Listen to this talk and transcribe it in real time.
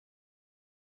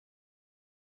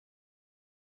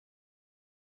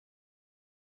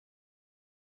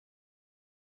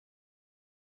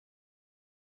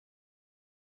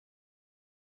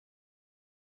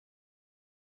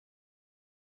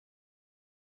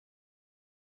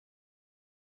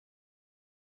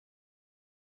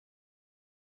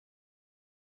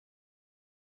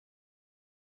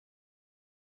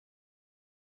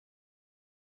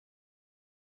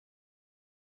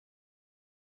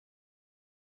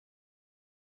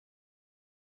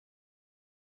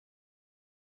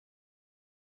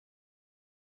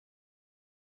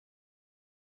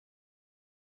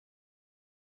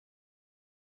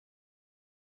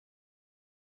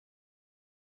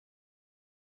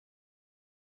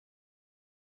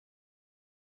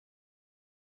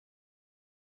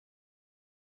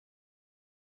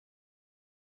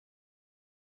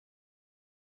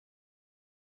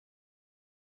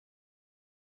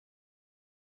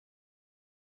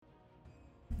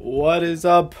What is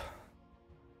up?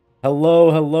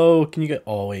 Hello, hello. Can you get...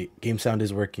 Oh, wait. Game sound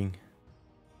is working.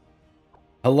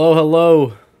 Hello,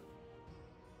 hello.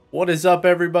 What is up,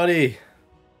 everybody?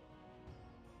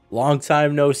 Long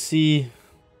time no see.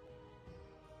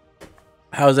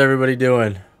 How's everybody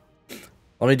doing?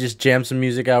 Let me just jam some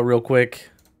music out real quick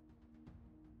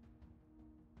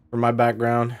for my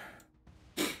background.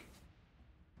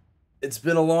 It's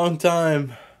been a long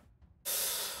time.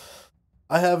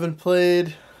 I haven't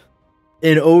played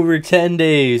in over 10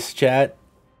 days, chat.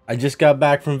 I just got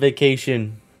back from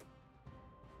vacation.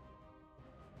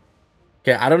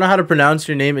 Okay, I don't know how to pronounce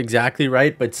your name exactly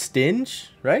right, but Stinge,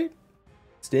 right?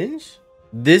 Stinge?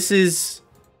 This is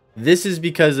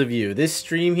because of you. This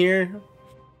stream here,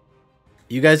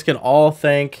 you guys can all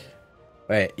thank...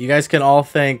 Wait, you guys can all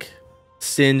thank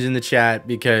Stinge in the chat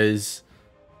because...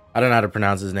 I don't know how to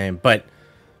pronounce his name, but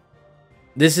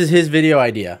this is his video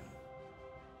idea.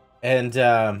 And,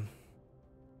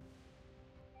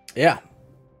 yeah.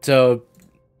 So,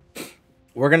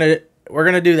 we're gonna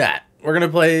do that. We're gonna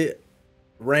play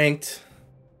ranked.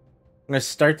 I'm gonna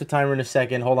start the timer in a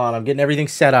second. Hold on, I'm getting everything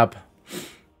set up.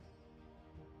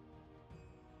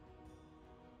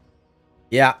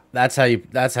 Yeah, that's how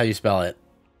you spell it.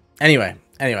 Anyway,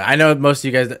 I know most of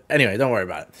you guys... Anyway, don't worry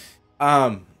about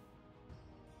it.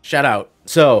 Shout out.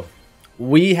 So,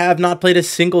 we have not played a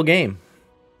single game.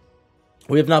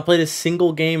 We have not played a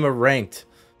single game of ranked.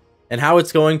 And how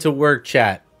it's going to work,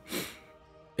 chat,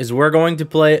 is we're going to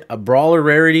play a brawler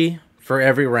rarity for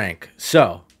every rank.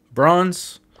 So,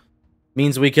 bronze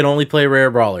means we can only play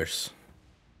rare brawlers.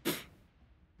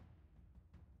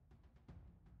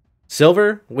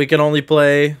 Silver, we can only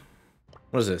play...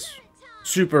 What is this?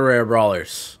 Super rare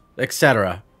brawlers,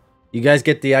 etc. You guys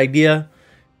get the idea?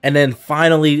 And then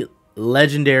finally,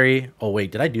 legendary. Oh,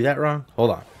 wait, did I do that wrong?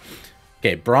 Hold on.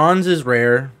 Okay, bronze is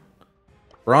rare.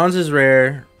 Bronze is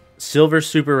rare. Silver,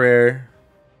 super rare.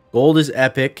 Gold is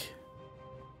epic.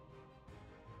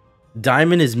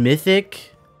 Diamond is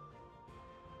mythic.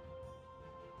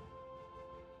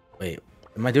 Wait,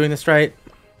 am I doing this right?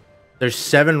 There's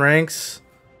 7 ranks.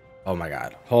 Oh my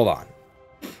god. Hold on.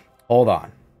 Hold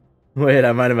on. Wait,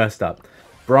 I might have messed up.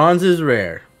 Bronze is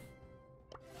rare.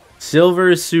 Silver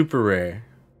is super rare.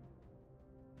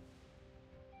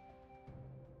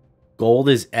 Gold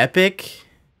is epic.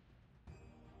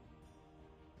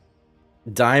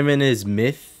 Diamond is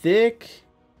mythic.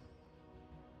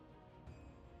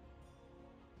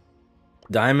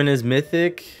 Diamond is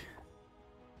mythic.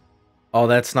 Oh,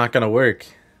 that's not gonna work.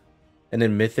 And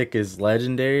then mythic is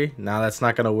legendary. No, that's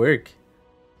not gonna work.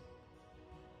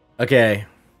 Okay.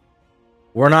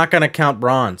 We're not gonna count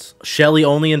bronze. Shelly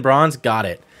only in bronze? Got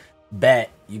it. Bet.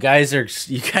 You guys are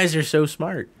so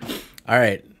smart. All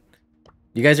right.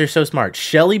 You guys are so smart.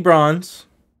 Shelly bronze.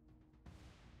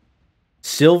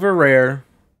 Silver rare.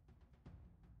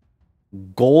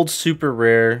 Gold super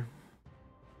rare.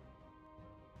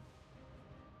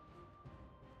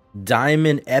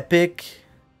 Diamond epic.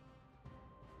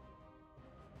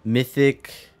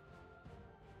 Mythic.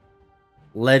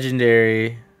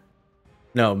 Legendary.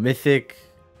 No, mythic.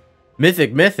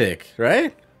 Mythic,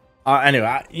 right?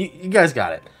 Anyway, you guys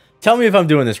got it. Tell me if I'm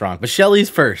doing this wrong. But Shelly's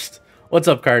first. What's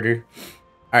up, Carter?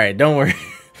 All right, don't worry.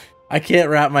 I can't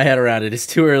wrap my head around it. It's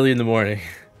too early in the morning.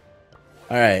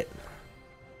 All right.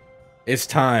 It's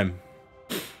time.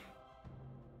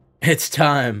 It's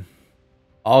time.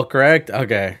 All correct?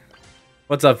 Okay.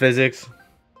 What's up, physics?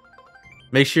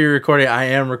 Make sure you're recording. I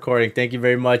am recording. Thank you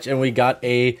very much. And we got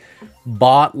a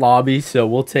bot lobby, so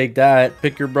we'll take that.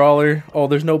 Pick your brawler. Oh,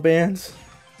 there's no bans.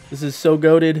 This is so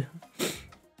goated.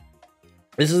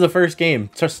 This is the first game.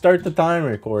 To start the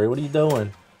timer, Corey. What are you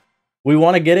doing? We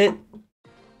want to get it.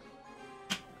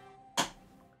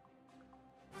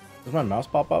 Does my mouse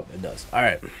pop up? It does. All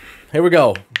right. Here we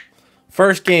go.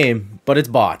 First game, but it's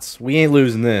bots. We ain't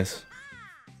losing this.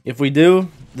 If we do,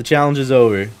 the challenge is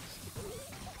over.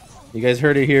 You guys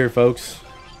heard it here, folks.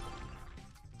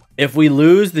 If we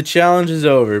lose, the challenge is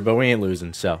over, but we ain't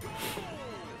losing, so...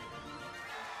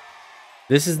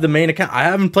 This is the main account. I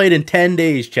haven't played in 10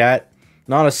 days, chat.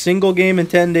 Not a single game in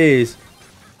 10 days.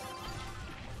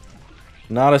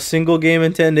 Not a single game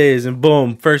in 10 days. And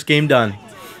boom, first game done.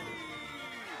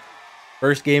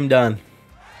 First game done.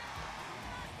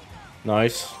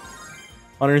 Nice.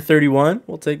 131.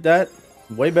 We'll take that.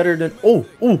 Way better than... Oh,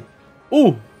 ooh,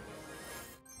 ooh.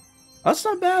 That's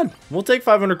not bad. We'll take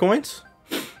 500 coins.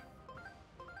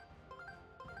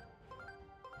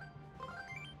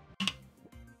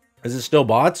 Is it still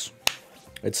bots?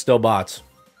 It's still bots.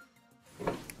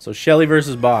 So Shelly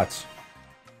versus bots.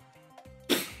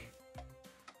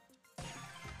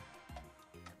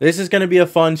 This is going to be a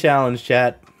fun challenge,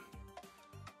 chat.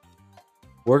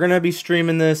 We're going to be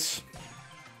streaming this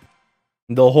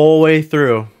the whole way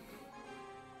through.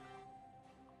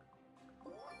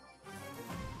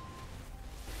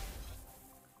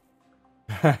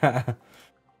 Alright,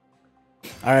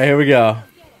 here we go.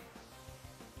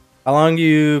 How long do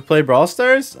you play Brawl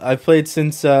Stars? I've played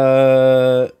since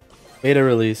beta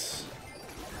release.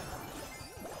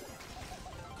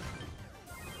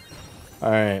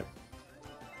 Alright.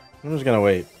 I'm just gonna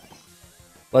wait.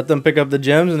 Let them pick up the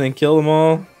gems and then kill them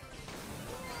all.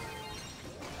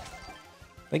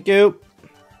 Thank you.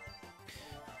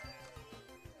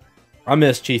 I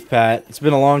miss Chief Pat. It's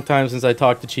been a long time since I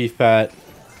talked to Chief Pat.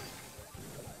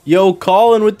 Yo,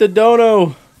 Colin with the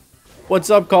dono.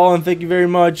 What's up, Colin? Thank you very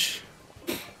much.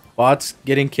 Bots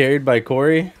getting carried by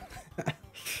Corey.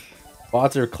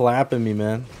 Bots are clapping me,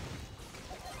 man.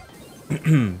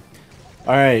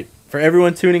 Alright, for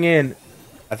everyone tuning in,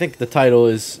 I think the title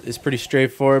is pretty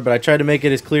straightforward, but I tried to make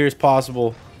it as clear as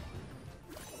possible.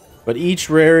 But each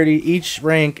rarity, each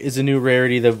rank is a new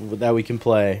rarity that we can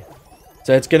play.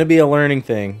 So it's going to be a learning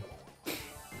thing.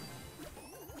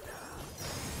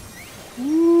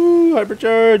 Woo,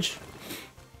 hypercharge.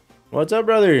 What's up,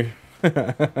 brother?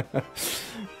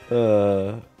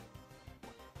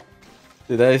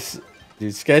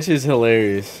 Dude, Sketch is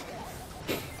hilarious.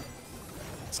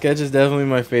 Sketch is definitely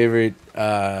my favorite,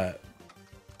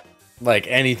 like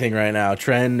anything right now.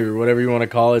 Trend or whatever you want to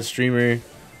call it, streamer.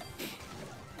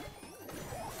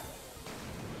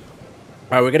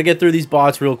 Alright, we're gonna get through these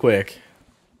bots real quick.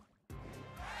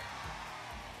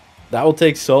 That will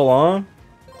take so long.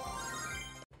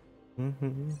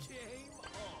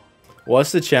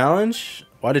 What's the challenge?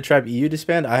 Why did Tribe EU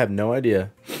disband? I have no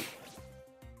idea.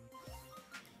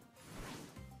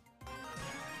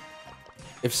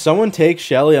 If someone takes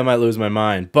Shelly, I might lose my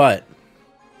mind, but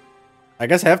I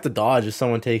guess I have to dodge if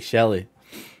someone takes Shelly.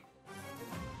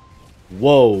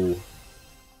 Whoa.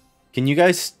 Can you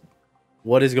guys...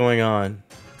 What is going on?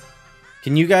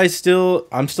 Can you guys still...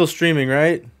 I'm still streaming,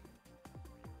 right?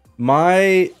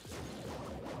 My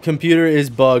computer is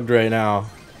bugged right now.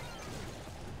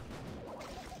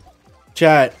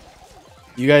 Chat,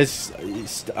 you guys,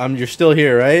 you're still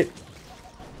here, right?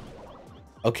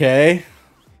 Okay.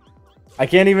 I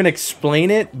can't even explain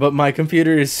it, but my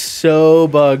computer is so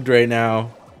bugged right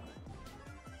now.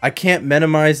 I can't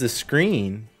minimize the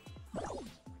screen.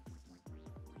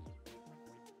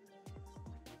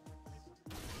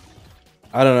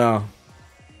 I don't know.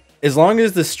 As long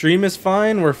as the stream is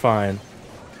fine, we're fine.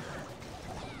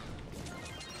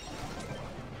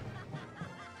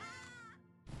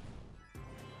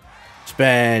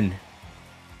 Spen.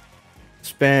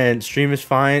 Spen. Stream is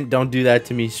fine. Don't do that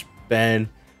to me, Spen.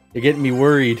 You're getting me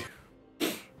worried.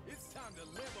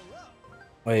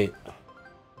 Wait.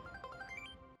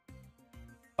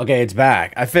 Okay, it's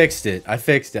back. I fixed it. I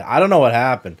fixed it. I don't know what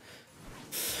happened.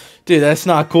 Dude, that's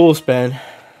not cool, Spen.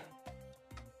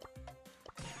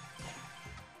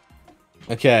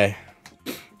 Okay.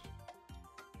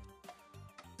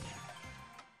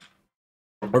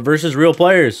 We're versus real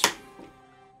players.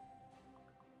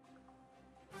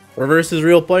 We're versus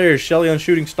real players. Shelly on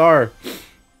Shooting Star.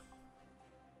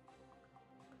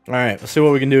 Alright, let's see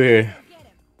what we can do here.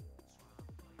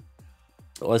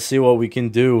 Let's see what we can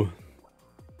do.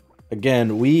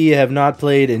 Again, we have not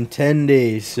played in 10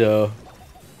 days, so...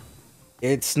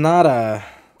 It's not a...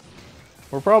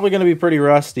 We're probably going to be pretty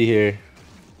rusty here.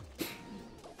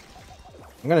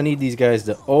 I'm gonna need these guys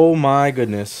to... Oh my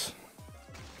goodness.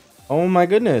 Oh my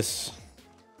goodness.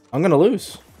 I'm gonna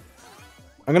lose.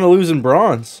 I'm gonna lose in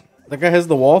bronze. That guy has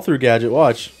the wall through gadget.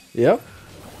 Watch. Yep.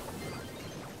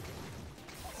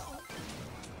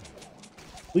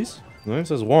 Please. No, it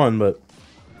says 1, but...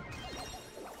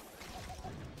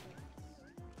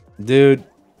 Dude.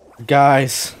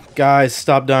 Guys. Guys,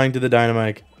 stop dying to the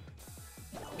dynamite.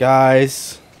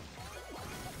 Guys.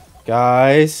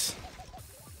 Guys.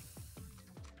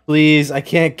 Please, I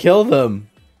can't kill them.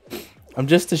 I'm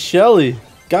just a Shelly.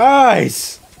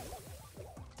 Guys!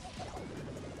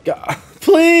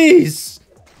 Please!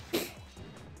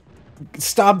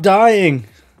 Stop dying.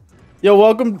 Yo,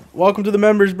 welcome to the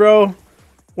members, bro.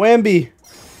 Wamby.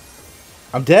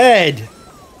 I'm dead.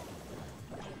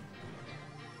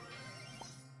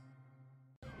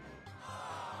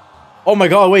 Oh my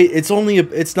god, wait, it's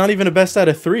not even a best out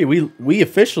of 3. We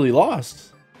officially lost.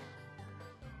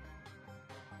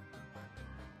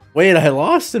 Wait, I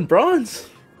lost in bronze?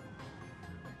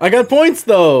 I got points,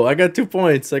 though. I got 2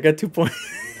 points. I got 2 points.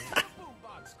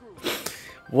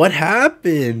 What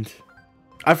happened?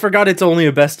 I forgot it's only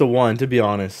a best of 1, to be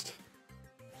honest.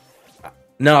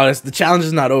 No, the challenge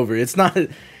is not over. It's not...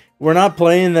 We're not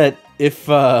playing that if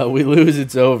we lose,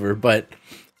 it's over, but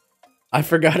I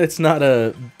forgot it's not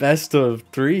a best of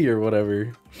 3 or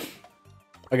whatever.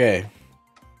 Okay.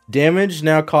 Damage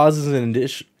now causes an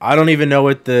addition. I don't even know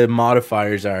what the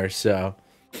modifiers are, so.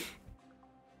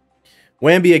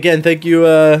 Wamby, again, thank you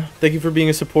for being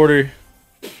a supporter.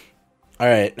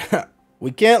 Alright.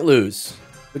 We can't lose.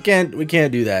 We can't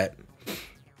do that.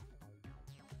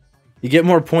 You get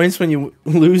more points when you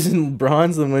lose in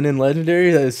bronze than win in legendary?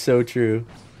 That is so true.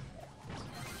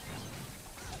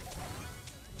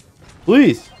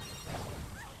 Please.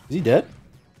 Is he dead?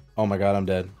 Oh my god, I'm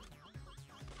dead.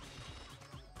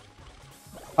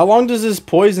 How long does this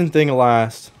poison thing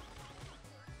last?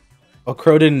 Oh,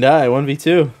 Crow didn't die.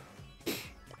 1v2.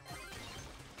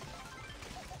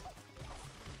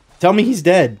 Tell me he's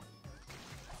dead.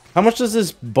 How much does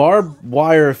this barbed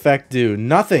wire effect do?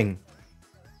 Nothing.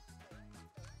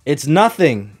 It's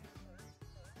nothing.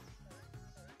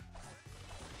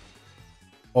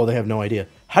 Oh, they have no idea.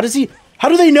 How do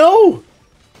they know?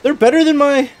 They're better than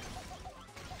my...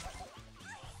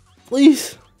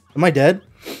 Please. Am I dead?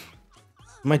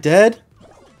 Am I dead?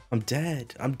 I'm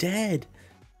dead. I'm dead.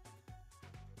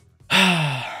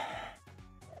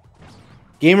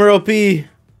 Gamer OP.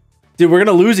 Dude, we're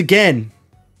gonna lose again.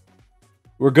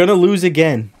 We're gonna lose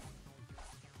again.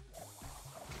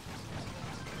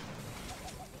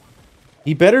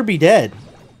 He better be dead.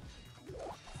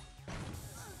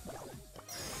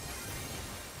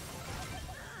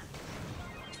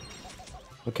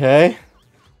 Okay.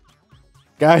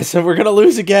 Guys, so we're gonna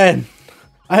lose again.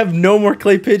 I have no more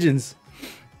clay pigeons.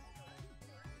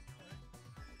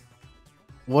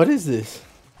 What is this?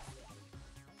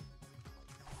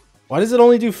 Why does it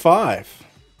only do 5?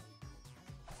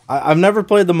 I've never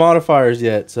played the modifiers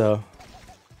yet, so.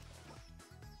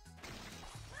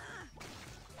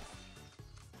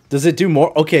 Does it do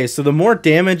more? Okay, so the more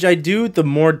damage I do, the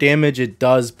more damage it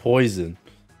does poison.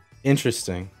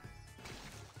 Interesting.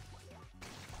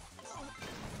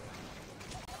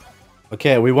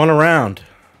 Okay, we won a round.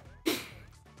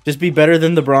 Just be better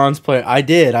than the bronze player. I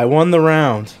did. I won the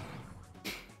round.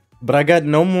 But I got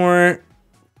no more...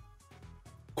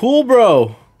 Cool,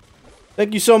 bro.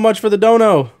 Thank you so much for the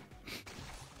dono.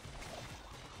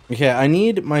 Okay, I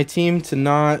need my team to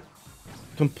not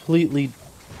completely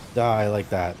die like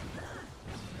that.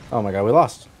 Oh my god, we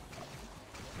lost.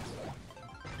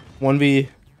 1v...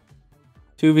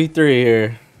 2v3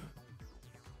 here.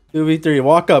 2v3.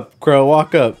 Walk up, Crow.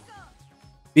 Walk up.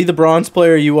 Be the bronze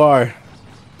player you are.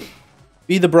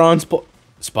 Be the bronze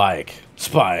Spike.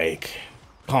 Spike.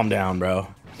 Calm down, bro.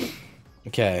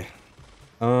 Okay.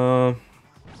 Okay,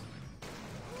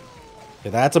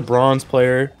 that's a bronze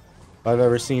player if I've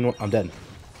ever seen one. I'm dead.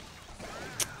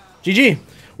 GG.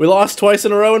 We lost twice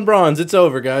in a row in bronze. It's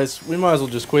over, guys. We might as well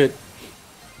just quit.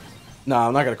 Nah,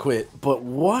 I'm not gonna quit. But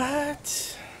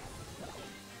what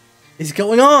is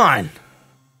going on?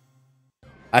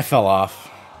 I fell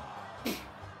off.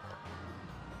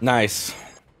 Nice.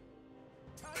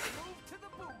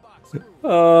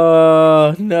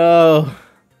 Oh, no.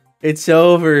 It's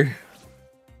over.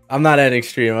 I'm not ending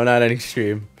stream. I'm not ending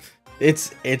stream.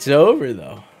 It's over,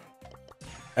 though.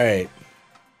 Alright.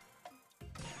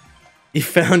 You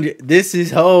found it. This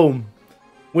is home.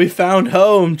 We found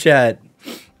home, chat.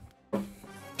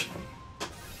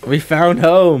 We found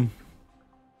home.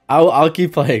 I'll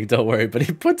keep playing, don't worry. But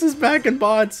he puts us back in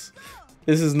bots.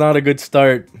 This is not a good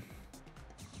start.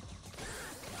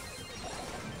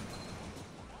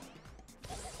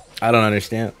 I don't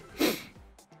understand.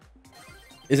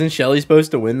 Isn't Shelly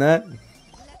supposed to win that?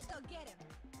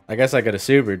 I guess I could have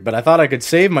supered, but I thought I could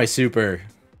save my super.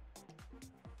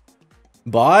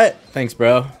 Bot? Thanks,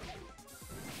 bro.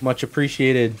 Much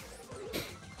appreciated.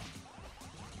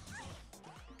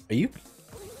 Are you?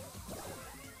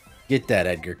 Get that,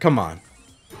 Edgar. Come on.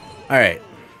 Alright.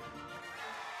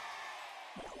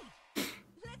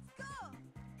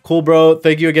 Cool, bro.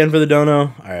 Thank you again for the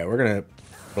dono. Alright, we're gonna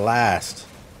blast.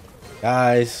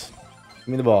 Guys, give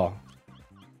me the ball.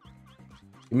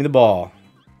 Give me the ball.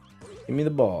 Give me the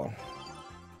ball.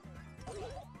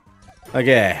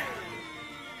 Okay.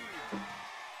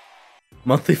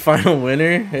 Monthly final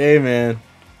winner? Hey, man.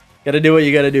 Gotta do what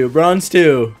you gotta do. Bronze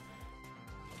 2.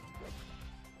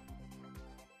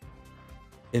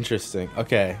 Interesting.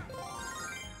 Okay.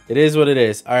 It is what it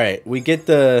is. Alright, we get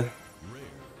the...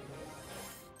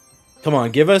 Come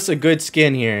on, give us a good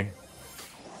skin here.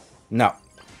 No.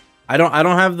 I don't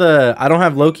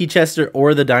have Loki Chester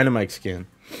or the Dynamite skin.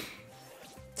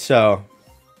 So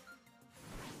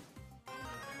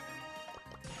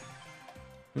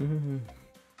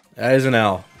that is an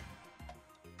L.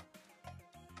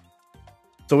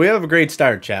 So we have a great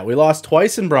start, chat. We lost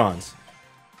twice in bronze.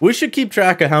 We should keep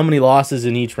track of how many losses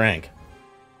in each rank.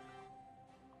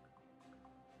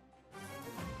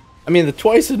 I mean, the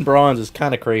twice in bronze is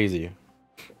kind of crazy.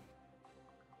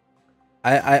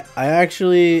 I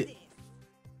actually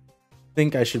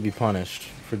think I should be punished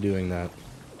for doing that.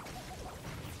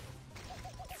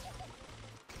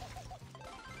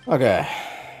 Okay.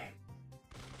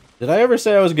 Did I ever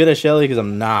say I was good at Shelly? Because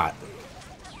I'm not.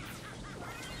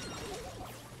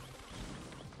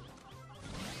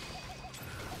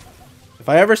 If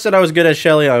I ever said I was good at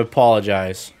Shelly, I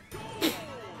apologize.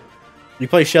 You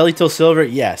play Shelly till silver?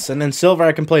 Yes. And then silver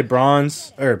I can play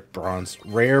bronze. Or bronze.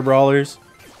 Rare brawlers.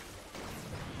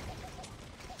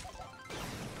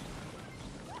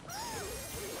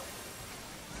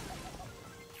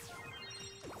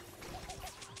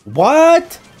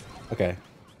 What? Okay.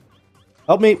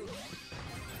 Help me.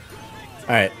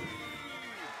 Alright.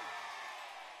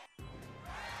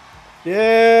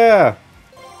 Yeah.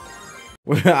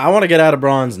 I want to get out of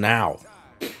bronze now.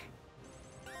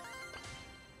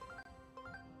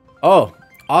 Oh,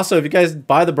 also, if you guys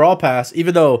buy the Brawl Pass,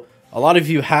 even though a lot of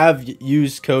you have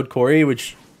used code Corey,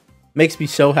 which makes me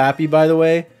so happy, by the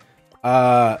way,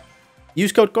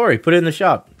 use code Corey. Put it in the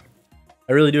shop.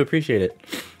 I really do appreciate it.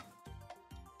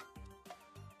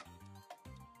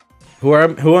 Who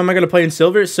am I going to play in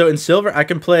silver? So in silver, I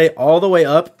can play all the way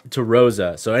up to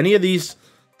Rosa. So any of these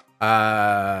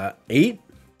 8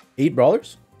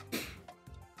 brawlers?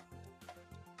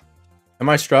 Am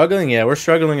I struggling? Yeah, we're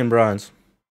struggling in bronze.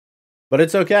 But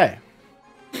it's okay.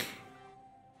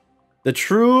 The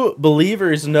true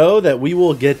believers know that we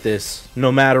will get this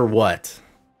no matter what.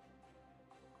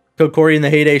 Code Corey in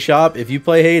the Heyday shop. If you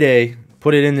play Heyday,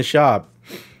 put it in the shop.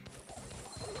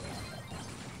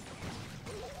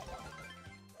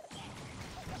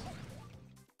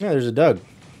 Yeah, there's a Doug.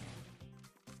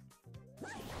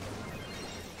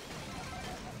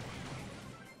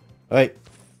 Hey.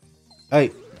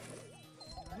 Hey.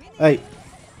 Hey.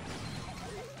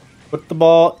 Put the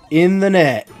ball in the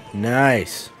net.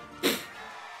 Nice.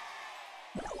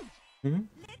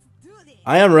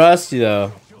 I am rusty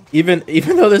though. Even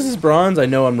though this is bronze, I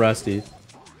know I'm rusty.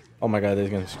 Oh my god, they're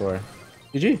gonna score.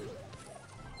 GG.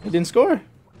 They didn't score.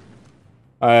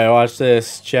 Alright, watch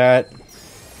this, chat.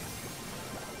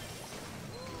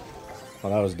 Oh,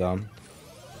 that was dumb.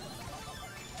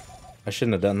 I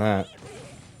shouldn't have done that.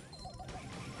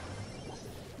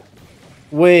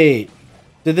 Wait.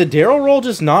 Did the Daryl roll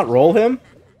just not roll him?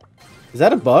 Is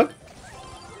that a bug?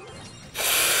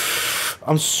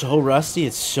 I'm so rusty,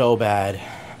 it's so bad.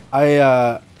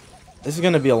 This is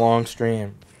gonna be a long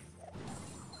stream.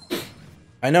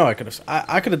 I know I could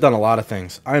have done a lot of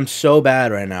things. I'm so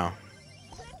bad right now.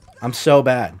 I'm so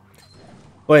bad.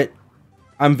 But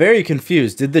I'm very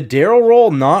confused. Did the Daryl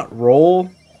roll not roll?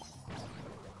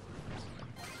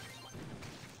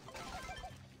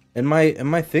 And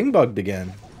my thing bugged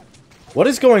again. What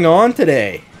is going on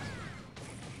today?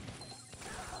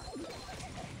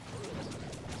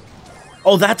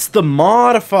 Oh, that's the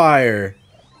modifier.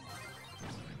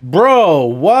 Bro,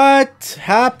 what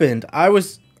happened?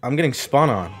 I'm getting spun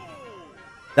on.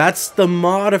 That's the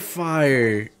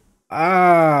modifier.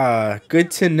 Ah,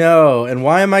 good to know. And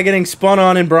why am I getting spun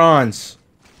on in bronze?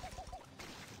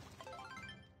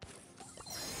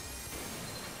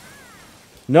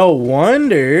 No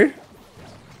wonder.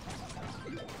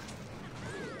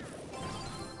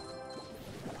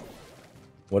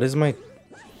 What is my...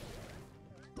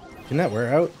 Can that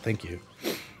wear out? Thank you.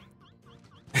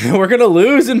 We're gonna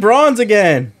lose in bronze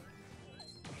again.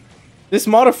 This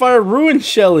modifier ruined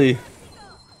Shelly.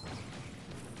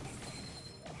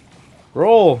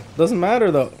 Roll. Doesn't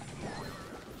matter though.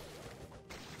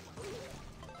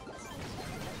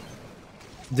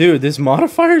 Dude, this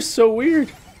modifier is so weird.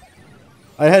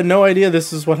 I had no idea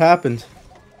this is what happened.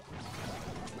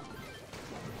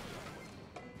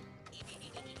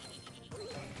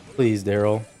 Please,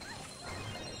 Daryl.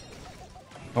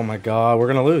 Oh my god, we're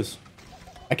gonna lose.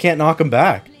 I can't knock him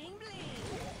back.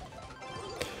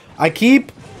 I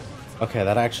keep... Okay,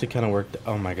 that actually kind of worked.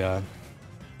 Oh my god.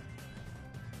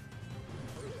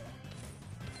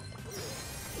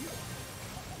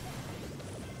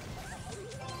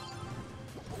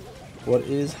 What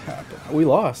is happening? We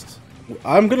lost.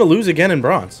 I'm gonna lose again in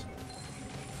bronze.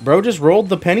 Bro just rolled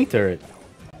the penny turret.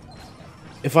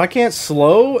 If I can't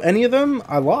slow any of them,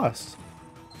 I lost.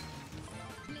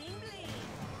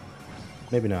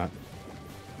 Maybe not.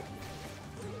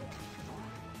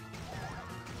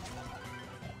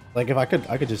 Like if I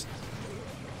could just...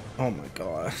 Oh my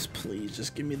gosh, please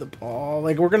just give me the ball.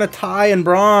 Like we're gonna tie in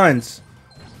bronze.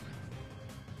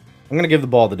 I'm gonna give the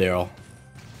ball to Daryl.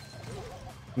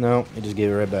 No, he just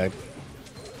gave it right back.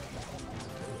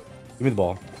 Give me the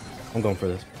ball. I'm going for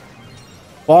this.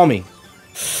 Ball me.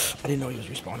 I didn't know he was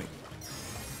respawning.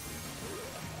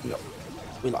 No,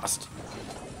 we lost.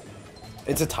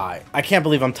 It's a tie. I can't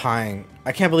believe I'm tying.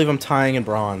 I can't believe I'm tying in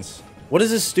bronze. What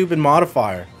is this stupid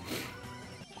modifier?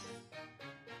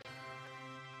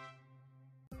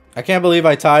 I can't believe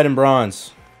I tied in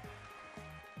bronze.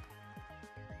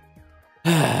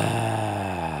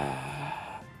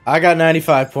 I got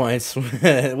 95 points.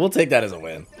 We'll take that as a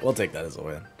win. We'll take that as a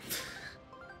win.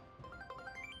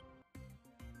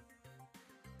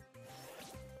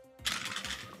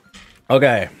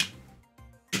 Okay.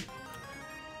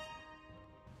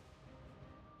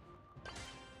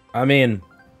 I mean,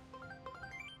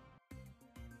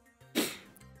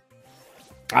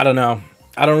 I don't know.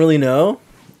 I don't really know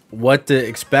what to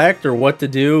expect or what to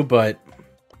do, but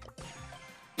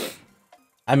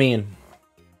I mean,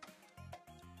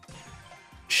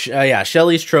 yeah,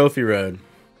 Shelly's Trophy Road.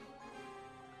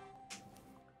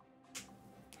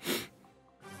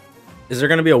 Is there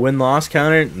going to be a win-loss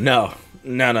counter? No.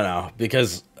 No,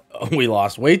 because we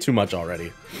lost way too much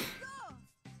already.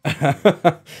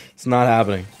 It's not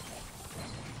happening.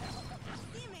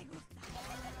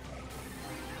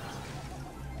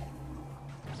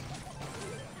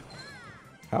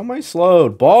 How am I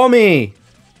slowed? Ball me!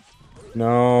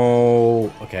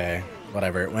 No. Okay,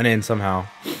 whatever. It went in somehow.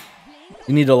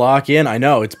 You need to lock in. I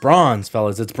know, it's bronze,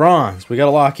 fellas. It's bronze. We gotta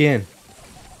lock in.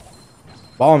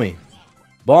 Ball me.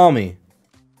 Ball me.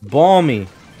 Ball me.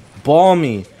 Ball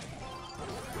me.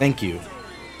 Thank you.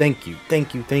 Thank you.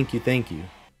 Thank you. Thank you. Thank you.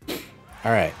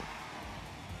 Alright.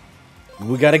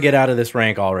 We gotta get out of this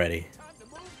rank already.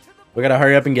 We gotta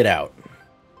hurry up and get out.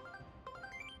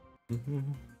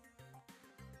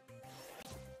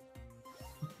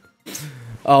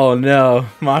 Oh no.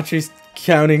 Machi's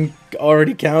counting,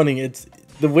 already counting. It's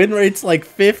the win rate's like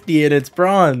 50 and it's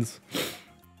bronze.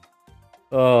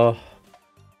 Oh.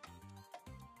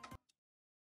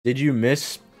 Did you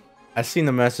miss? I've seen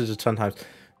the message a ton of times.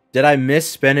 Did I miss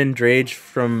Spen and Drage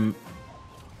from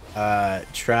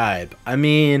Tribe? I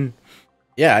mean,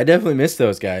 yeah, I definitely missed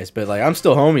those guys, but like I'm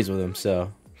still homies with them,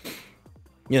 so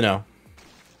you know.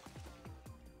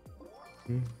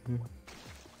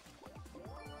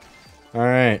 All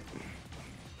right.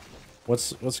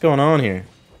 What's going on here?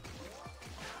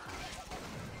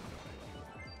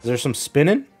 Is there some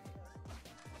spinning?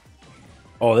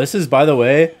 Oh, this is, by the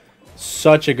way,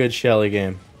 such a good Shelly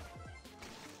game.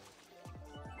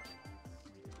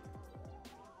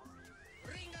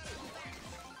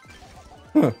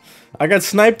 Huh. I got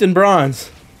sniped in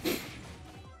bronze.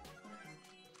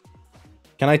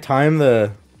 Can I time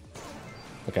the...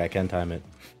 Okay, I can time it.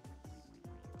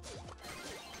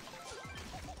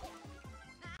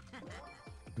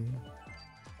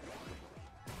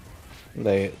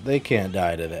 They can't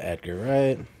die to the Edgar,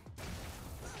 right?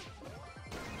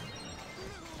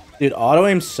 Dude,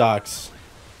 auto-aim sucks.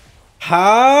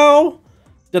 How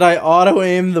did I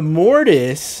auto-aim the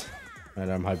Mortis? Alright,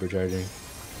 I'm hypercharging.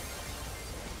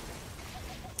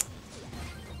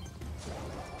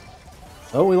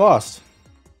 Oh, we lost.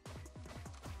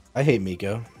 I hate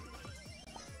Miko.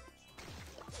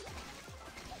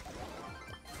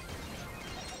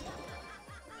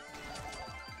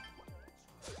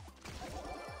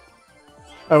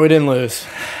 Oh, we didn't lose.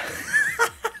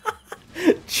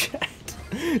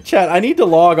 Chat, I need to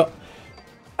log.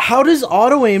 How does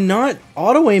auto-aim not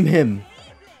auto-aim him?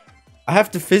 I have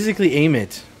to physically aim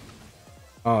it.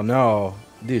 Oh no.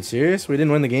 Dude, serious? We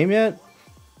didn't win the game yet?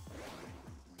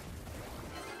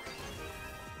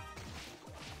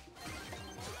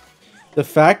 The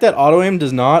fact that auto-aim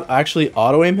does not actually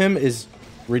auto-aim him is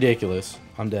ridiculous.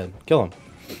 I'm dead. Kill him.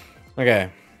 Okay.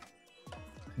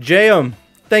 JM,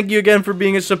 thank you again for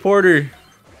being a supporter.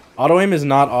 Auto-aim is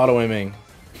not auto-aiming.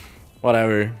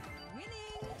 Whatever.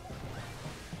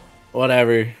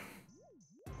 Whatever.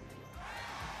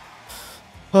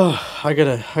 Oh, I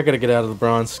gotta get out of the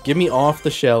bronze. Get me off the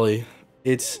Shelly.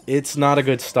 It's not a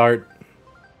good start.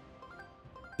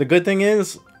 The good thing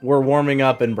is we're warming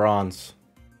up in bronze.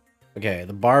 Okay,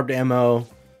 the barbed ammo.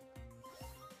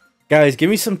 Guys, give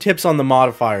me some tips on the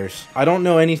modifiers. I don't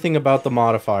know anything about the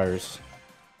modifiers.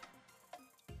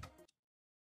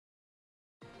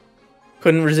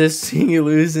 Couldn't resist seeing you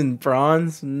lose in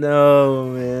bronze? No,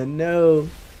 man, no.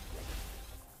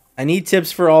 I need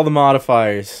tips for all the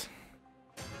modifiers.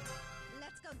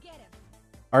 Let's go get him.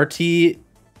 RT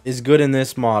is good in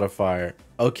this modifier.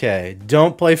 Okay,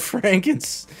 don't play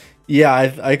Frankens. Yeah,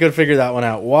 I could figure that one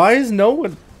out. Why is no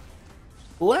one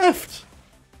left?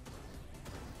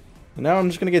 Now I'm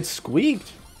just gonna get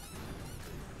squeaked.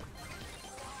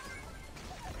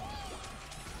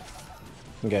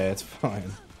 Okay, it's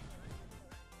fine.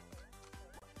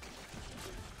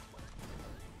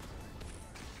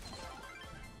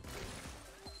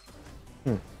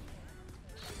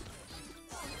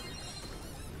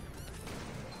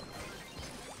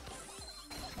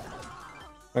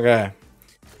 Okay.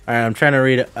 Alright, I'm trying to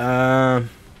read it.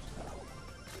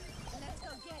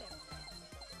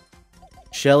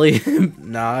 Shelly.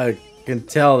 Nah, I can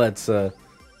tell that's a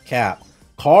cap.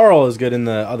 Carl is good in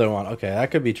the other one. Okay,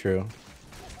 that could be true.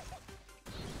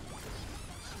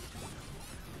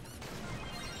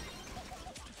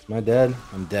 Am I dead?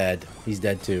 I'm dead. He's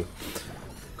dead too.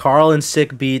 Carl and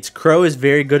Sick beats. Crow is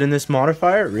very good in this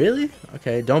modifier. Really?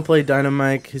 Okay, don't play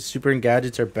Dynamite. His super and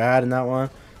gadgets are bad in that one.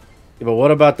 Yeah, but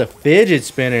what about the fidget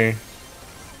spinner?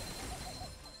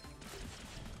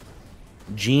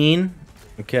 Gene.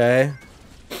 Okay.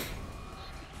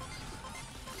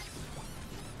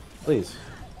 Please,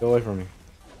 go away from me.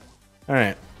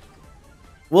 Alright.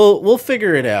 We'll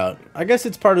figure it out. I guess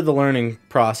it's part of the learning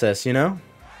process, you know?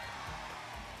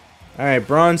 Alright,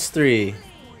 bronze 3.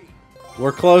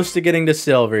 We're close to getting to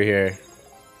silver here.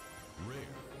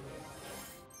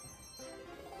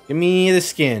 Give me the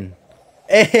skin.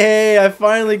 Hey, I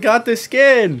finally got the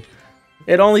skin!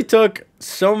 It only took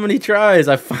so many tries.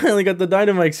 I finally got the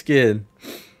Dynamite skin.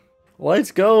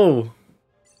 Let's go.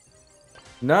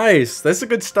 Nice. That's a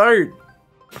good start.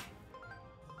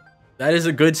 That is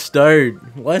a good start.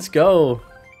 Let's go.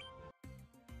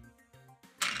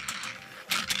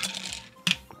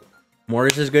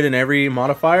 Mortis is good in every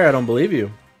modifier? I don't believe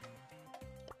you.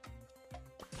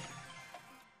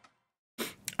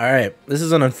 Alright. This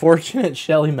is an unfortunate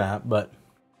Shelly map, but...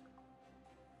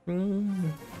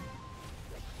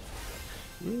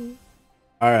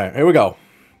 Alright, here we go.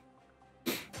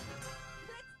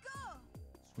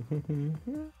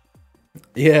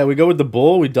 Yeah, we go with the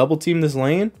bull. We double team this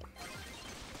lane.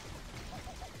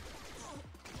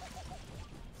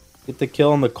 Get the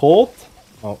kill on the Colt.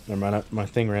 Oh, never mind. My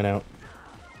thing ran out.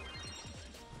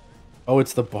 Oh,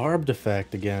 it's the barbed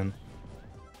effect again.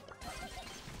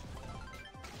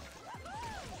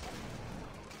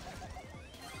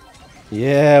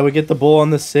 Yeah, we get the bull on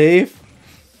the safe.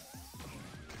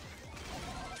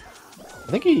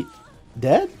 I think he...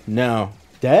 Dead? No.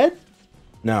 Dead?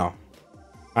 No.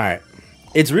 Alright.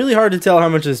 It's really hard to tell how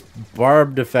much this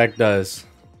barbed effect does.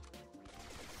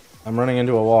 I'm running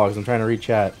into a wall because I'm trying to read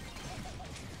chat.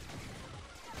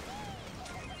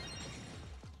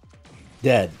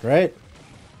 Dead, right?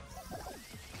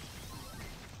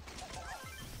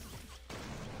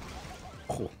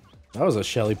 Cool. That was a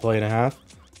Shelly play and a half.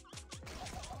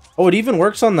 Oh, it even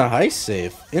works on the heist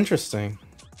save. Interesting.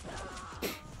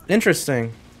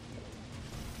 Interesting.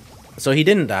 So he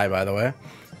didn't die, by the way.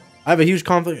 I have a huge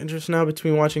conflict of interest now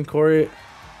between watching Corey.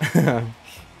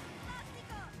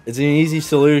 It's an easy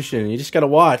solution. You just gotta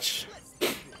watch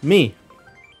me.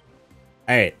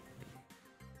 Alright.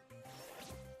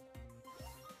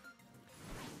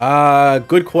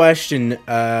 Good question,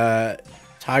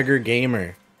 Tiger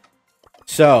Gamer.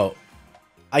 So,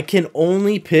 I can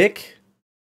only pick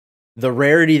the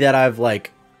rarity that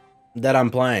that I'm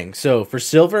playing. So, for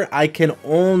silver, I can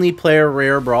only play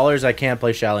rare brawlers. I can't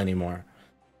play Shelly anymore.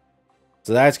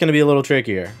 So that's going to be a little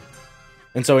trickier.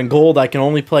 And so in gold, I can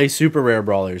only play super rare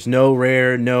brawlers. No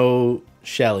rare, no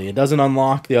Shelly. It doesn't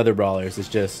unlock the other brawlers. It's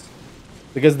just...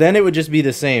 Because then it would just be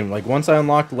the same. Like, once I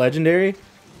unlocked legendary,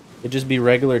 it'd just be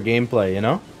regular gameplay, you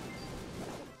know?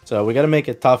 So we got to make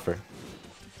it tougher.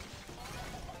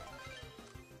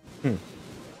 Come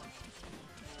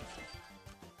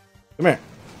here.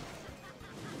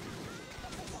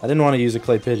 I didn't want to use the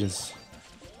clay pigeons.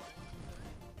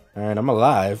 Alright, I'm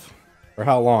alive. For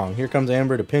how long? Here comes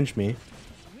Amber to pinch me.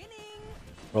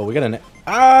 Oh, we got an...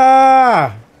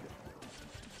 Ah!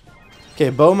 Okay,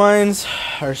 bow mines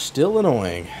are still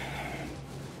annoying.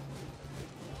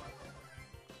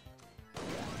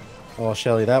 Oh,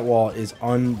 Shelly, that wall is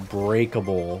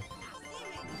unbreakable.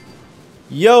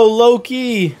 Yo,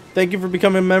 Loki! Thank you for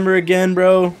becoming a member again,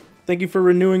 bro. Thank you for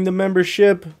renewing the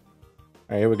membership.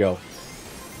 Alright, here we go.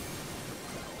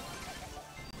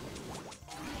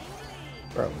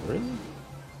 Bro, really?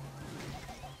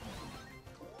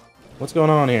 What's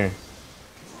going on here?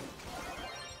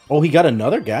 Oh, he got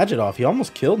another gadget off. He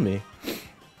almost killed me.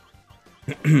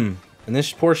 And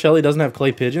this poor Shelly doesn't have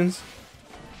clay pigeons.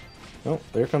 Oh,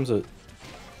 there comes a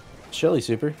Shelly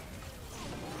super.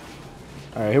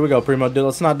 Alright, here we go, Primo.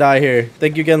 Let's not die here.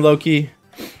 Thank you again, Loki.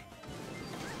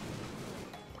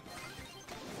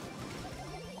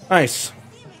 Nice.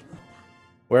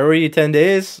 Where were you 10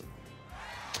 days?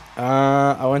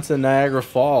 I went to Niagara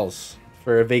Falls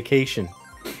for a vacation.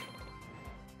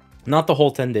 Not the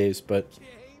whole 10 days, but...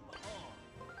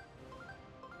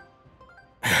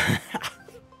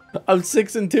 I'm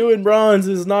 6-2 in bronze.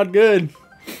 This is not good.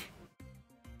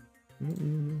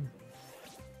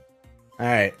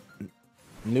 Alright.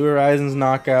 New Horizons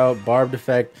knockout, barbed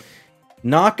effect.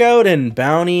 Knockout and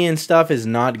bounty and stuff is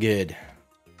not good.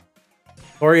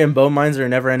 Tori and bone mines are a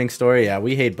never-ending story. Yeah,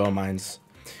 we hate bone mines.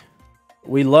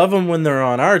 We love them when they're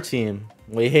on our team.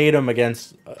 We hate them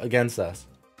against us.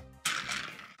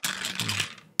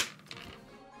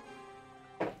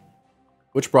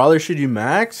 Which brawler should you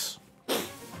max?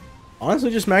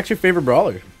 Honestly, just max your favorite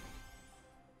brawler.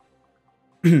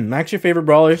 Max your favorite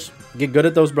brawlers. Get good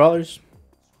at those brawlers.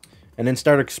 And then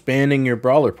start expanding your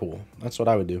brawler pool. That's what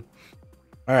I would do.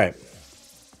 Alright.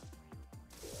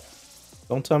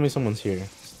 Don't tell me someone's here.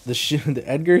 The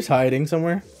Edgar's hiding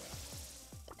somewhere.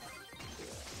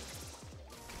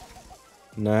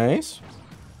 Nice.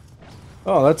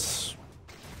 Oh, that's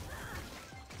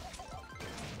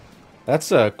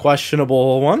a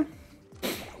questionable one.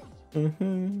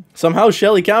 Somehow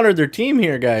Shelly countered their team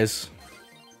here, guys.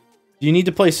 You need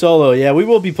to play solo. Yeah, we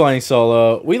will be playing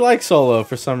solo. We like solo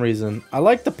for some reason. I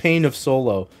like the pain of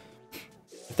solo.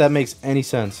 If that makes any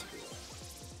sense.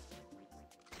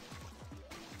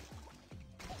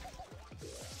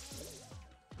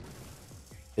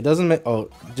 It doesn't make... Oh,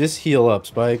 just heal up,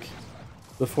 Spike.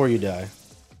 Before you die.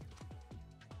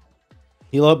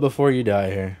 Heal up before you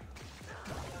die here.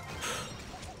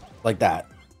 Like that.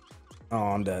 Oh,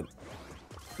 I'm dead.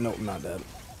 Nope, not dead.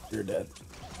 You're dead.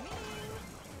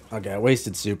 Okay, I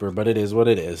wasted super, but it is what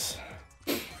it is.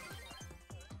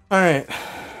 Alright.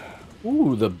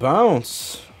 Ooh, the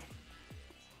bounce.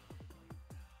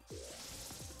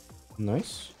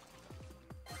 Nice.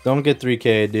 Don't get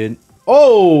 3K, dude.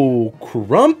 Oh,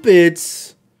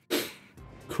 crumpets.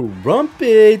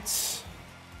 Crumpets.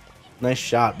 Nice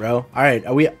shot, bro. Alright,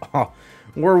 are we... Oh,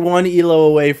 we're one elo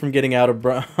away from getting out of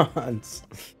bronze.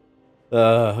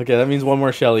 Okay, that means one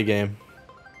more Shelly game.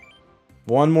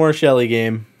 One more Shelly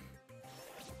game.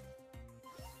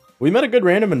 We met a good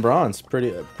random in bronze.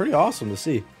 Pretty awesome to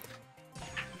see.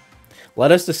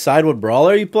 Let us decide what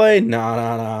brawler you play?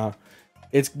 Nah.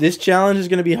 This challenge is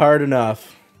gonna be hard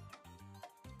enough.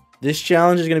 This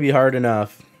challenge is gonna be hard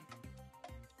enough.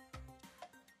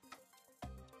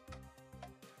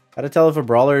 How to tell if a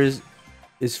brawler is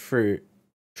for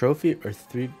trophy or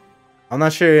 3? I'm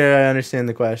not sure I understand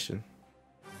the question.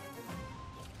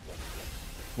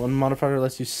 One modifier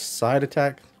lets you side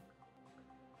attack.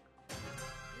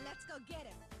 Let's go get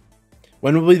him.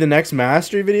 When will be the next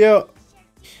mastery video?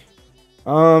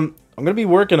 I'm gonna be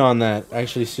working on that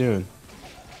actually soon.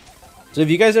 So if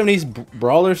you guys have any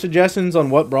brawler suggestions on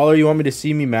what brawler you want me to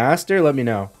see me master, let me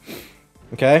know.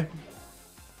 Okay?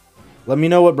 Let me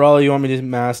know what brawler you want me to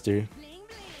master.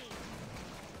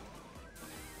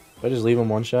 If I just leave him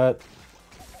one shot.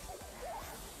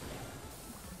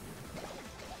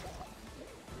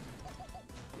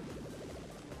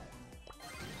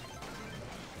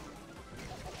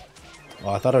 Oh,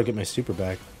 I thought I would get my super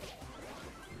back.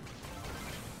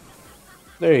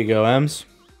 There you go, Ems.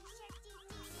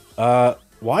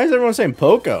 Why is everyone saying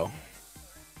Poco?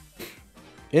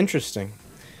 Interesting.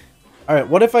 Alright,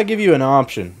 what if I give you an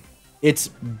option? It's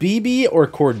BB or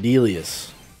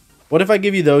Cordelius. What if I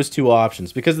give you those two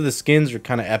options? Because of the skins are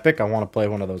kind of epic, I want to play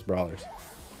one of those brawlers.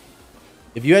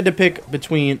 If you had to pick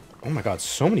between... Oh my god,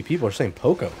 so many people are saying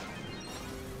Poco.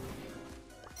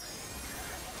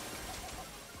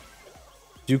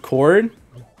 Do Cord?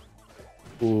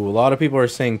 Ooh, a lot of people are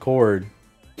saying Cord.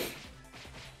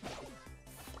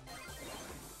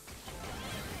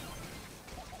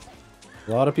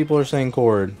 A lot of people are saying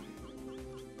Cord.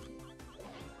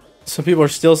 Some people are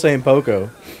still saying Poco.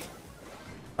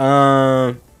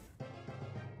 Can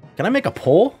I make a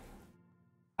poll?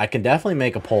 I can definitely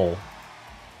make a poll.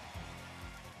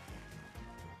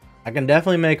 I can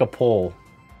definitely make a poll.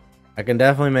 I can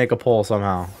definitely make a poll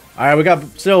somehow. Alright, we got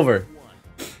silver.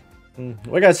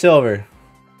 We got silver.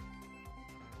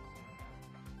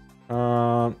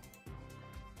 Don't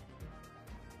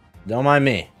mind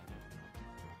me.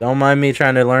 Don't mind me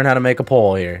trying to learn how to make a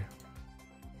poll here.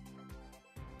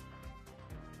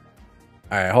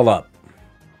 Alright, hold up.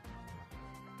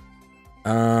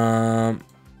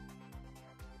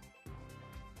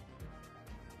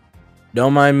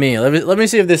 Don't mind me. Let me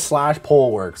see if this slash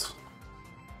poll works.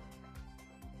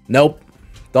 Nope.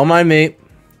 Don't mind me.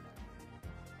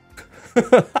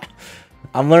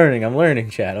 I'm learning,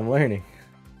 chat. I'm learning.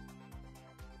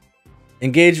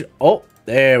 Engage. Oh,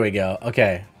 there we go.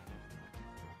 Okay.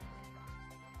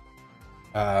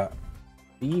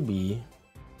 BB.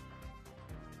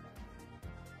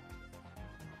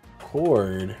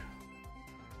 Cord.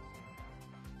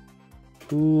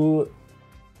 Who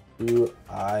do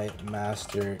I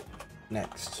master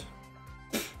next?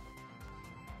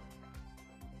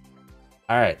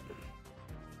 All right.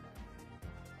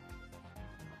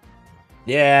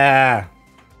 Yeah.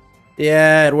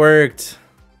 Yeah, it worked.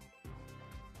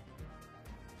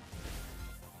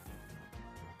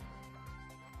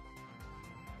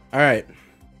 All right.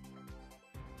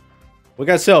 We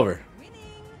got silver.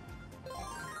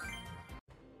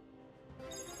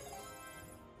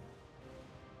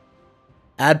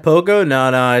 Add Poco?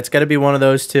 No, it's got to be one of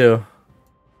those two.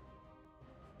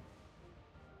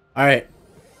 All right.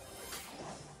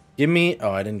 Give me...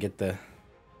 Oh, I didn't get the...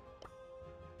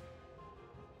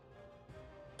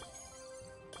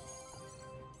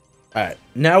 All right.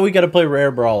 Now we got to play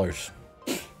rare brawlers.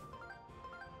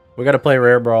 We got to play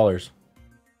rare brawlers.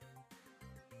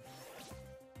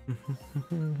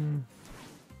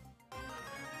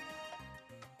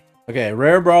 Okay,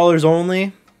 rare brawlers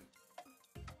only.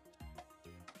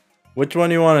 Which one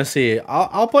do you want to see?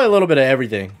 I'll play a little bit of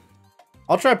everything.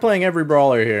 I'll try playing every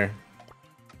brawler here.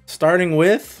 Starting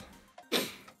with...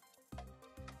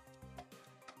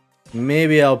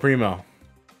 maybe El Primo.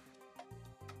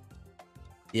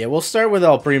 Yeah, we'll start with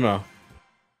El Primo.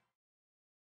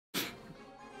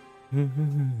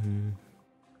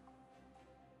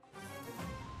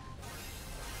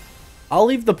 I'll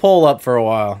leave the poll up for a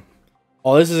while.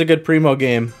 Oh, this is a good Primo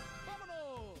game.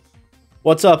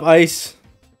 What's up, Ice?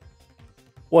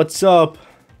 What's up?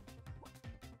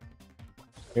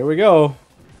 Here we go.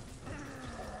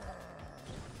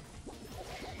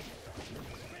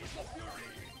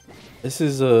 This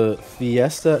is a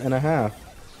fiesta and a half.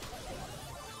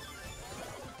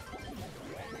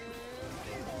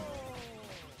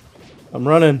 I'm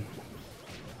running.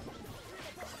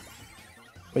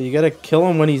 But you gotta kill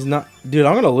him when he's not... Dude,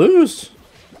 I'm gonna lose.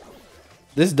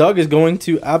 This Doug is going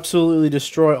to absolutely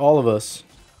destroy all of us.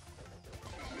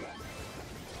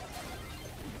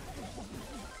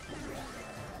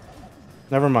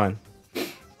 Never mind.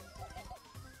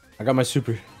 I got my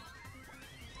super.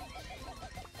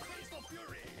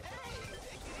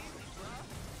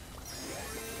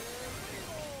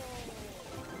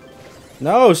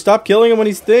 No, stop killing him when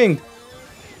he's thinged.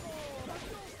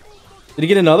 Did he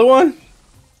get another one?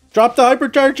 Drop the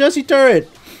hypercharge Jesse turret.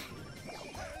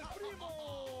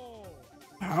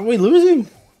 Are we losing?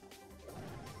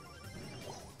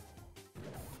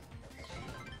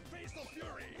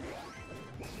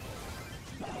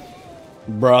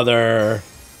 Brother.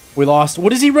 We lost.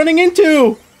 What is he running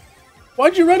into?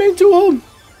 Why'd you run into him?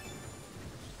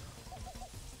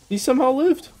 He somehow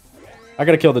lived. I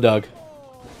gotta kill the Doug.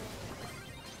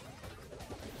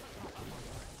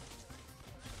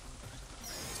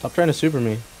 Stop trying to super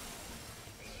me.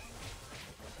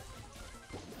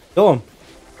 Kill him.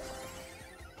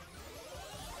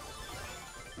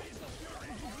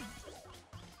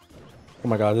 Oh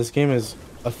my god, this game is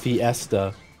a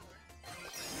fiesta.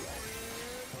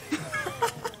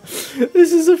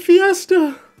 This is a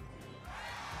fiesta.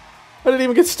 I didn't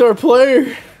even get star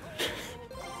player.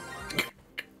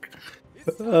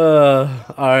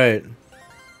 Alright.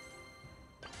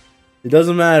 It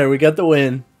doesn't matter, we got the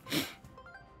win.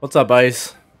 What's up,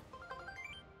 Ice?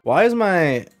 Why is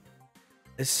my...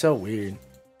 It's so weird.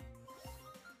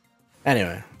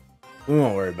 Anyway, we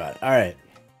won't worry about it. Alright.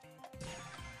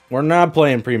 We're not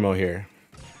playing Primo here.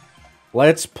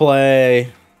 Let's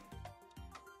play...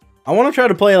 I want to try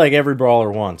to play like every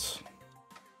brawler once.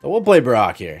 So we'll play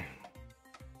Brock here.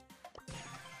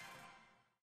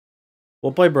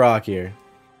 We'll play Brock here.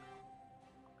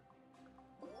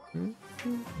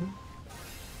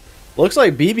 Looks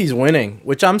like BB's winning,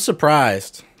 which I'm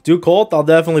surprised. Do Colt? I'll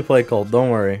definitely play Colt.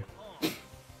 Don't worry.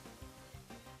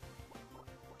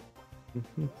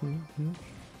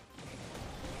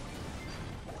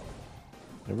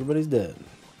 Everybody's dead.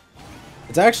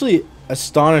 It's actually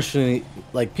astonishingly,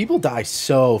 like, people die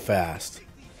so fast.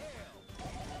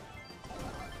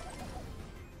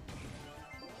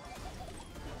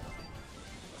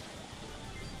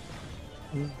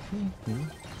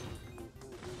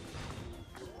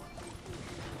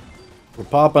 We're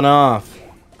popping off.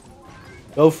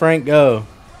 Go, Frank, go.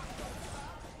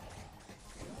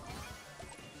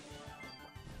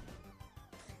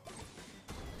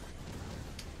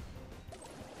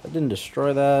 I didn't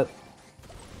destroy that.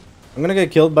 I'm gonna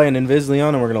get killed by an Invis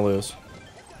Leon and we're gonna lose.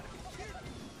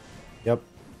 Yep.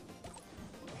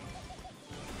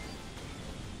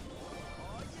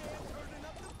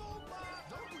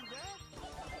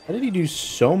 How did he do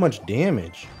so much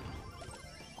damage?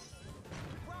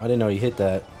 I didn't know he hit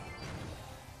that.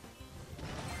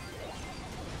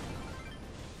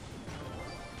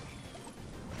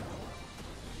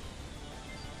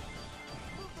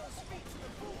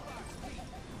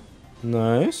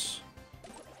 Nice.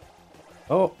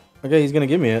 Oh, okay, he's gonna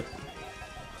give me it.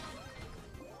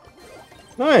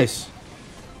 Nice.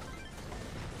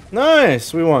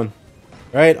 Nice, we won.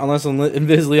 Right? Unless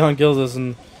Invis Leon kills us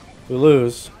and we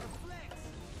lose.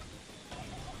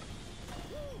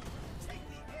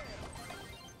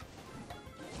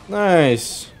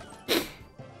 Nice.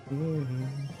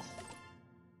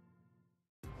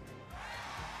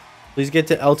 Please get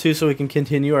to L2 so we can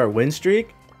continue our win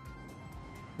streak.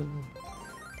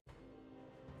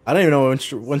 I don't even know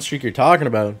what win streak you're talking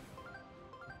about.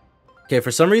 Okay,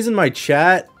 for some reason my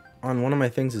chat on one of my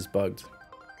things is bugged.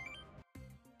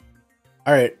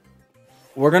 Alright.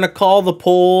 We're gonna call the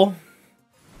poll.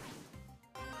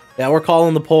 Yeah, we're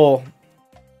calling the poll.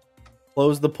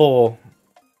 Close the poll.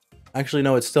 Actually,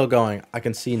 no, it's still going. I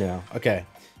can see now. Okay.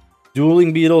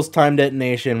 Dueling Beetles, time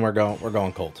detonation. We're going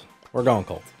Colt. We're going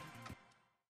Colt.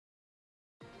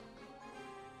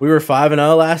 We were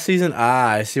 5-0 last season?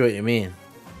 Ah, I see what you mean.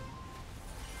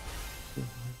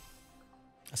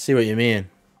 I see what you mean.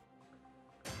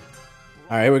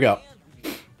 Alright, here we go.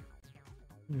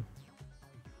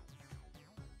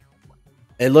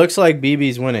 It looks like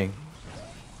BB's winning.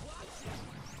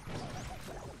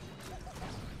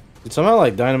 Dude, somehow,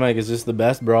 like, Dynamite is just the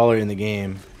best brawler in the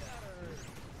game.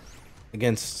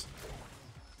 Against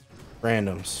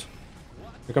randoms.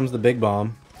 Here comes the big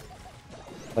bomb.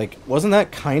 Like, wasn't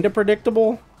that kind of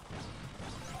predictable?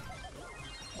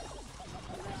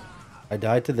 I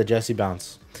died to the Jesse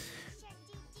bounce.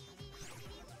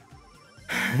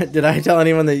 Did I tell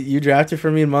anyone that you drafted for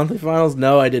me in monthly finals?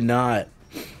 No, I did not.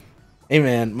 Hey,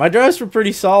 man, my drafts were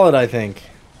pretty solid, I think.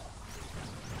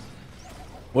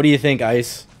 What do you think,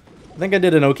 Ice? I think I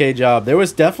did an okay job. There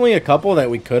was definitely a couple that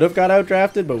we could have got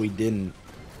outdrafted, but we didn't.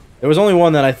 There was only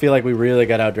one that I feel like we really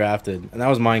got outdrafted, and that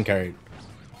was Minecart.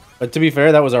 But to be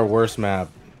fair, that was our worst map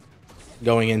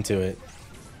going into it.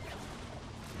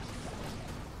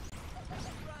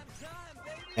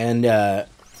 And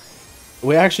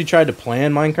we actually tried to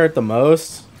plan Minecart the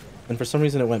most, and for some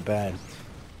reason it went bad.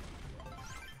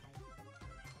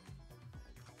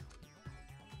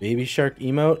 Baby Shark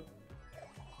emote?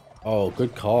 Oh,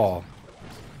 good call.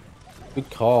 Good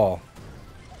call.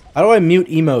 How do I mute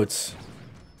emotes?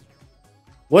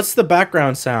 What's the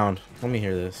background sound? Let me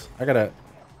hear this. I gotta...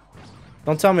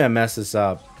 Don't tell me I messed this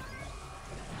up.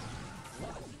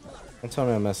 Don't tell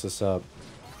me I messed this up.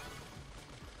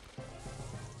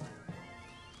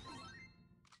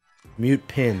 Mute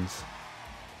pins.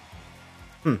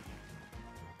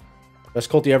 Best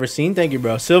cult you ever seen? Thank you,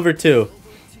 bro. Silver 2.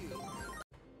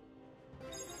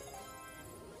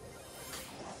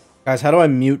 Guys, how do I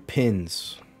mute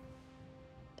pins?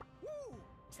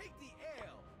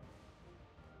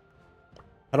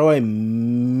 How do I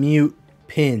mute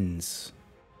pins?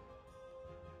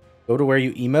 Go to where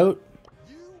you emote?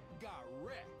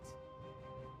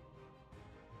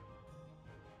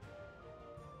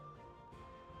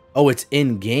 Oh, it's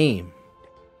in game.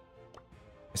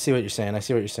 I see what you're saying. I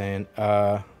see what you're saying.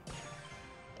 Hold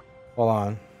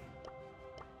on.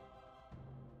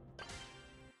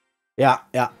 Yeah,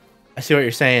 yeah. I see what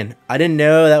you're saying. I didn't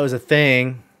know that was a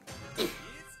thing. It's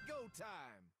go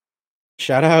time.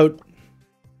 Shout out.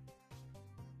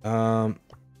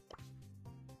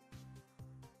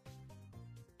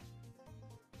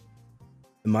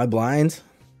 Am I blind?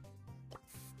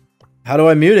 How do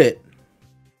I mute it?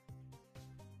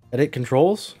 Edit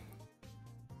controls?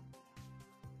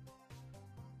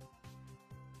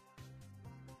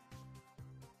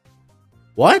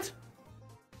 What?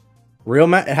 Real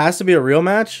match? It has to be a real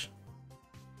match?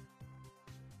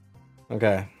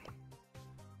 Okay.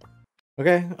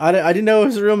 Okay. I didn't know it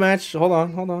was a real match. Hold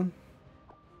on. Hold on.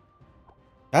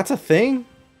 That's a thing?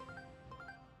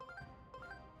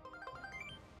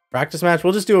 Practice match?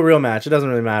 We'll just do a real match. It doesn't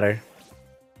really matter.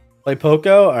 Play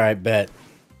Poco? Alright, bet.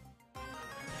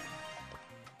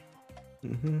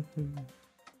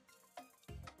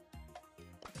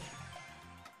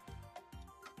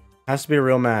 Has to be a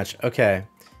real match. Okay.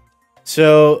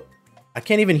 So, I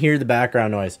can't even hear the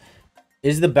background noise.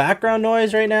 Is the background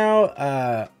noise right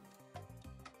now?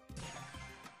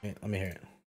 Wait, let me hear it.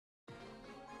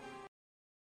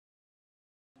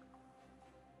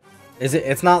 Is it?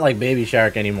 It's not like Baby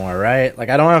Shark anymore, right? Like,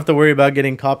 I don't have to worry about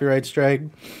getting copyright strike.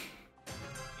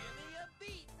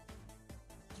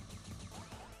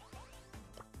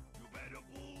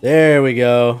 There we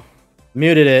go.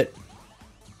 Muted it.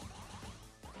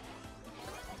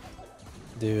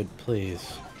 Dude,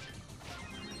 please.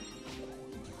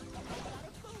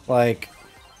 Like,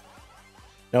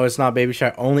 no, it's not Baby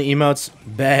Shark. Only emotes.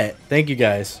 Bet. Thank you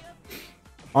guys.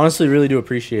 Honestly, really do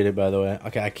appreciate it, by the way.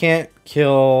 Okay, I can't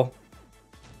kill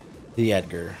the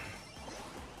Edgar.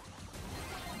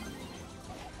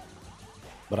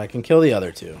 But I can kill the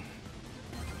other two.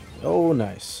 Oh,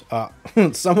 nice.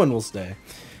 Someone will stay.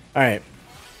 All right.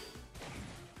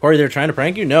 Corey, they're trying to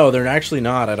prank you? No, they're actually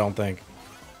not, I don't think.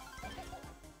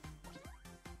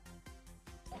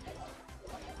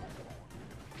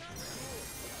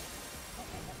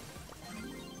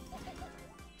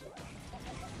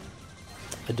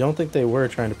 I don't think they were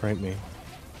trying to prank me.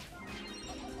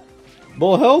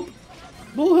 Bull help!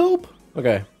 Bull help!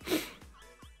 Okay.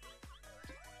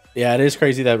 Yeah, it is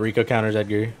crazy that Rico counters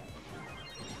Edgar.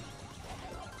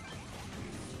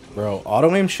 Bro,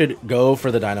 auto aim should go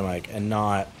for the dynamite and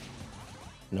not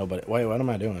nobody. Wait, what am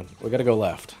I doing? We gotta go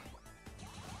left.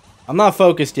 I'm not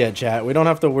focused yet, chat. We don't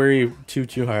have to worry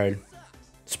too hard.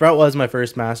 Sprout was my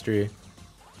first mastery.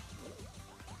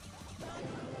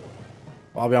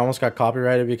 Bobby almost got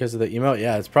copyrighted because of the emote.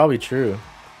 Yeah, it's probably true.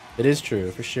 It is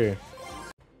true, for sure.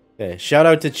 Okay, shout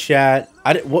out to chat.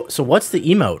 So what's the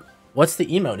emote? What's the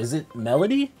emote? Is it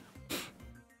Melody?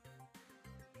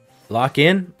 Lock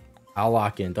in? I'll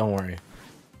lock in, don't worry.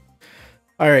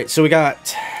 Alright, so we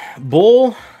got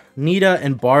Bull, Nita,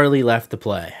 and Barley left to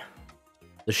play.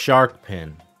 The shark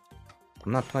pin.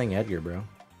 I'm not playing Edgar, bro.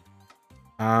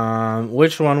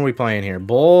 Which one are we playing here?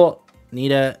 Bull,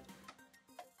 Nita.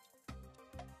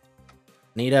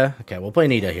 Nita? Okay, we'll play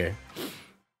Nita here.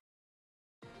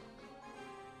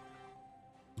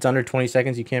 It's under 20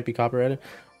 seconds, you can't be copyrighted.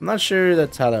 I'm not sure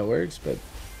that's how that works, but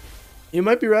you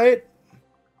might be right.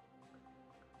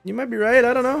 You might be right,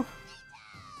 I don't know.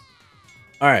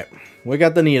 Alright, we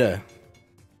got the Nita.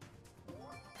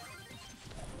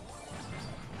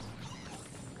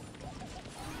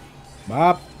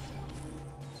 Bop.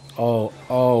 Oh.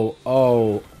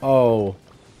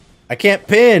 I can't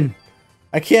pin.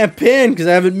 I can't pin because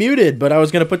I have it muted, but I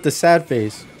was going to put the sad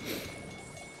face.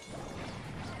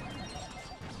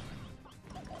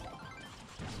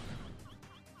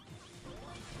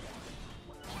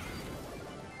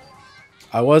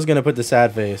 I was going to put the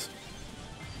sad face.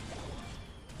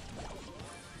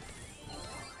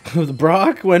 The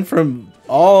Brock went from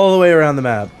all the way around the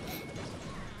map.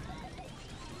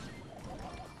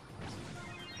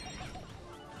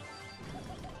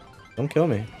 Don't kill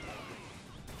me.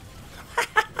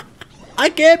 I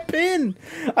can't pin.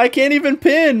 I can't even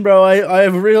pin, bro. I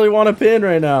really want to pin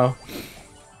right now.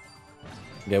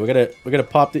 Okay, we gotta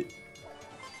pop the.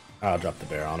 I'll drop the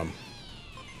bear on him.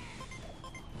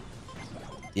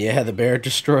 Yeah, the bear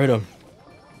destroyed him.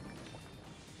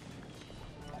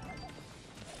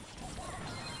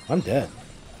 I'm dead.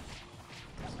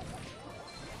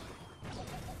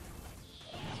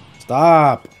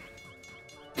 Stop.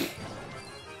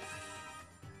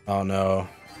 Oh no.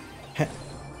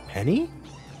 Penny?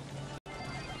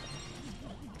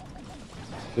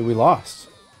 Dude, we lost.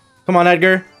 Come on,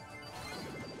 Edgar.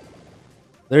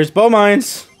 There's bow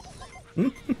mines.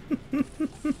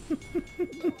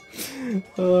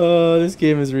 Oh, this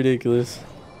game is ridiculous.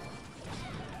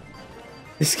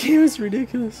 This game is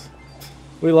ridiculous.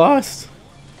 We lost.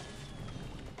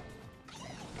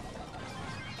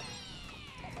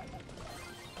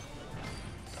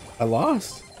 I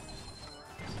lost.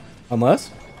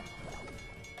 Unless?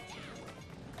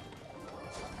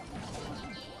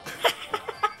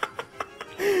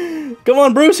 Come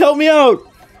on, Bruce, help me out.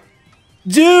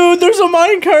 Dude, there's a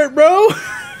minecart, bro.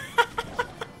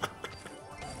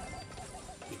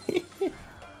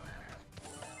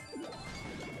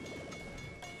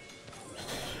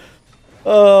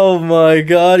 Oh my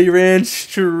god, he ran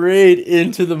straight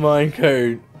into the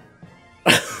minecart.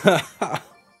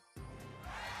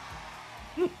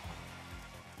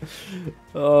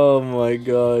 Oh my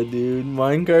god, dude.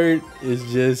 Minecart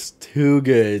is just too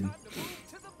good.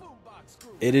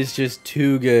 It is just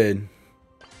too good.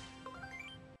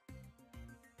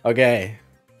 Okay.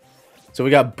 So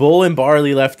we got Bull and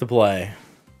Barley left to play.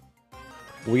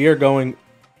 We are going...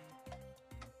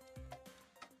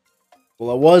 Well,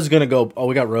 I was going to go... Oh,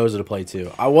 we got Rosa to play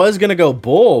too. I was going to go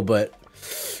Bull, but...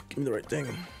 Give me the right thing.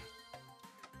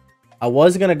 I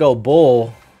was going to go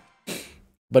Bull,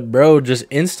 but bro just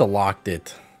insta-locked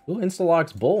it. Who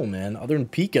insta-locks Bull, man? Other than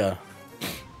Pika.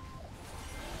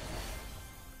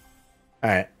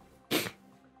 Alright.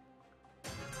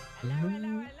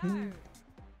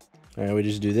 Alright, we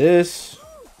just do this.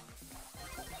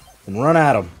 And run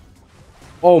at him.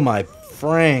 Oh my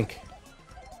Frank.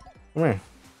 Come here.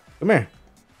 Come here.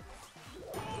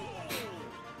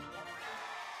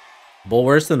 Bull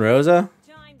worse than Rosa?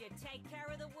 Time to take care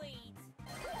of the weeds.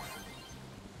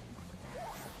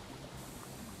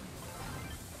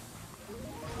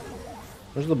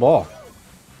 Where's the ball?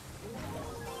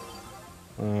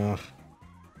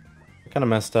 Kind of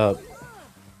messed up.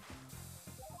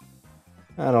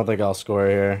 I don't think I'll score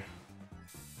here.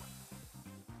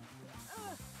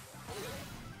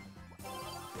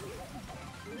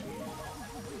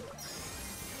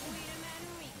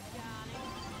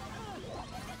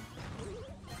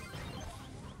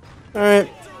 Alright.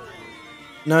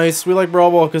 Nice. We like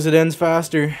Brawl Ball because it ends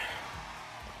faster.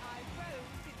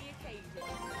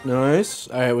 Nice.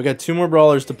 Alright, we got 2 more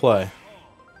brawlers to play.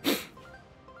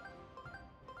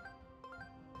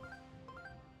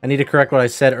 I need to correct what I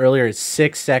said earlier. It's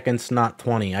 6 seconds, not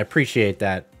 20. I appreciate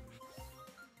that.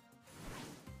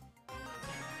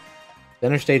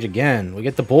 Center stage again. We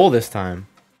get the bull this time.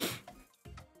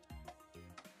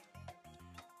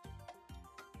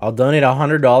 I'll donate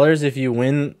 $100 if you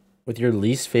win with your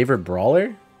least favorite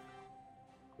brawler?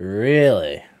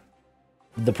 Really?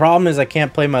 The problem is I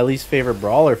can't play my least favorite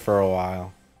brawler for a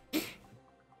while.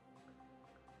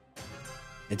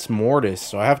 It's Mortis,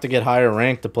 so I have to get higher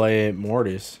rank to play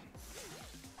Mortis.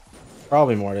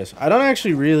 Probably Mortis. I don't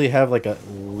actually really have like a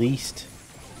least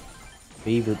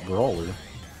favorite brawler.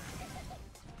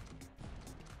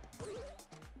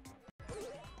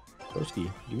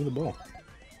 Broski, give me the ball.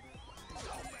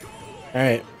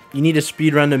 Alright, you need a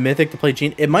speed run to Mythic to play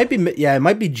Gene. It might be, yeah, it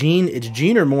might be Gene. It's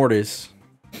Gene or Mortis.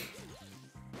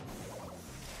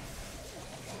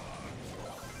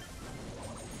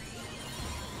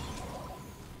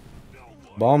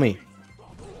 Ball me.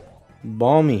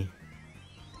 Ball me.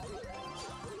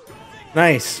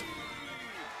 Nice.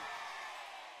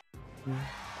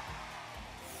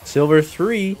 Silver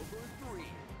 3.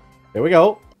 There we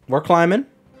go. We're climbing.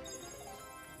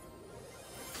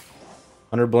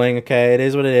 100 bling. Okay, it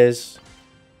is what it is.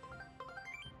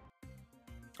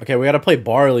 Okay, we gotta play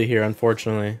Barley here,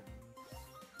 unfortunately.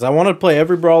 Because I want to play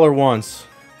every brawler once.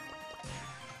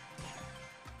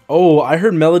 Oh, I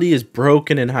heard Melody is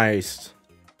broken in Heist.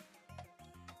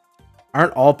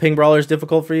 Aren't all ping brawlers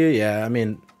difficult for you? Yeah, I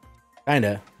mean,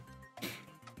 kinda.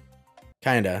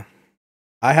 Kinda.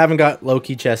 I haven't got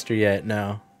Loki Chester yet,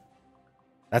 no.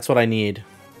 That's what I need.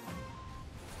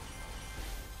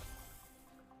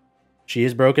 She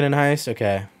is broken in Heist?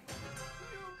 Okay.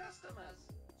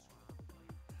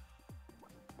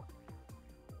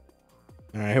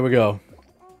 Alright, here we go.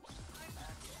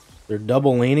 They're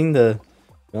double laning the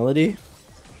Melody.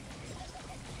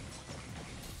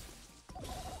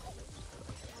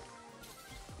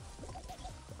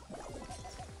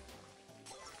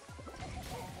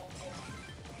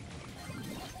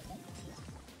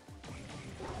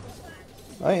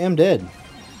 I am dead.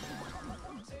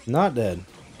 Not dead.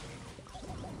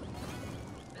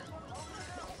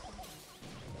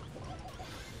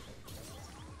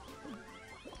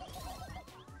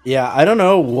 Yeah, I don't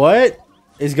know what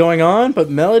is going on,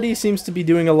 but Melody seems to be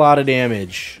doing a lot of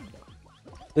damage.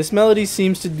 This Melody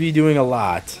seems to be doing a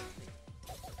lot.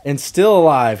 And still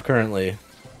alive currently.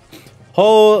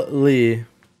 Holy.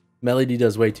 Melody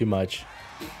does way too much.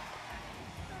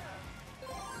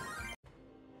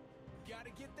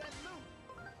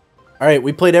 Alright,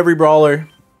 we played every brawler.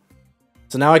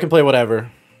 So now I can play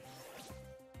whatever.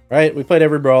 Right, we played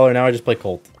every brawler, now I just play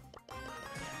Colt.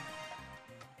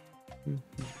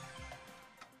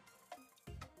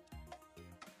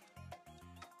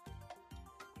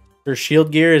 Her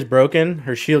shield gear is broken?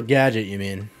 Her shield gadget, you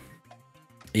mean?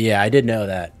 Yeah, I did know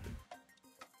that.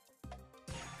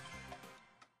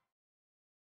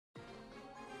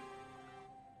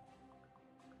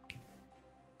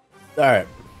 Alright.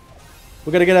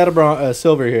 We gotta get out of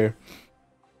silver here.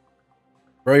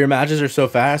 Bro, your matches are so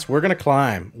fast. We're gonna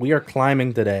climb. We are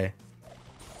climbing today.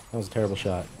 That was a terrible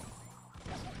shot.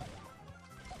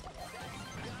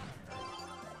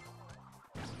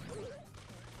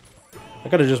 I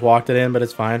could have just walked it in, but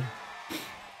it's fine.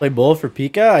 Play bull for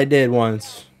Pika? I did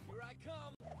once.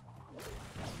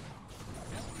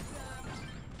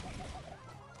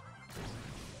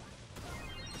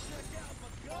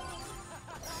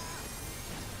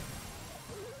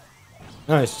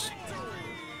 Nice.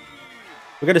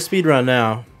 We got a speed run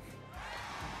now.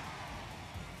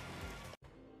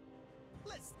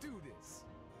 Let's do this.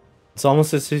 It's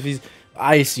almost as if he's...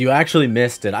 Ice, you actually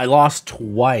missed it. I lost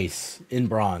twice in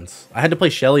bronze. I had to play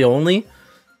Shelly only,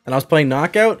 and I was playing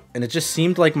knockout, and it just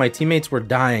seemed like my teammates were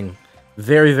dying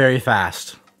very, very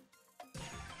fast.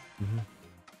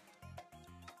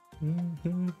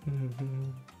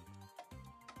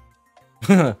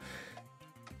 Somehow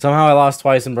I lost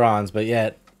twice in bronze, but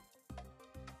yet,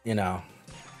 you know,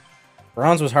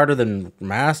 bronze was harder than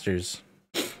Masters.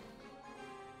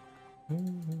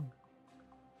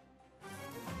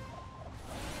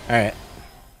 Alright.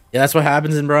 Yeah, that's what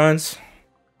happens in bronze.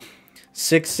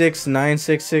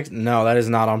 66966. No, that is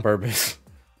not on purpose.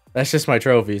 That's just my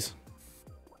trophies.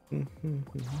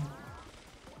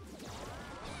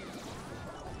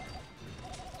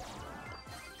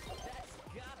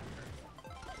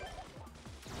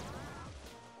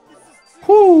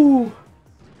 Whoo! Is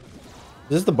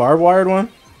this the barbed wired one?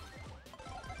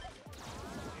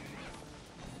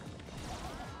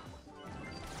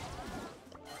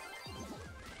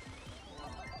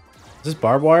 Is this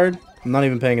barbed wired? I'm not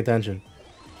even paying attention.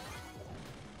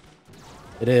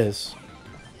 It is.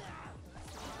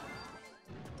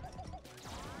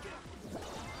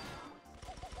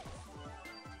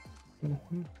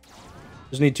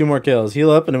 Just need 2 more kills.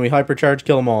 Heal up and then we hypercharge,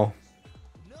 kill them all.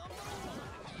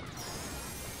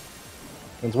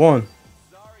 That's 1.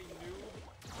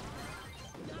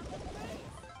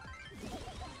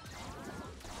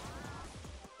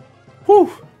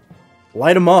 Whew!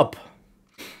 Light them up.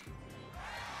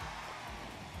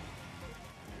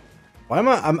 Why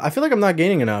am I feel like I'm not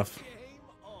gaining enough.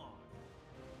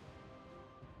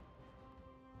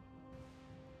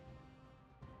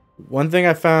 One thing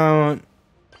I found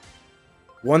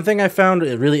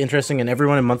really interesting in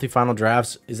everyone in monthly final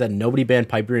drafts is that nobody banned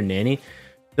Piper and Nanny.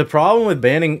 The problem with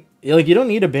banning, like, you don't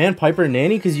need to ban Piper and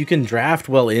Nanny because you can draft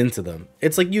well into them.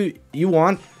 It's like you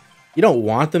don't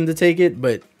want them to take it,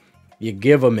 but you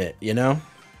give them it, you know?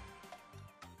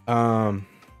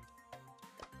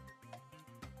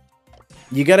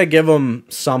 You gotta give them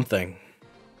something.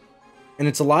 And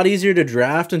it's a lot easier to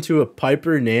draft into a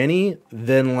Piper Nanny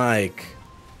than, like,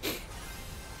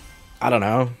 I don't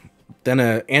know, than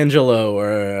a Angelo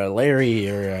or a Larry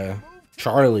or a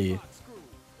Charlie.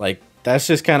 Like, that's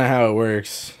just kind of how it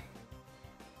works.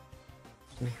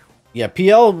 Yeah,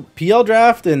 PL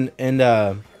draft and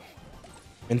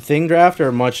Thing draft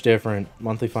are much different.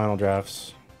 Monthly final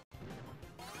drafts.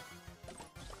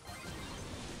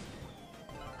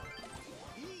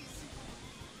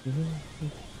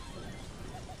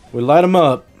 We light him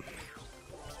up.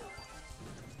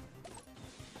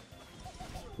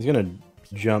 He's gonna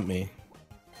jump me.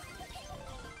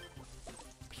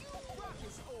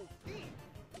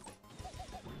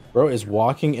 Bro is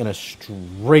walking in a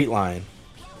straight line.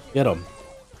 Get him.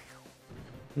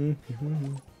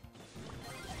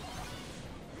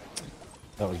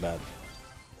 That was bad.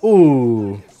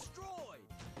 Ooh.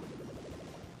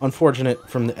 Unfortunate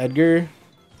from the Edgar.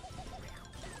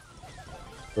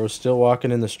 Bro's still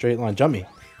walking in the straight line. Jump me.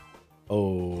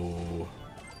 Oh.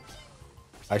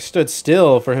 I stood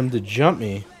still for him to jump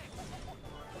me.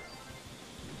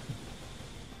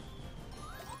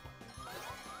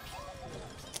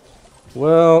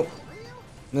 Well,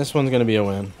 this one's going to be a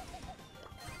win.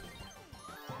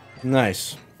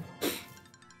 Nice.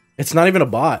 It's not even a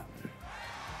bot.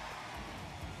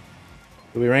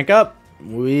 Did we rank up?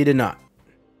 We did not.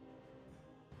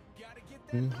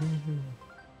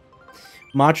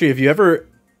 Matri, if you ever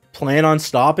plan on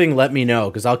stopping, let me know,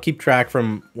 because I'll keep track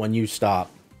from when you stop.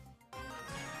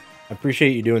 I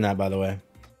appreciate you doing that, by the way.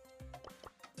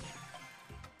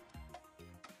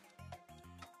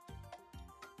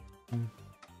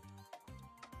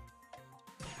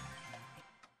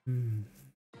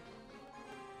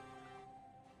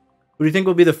 Who do you think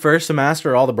will be the first to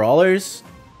master all the brawlers?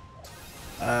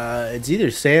 It's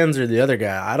either Sans or the other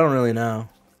guy. I don't really know.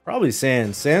 Probably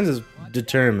Sans. Sans is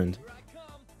determined.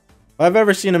 If I've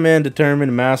ever seen a man determined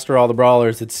to master all the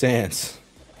brawlers, it's Sans.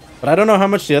 But I don't know how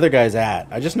much the other guy's at.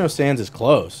 I just know Sans is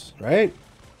close, right?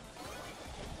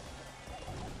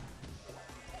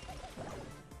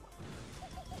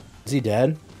 Is he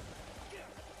dead?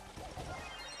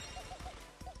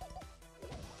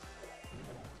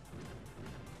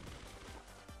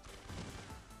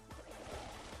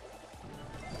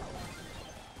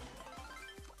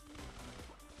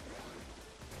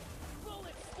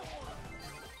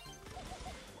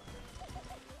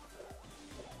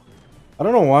 I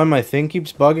don't know why my thing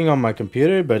keeps bugging on my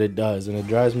computer, but it does, and it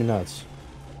drives me nuts.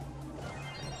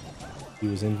 He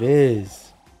was in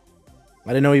Viz. I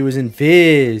didn't know he was in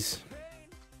Viz.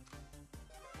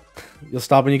 You'll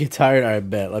stop when you get tired? Alright,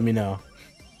 bet. Let me know.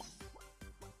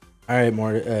 Alright,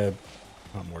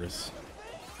 not Mortis.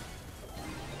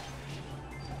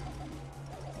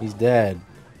 He's dead.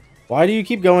 Why do you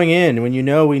keep going in when you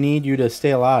know we need you to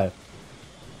stay alive?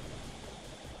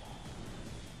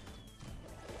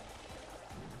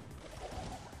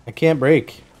 I can't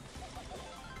break.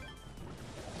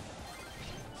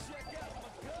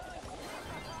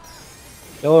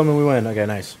 Kill him and we win. Okay,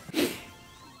 nice.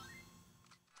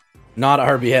 Not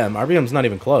RBM. RBM's not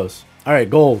even close. Alright,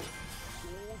 gold.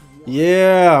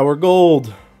 Yeah, we're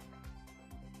gold.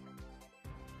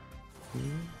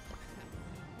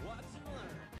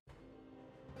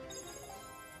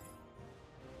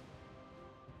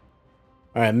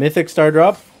 All right, Mythic Star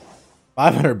Drop.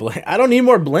 500 bling. I don't need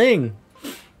more bling.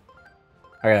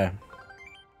 Okay.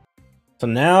 So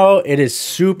now it is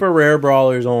super rare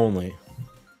brawlers only.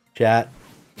 Chat.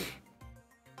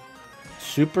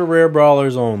 Super rare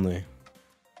brawlers only.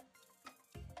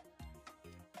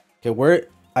 Okay,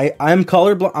 I'm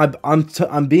colorblind.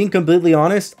 I'm being completely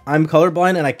honest. I'm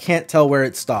colorblind and I can't tell where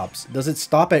it stops. Does it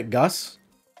stop at Gus?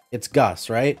 It's Gus,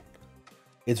 right?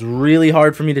 It's really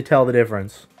hard for me to tell the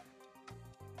difference.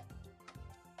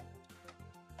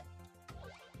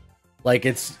 Like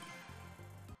it's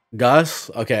Gus?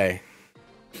 Okay.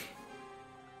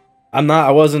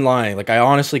 I wasn't lying. Like I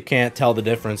honestly can't tell the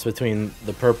difference between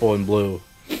the purple and blue.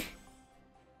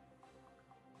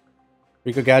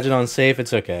 Rico Gadget on safe,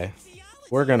 it's okay.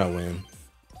 We're gonna win.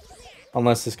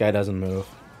 Unless this guy doesn't move.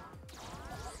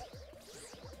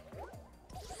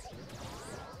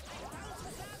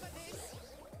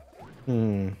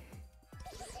 If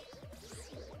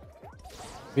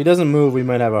he doesn't move, we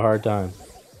might have a hard time.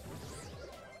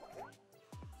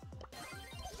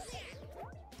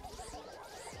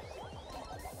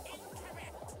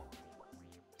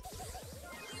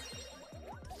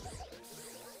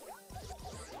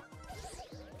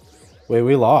 Wait,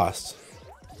 we lost.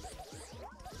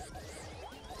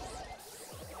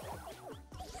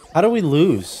 How do we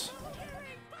lose?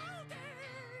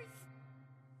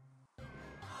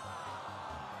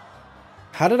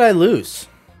 How did I lose?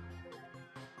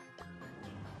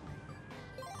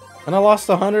 And I lost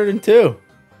 102.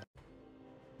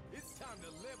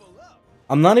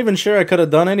 I'm not even sure I could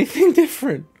have done anything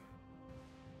different.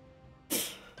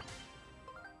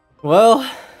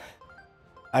 Well,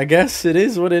 I guess it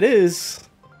is what it is.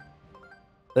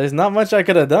 There's not much I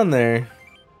could have done there.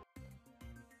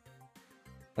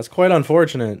 That's quite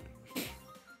unfortunate.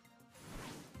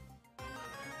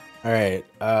 Alright,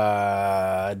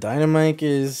 Dynamite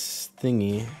is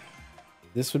thingy.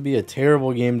 This would be a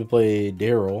terrible game to play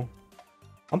Daryl.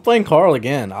 I'm playing Carl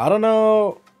again. I don't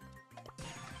know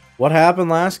what happened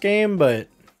last game, but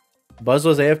Buzz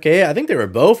was AFK. I think they were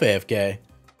both AFK.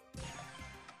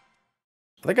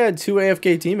 I think I had 2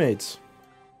 AFK teammates.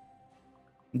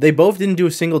 They both didn't do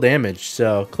a single damage,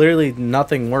 so clearly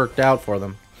nothing worked out for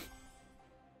them.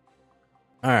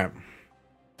 Alright.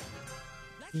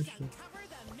 As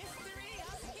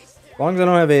long as I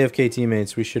don't have AFK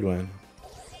teammates, we should win.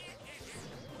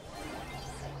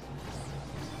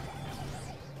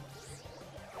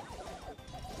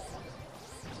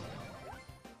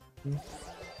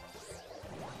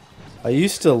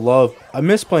 I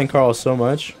miss playing Carl so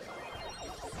much.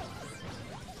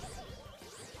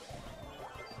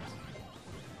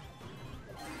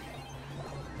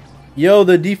 Yo,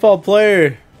 the default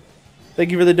player.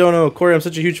 Thank you for the dono. Corey, I'm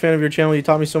such a huge fan of your channel. You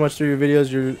taught me so much through your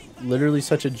videos. You're literally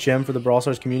such a gem for the Brawl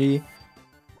Stars community.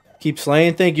 Keep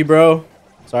slaying. Thank you, bro.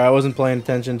 Sorry, I wasn't paying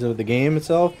attention to the game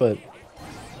itself, but...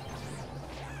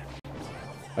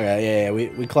 Okay, yeah,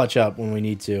 we clutch up when we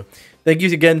need to. Thank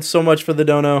you again so much for the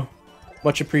dono.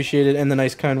 Much appreciated, and the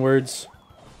nice, kind words.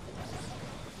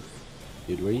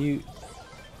 Dude, where you...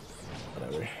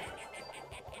 Whatever.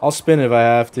 I'll spin if I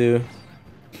have to.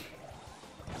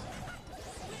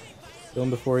 Kill him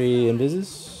before he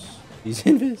invises. He's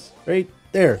invis. Right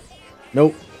there.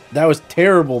 Nope. That was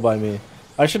terrible by me.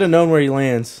 I should have known where he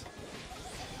lands.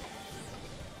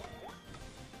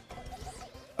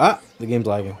 Ah, the game's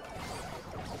lagging.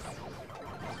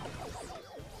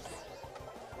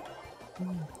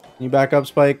 Can you back up,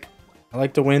 Spike? I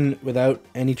like to win without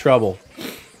any trouble.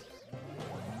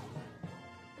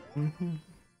 Alright,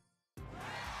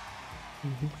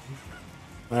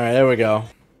 there we go.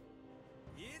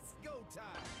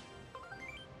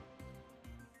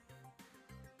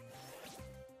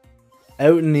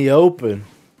 Out in the open.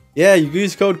 Yeah, you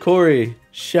use code Corey.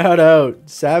 Shout out.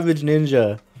 Savage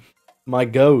Ninja. My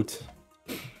goat.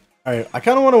 Alright, I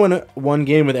kind of want to win one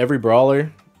game with every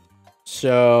brawler.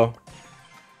 So,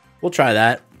 we'll try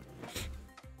that.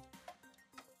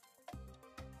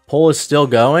 Poll is still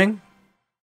going?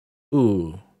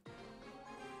 Ooh.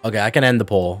 Okay, I can end the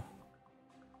poll.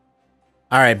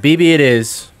 Alright, BB it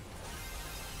is.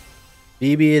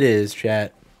 BB it is,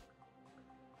 chat.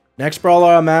 Next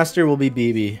brawler on Master will be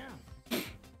BB.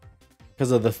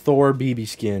 Because of the Thor BB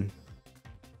skin.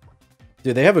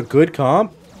 Dude, they have a good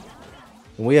comp.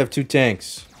 And we have 2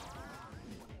 tanks.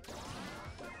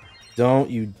 Don't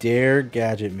you dare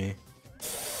gadget me.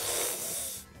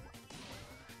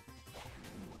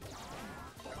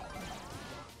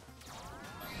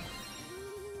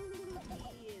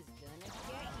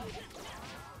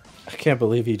 I can't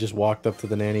believe he just walked up to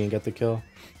the nanny and got the kill.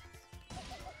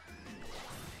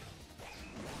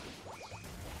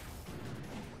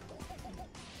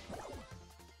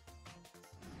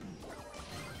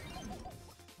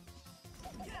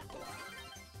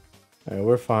 Alright,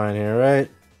 we're fine here,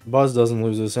 right? Buzz doesn't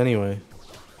lose this anyway.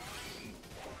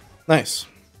 Nice.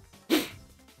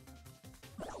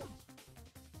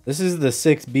 This is the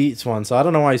 6 beats one, so I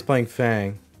don't know why he's playing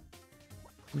Fang.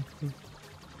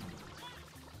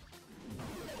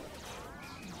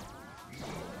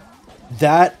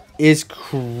 That is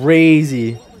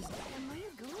crazy.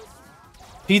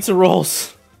 Pizza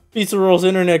rolls. Pizza rolls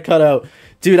internet cutout.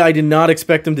 Dude, I did not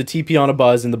expect him to TP on a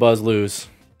Buzz and the Buzz lose.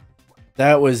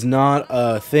 That was not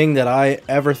a thing that I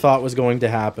ever thought was going to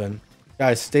happen.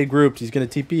 Guys, stay grouped. He's going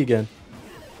to TP again.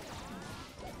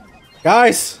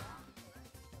 Guys!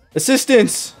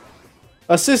 Assistance!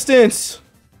 Assistance!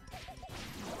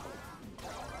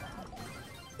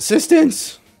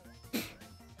 Assistance!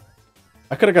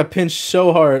 I could have got pinched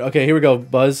so hard. Okay, here we go,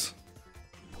 Buzz.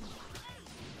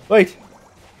 Wait!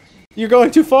 You're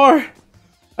going too far!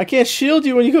 I can't shield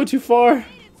you when you go too far!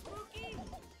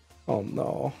 Oh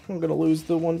no, I'm gonna lose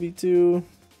the 1v2.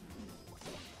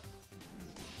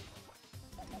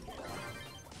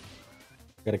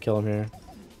 Gotta kill him here.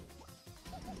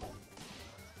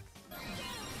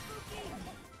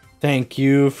 Thank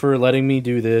you for letting me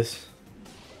do this.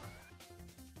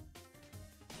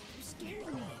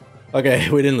 Okay,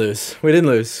 we didn't lose. We didn't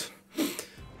lose.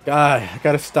 God, I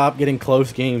gotta stop getting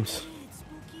close games.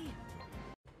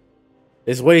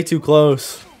 It's way too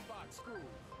close.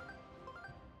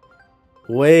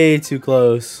 Way too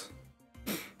close.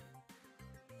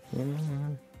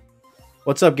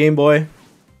 What's up, Game Boy?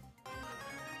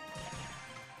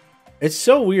 It's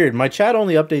so weird. My chat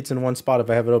only updates in one spot if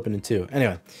I have it open in two.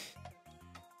 Anyway.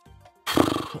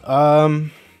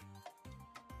 I'm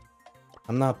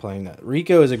not playing that.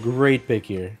 Rico is a great pick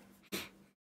here.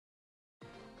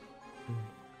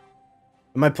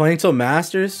 Am I playing till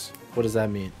Masters? What does that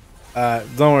mean?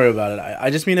 Don't worry about it. I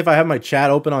just mean if I have my chat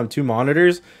open on 2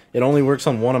 monitors, it only works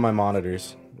on one of my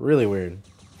monitors. Really weird.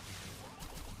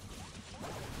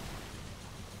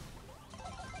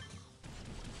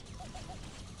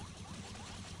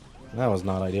 That was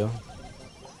not ideal.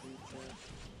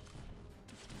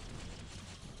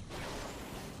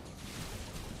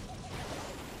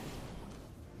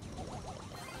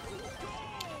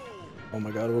 Oh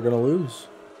my god, we're gonna lose.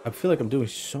 I feel like I'm doing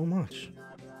so much.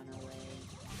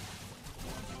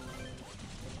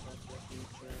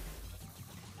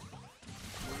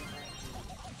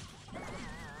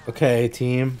 Okay,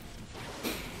 team.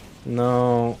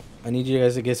 No, I need you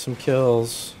guys to get some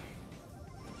kills.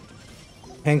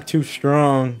 Hank too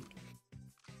strong.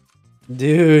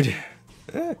 Dude.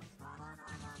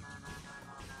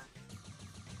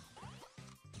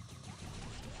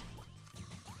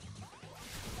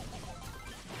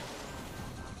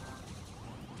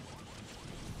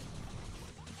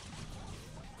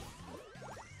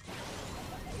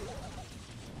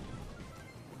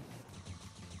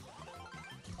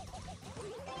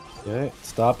 Okay,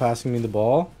 stop passing me the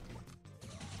ball.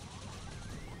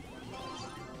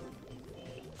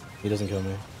 He doesn't kill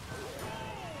me.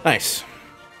 Nice.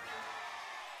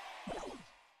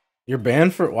 You're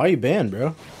banned for... Why are you banned,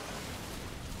 bro?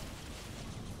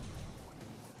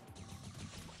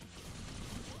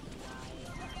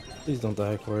 Please don't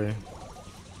die, Corey.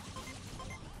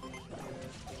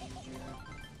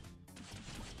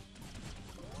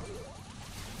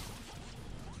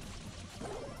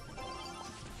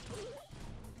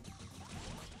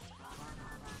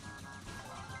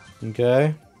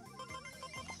 Okay.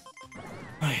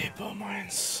 I hate bow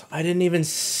mines. I didn't even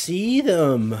see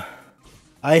them.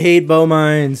 I hate bow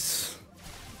mines.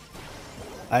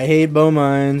 I hate bow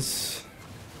mines.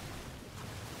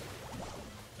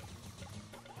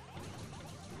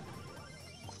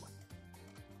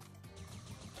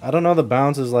 I don't know the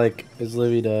bounces like as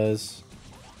Livy does.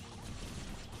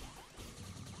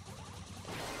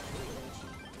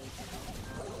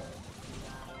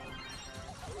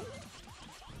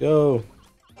 Go.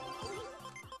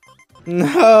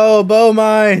 No, bow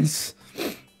mines.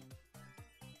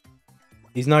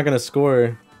 He's not gonna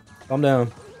score. Calm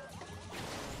down.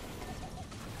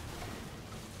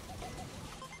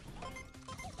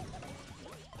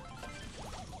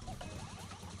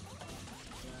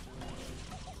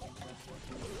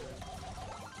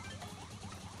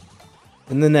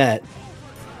 In the net.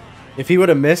 If he would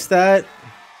have missed that.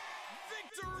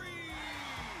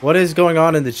 What is going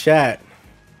on in the chat?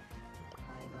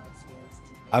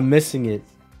 I'm missing it.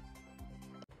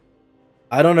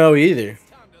 I don't know either.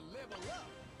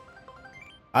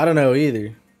 I don't know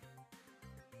either.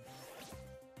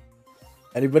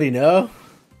 Anybody know?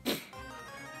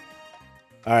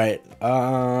 All right.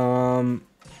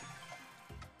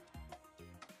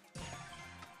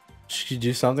 Should you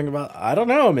do something about? I don't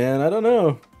know, man. I don't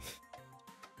know.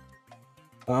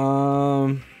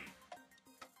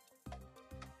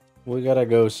 We gotta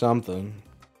go something.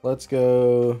 Let's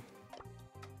go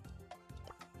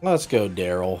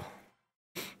Daryl.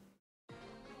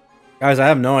 Guys, I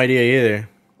have no idea either.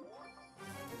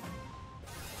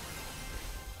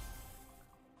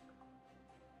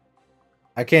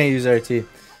 I can't use RT.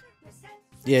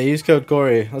 Yeah, use code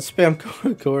Corey. Let's spam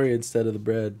code Corey instead of the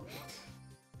bread.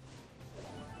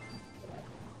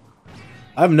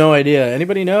 I have no idea.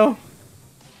 Anybody know?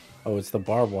 Oh, it's the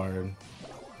barbed wire.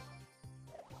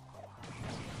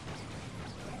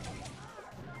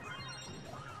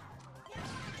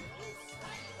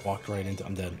 Walked right into.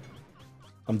 I'm dead.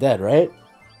 I'm dead, right?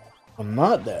 I'm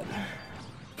not dead.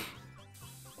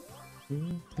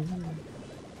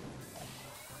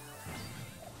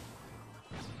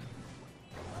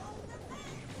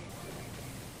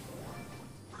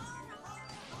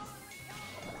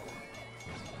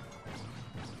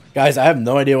 Guys, I have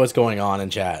no idea what's going on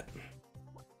in chat.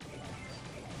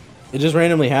 It just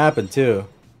randomly happened, too.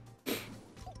 I'm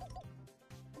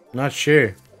not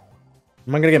sure.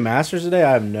 Am I gonna get masters today?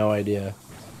 I have no idea.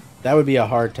 That would be a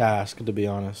hard task, to be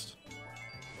honest.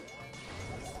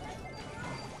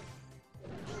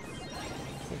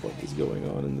 What is going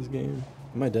on in this game?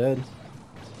 Am I dead?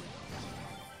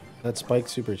 That Spike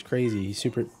super is crazy. He's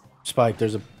super Spike.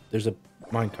 There's a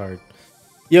minecart.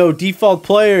 Yo, default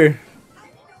player.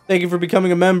 Thank you for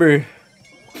becoming a member.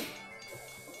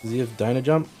 Does he have Dyna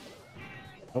Jump?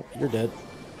 Oh, you're dead.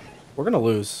 We're gonna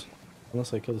lose.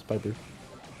 Unless I kill this Piper.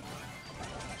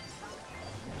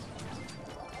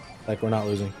 Like, we're not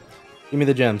losing. Give me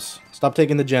the gems. Stop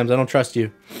taking the gems. I don't trust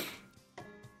you.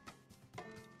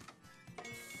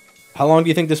 How long do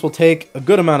you think this will take? A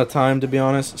good amount of time, to be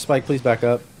honest. Spike, please back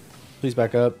up. Please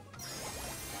back up.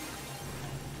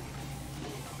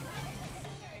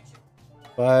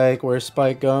 Spike, where's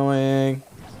Spike going?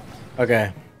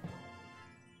 Okay.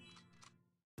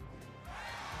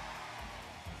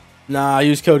 Nah,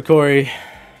 use code Corey.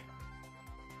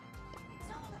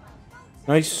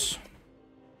 Nice.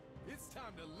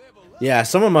 Yeah,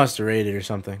 someone must have raided or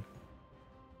something.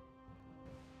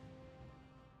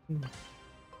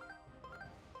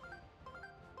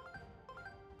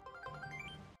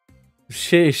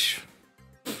 Sheesh.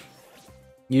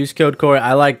 Use code Corey.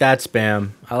 I like that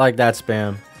spam. I like that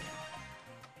spam.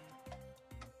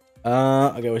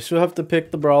 Okay, we still have to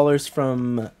pick the brawlers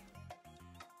from...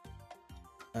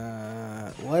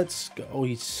 let's go. Oh,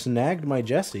 he snagged my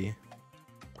Jesse.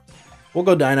 We'll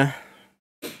go Dyna.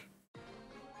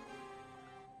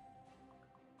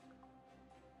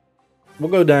 We'll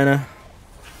go Dyna.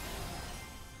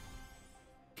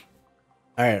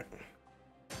 Alright.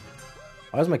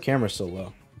 Why is my camera so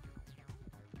low?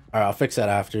 Alright, I'll fix that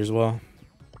after as well.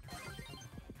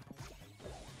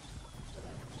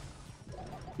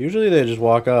 Usually they just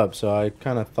walk up, so I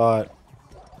kind of thought...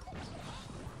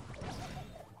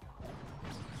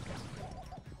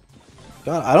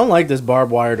 God, I don't like this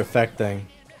barbed wire effect thing.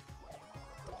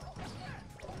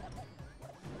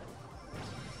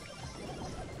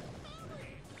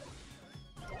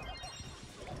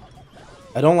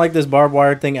 I don't like this barbed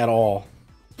wire thing at all.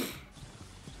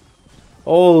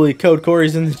 Holy, code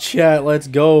Corey's in the chat. Let's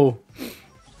go.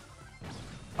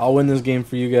 I'll win this game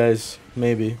for you guys.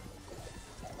 Maybe.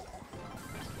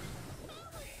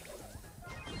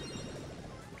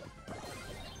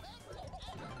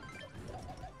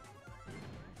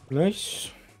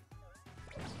 Nice.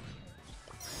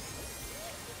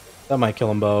 That might kill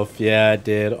them both. Yeah, it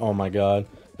did. Oh my god.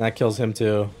 That kills him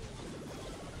too.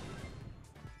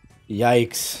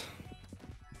 Yikes.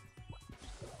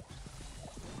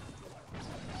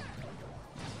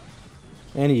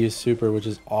 And he used super, which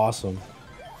is awesome.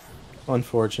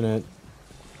 Unfortunate.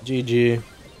 GG.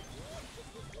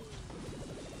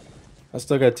 I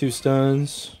still got 2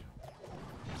 stuns.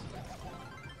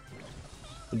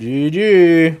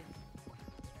 GG.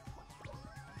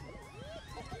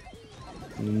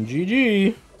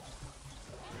 GG.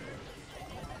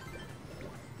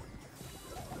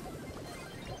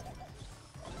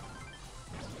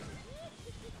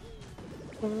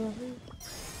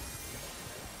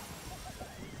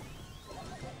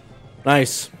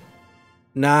 Nice.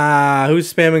 Nah,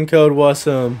 who's spamming code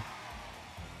Wassum?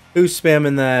 Who's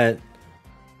spamming that?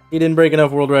 He didn't break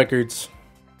enough world records.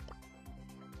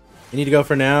 You need to go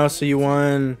for now. So you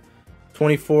won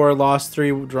 24, lost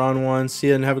 3, drawn 1. See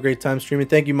you and have a great time streaming.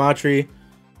 Thank you, Matri.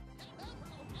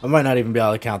 I might not even be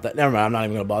able to count that. Never mind, I'm not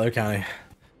even going to bother counting.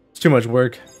 It's too much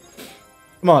work.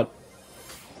 Come on.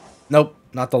 Nope,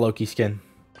 not the Loki skin.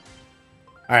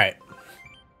 Alright.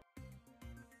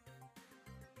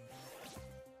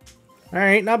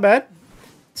 Alright, not bad.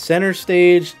 Center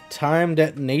stage, time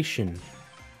detonation.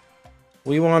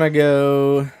 We want to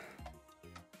go...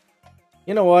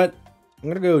 You know what? I'm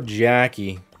going to go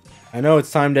Jackie. I know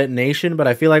it's time detonation, but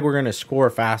I feel like we're going to score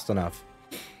fast enough.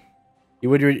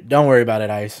 Don't worry about it,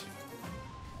 Ice.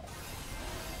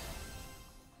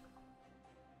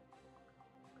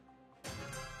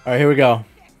 Alright, here we go.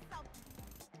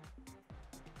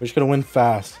 We're just going to win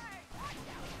fast.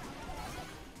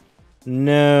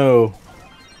 No.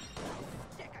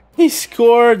 He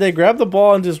scored. They grabbed the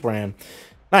ball and just ran.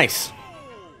 Nice.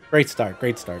 Great start.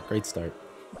 Great start. Great start.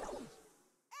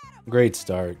 Great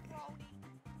start.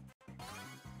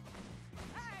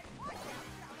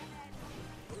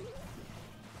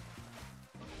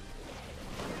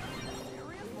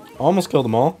 Almost killed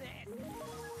them all.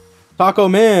 Taco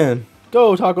Man.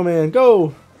 Go, Taco Man.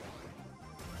 Go.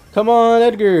 Come on,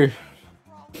 Edgar.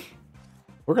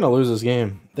 We're going to lose this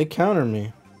game. They countered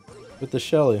me with the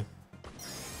Shelly.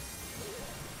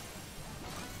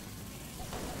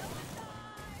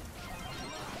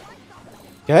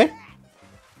 Okay.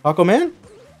 Taco Man?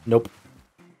 Nope.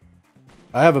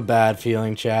 I have a bad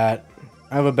feeling, chat.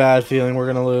 I have a bad feeling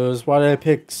we're going to lose. Why did I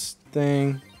pick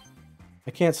Sting?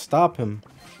 I can't stop him.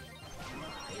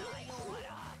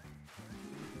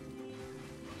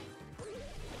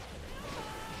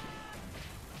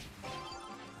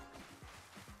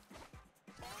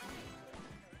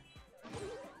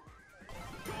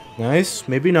 Nice.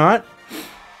 Maybe not.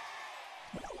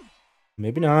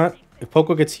 Maybe not. If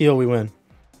Poco gets healed, we win.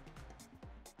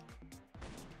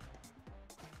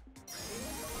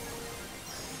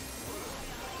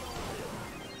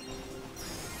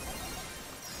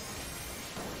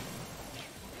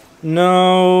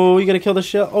 No, you gotta kill the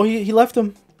shell. Oh, he left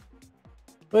him.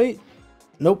 Wait.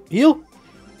 Nope. Heal.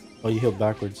 Oh, you healed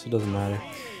backwards. It doesn't matter.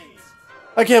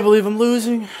 I can't believe I'm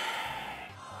losing.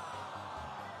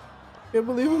 Can't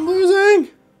believe I'm losing.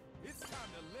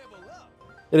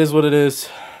 It is what it is.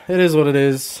 It is what it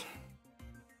is.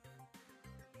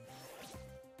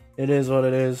 It is what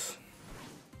it is.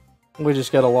 We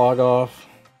just gotta log off.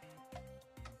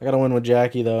 I gotta win with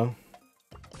Jackie though.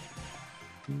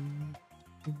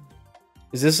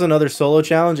 Is this another solo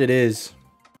challenge? It is.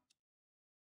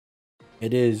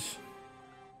 It is.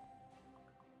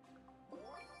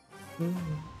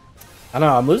 I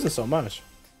know, I'm losing so much.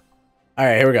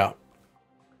 Alright, here we go.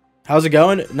 How's it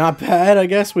going? Not bad, I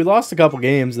guess. We lost a couple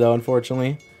games, though,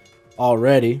 unfortunately.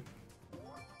 Already.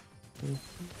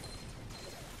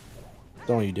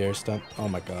 Don't you dare stun. Oh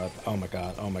my god. Oh my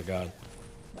god. Oh my god.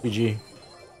 GG.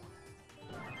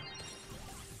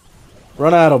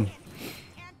 Run at him.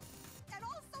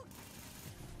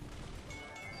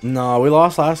 No, we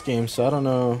lost last game, so I don't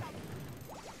know.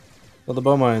 Oh, the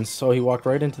bow mines. So he walked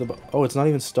right into the bow. Oh, it's not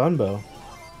even stun bow.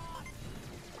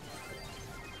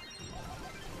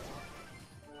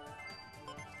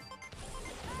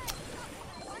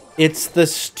 It's the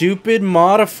stupid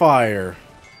modifier.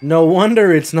 No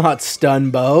wonder it's not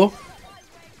stun bow.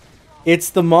 It's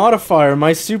the modifier.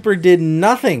 My super did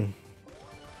nothing.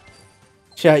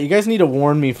 Chat, you guys need to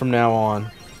warn me from now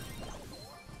on.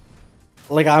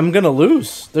 Like, I'm gonna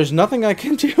lose. There's nothing I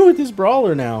can do with this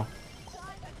brawler now.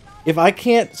 If I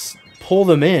can't pull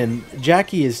them in,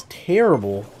 Jackie is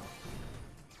terrible.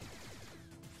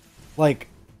 Like,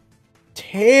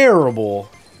 terrible.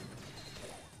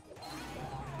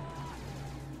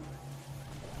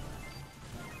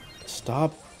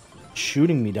 Stop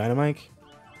shooting me, Dynamite.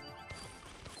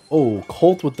 Oh,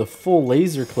 Colt with the full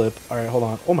laser clip. Alright, hold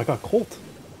on. Oh my god, Colt.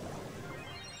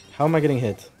 How am I getting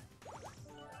hit?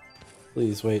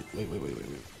 Please, wait.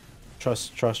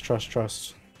 Trust.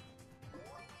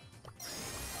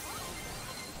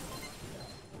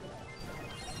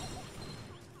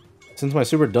 Since my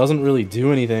super doesn't really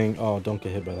do anything... Oh, don't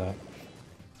get hit by that.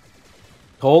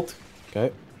 Colt.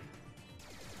 Okay.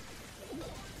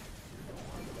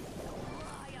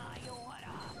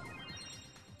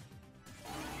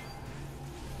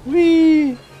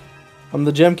 Whee! I'm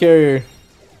the gem carrier.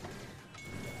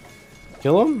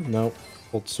 Kill him? Nope.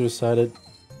 Colt suicided.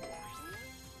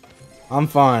 I'm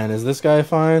fine. Is this guy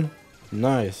fine?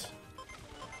 Nice.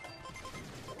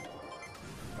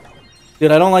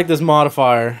 Dude, I don't like this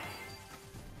modifier.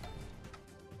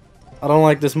 I don't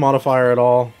like this modifier at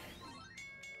all.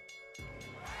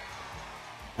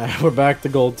 We're back to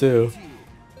gold too.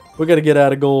 We gotta get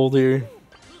out of gold here.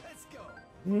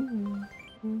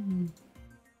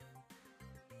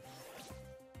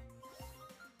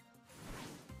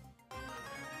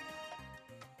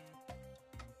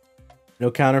 No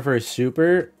counter for a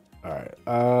super? Alright,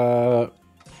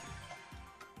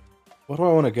 what do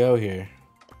I want to go here?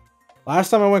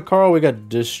 Last time I went Carl, we got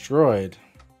destroyed.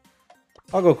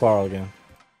 I'll go Carl again.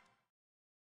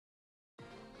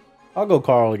 I'll go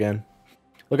Carl again.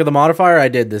 Look at the modifier I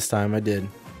did this time. I did.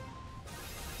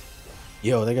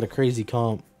 Yo, they got a crazy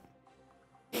comp.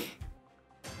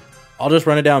 I'll just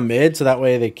run it down mid so that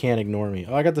way they can't ignore me.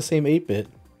 Oh, I got the same 8-bit.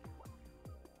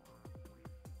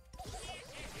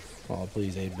 Oh,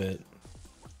 please 8-bit.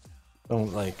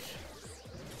 Don't like...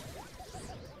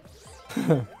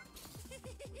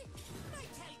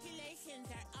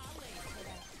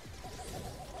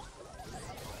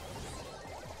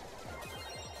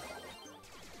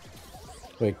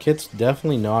 Wait, Kit's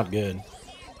definitely not good.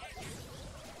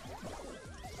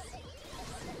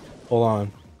 Hold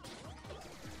on.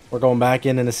 We're going back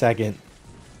in a second.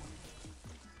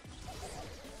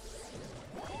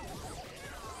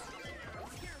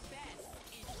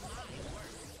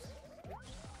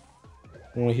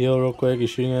 I'm gonna heal real quick. He's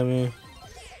shooting at me.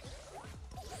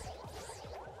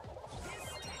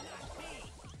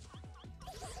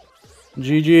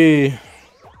 GG.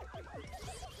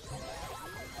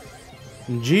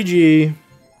 GG.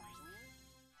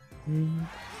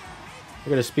 I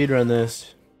gotta speedrun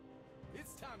this.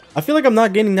 I feel like I'm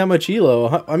not getting that much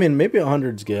elo. I mean, maybe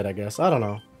 100's good, I guess. I don't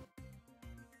know.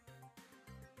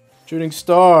 Shooting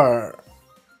star.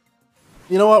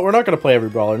 You know what? We're not gonna play every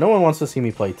brawler. No one wants to see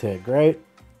me play Tig, right?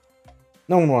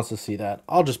 No one wants to see that.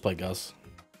 I'll just play Gus.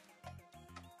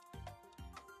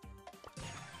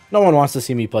 No one wants to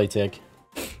see me play Tig.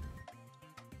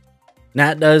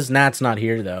 Nat does. Nat's not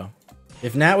here, though.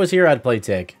 If Nat was here, I'd play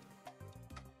Tig.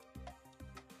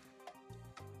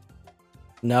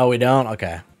 No, we don't?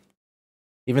 Okay.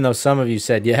 Even though some of you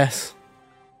said yes.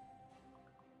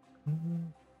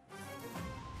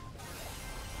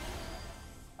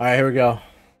 Alright, here we go.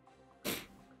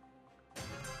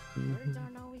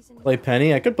 Play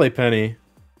Penny? I could play Penny.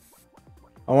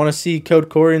 I want to see Code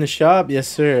Corey in the shop. Yes,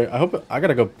 sir. I hope... I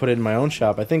gotta go put it in my own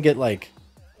shop. I think it, like...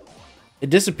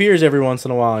 It disappears every once in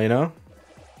a while, you know?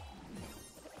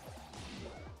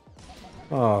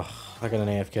 Oh, I got an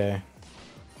AFK.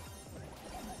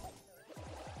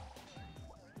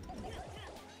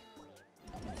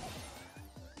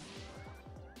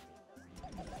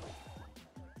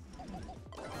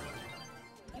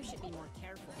 You should be more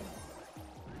careful.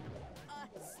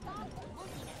 Stop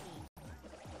looking at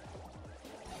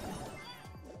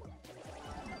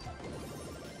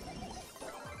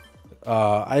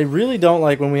me. I really don't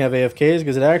like when we have AFKs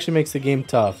because it actually makes the game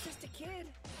tough. Just a kid.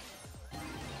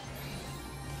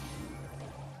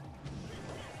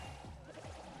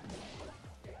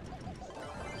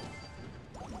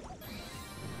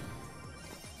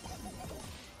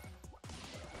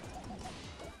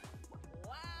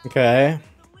 Okay.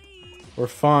 We're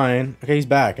fine. Okay, he's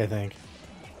back, I think.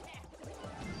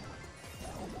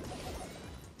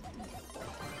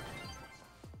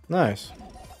 Nice.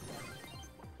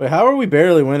 Wait, how are we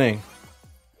barely winning?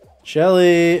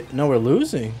 Shelly. No, we're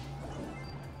losing.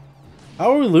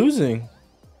 How are we losing?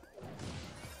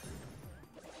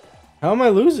 How am I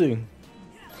losing?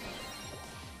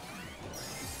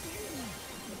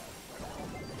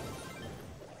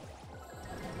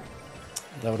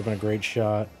 That would have been a great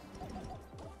shot.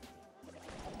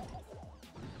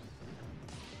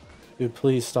 Dude,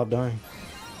 please stop dying.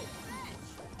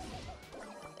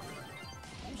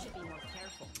 You should be more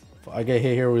careful. If I get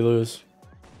hit here, we lose.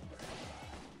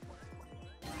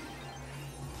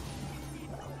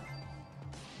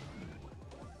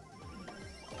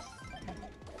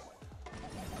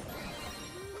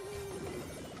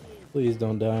 Please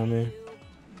don't die on me.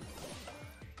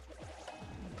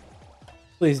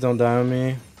 Please don't die on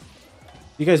me.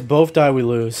 You guys both die, we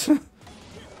lose.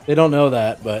 They don't know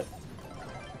that, but...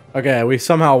 Okay, we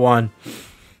somehow won.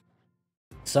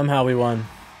 Somehow we won.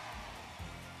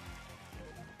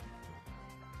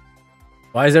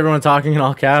 Why is everyone talking in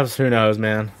all caps? Who knows,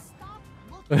 man?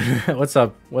 What's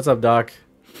up? What's up, Doc?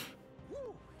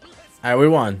 Alright, we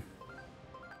won.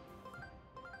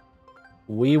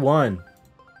 We won.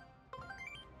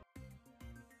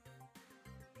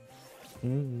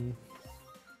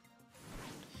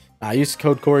 I used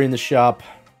Code Corey in the shop.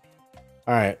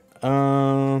 Alright.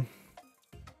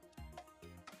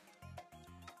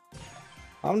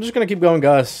 I'm just gonna keep going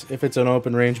Gus if it's an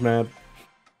open range map.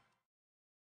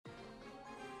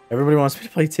 Everybody wants me to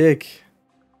play Tick.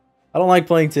 I don't like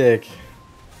playing Tick.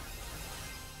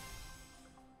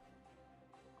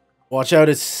 Watch out,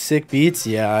 it's sick beats.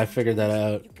 Yeah, I figured that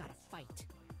out. You gotta fight.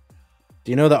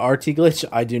 Do you know the RT glitch?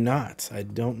 I do not. I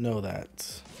don't know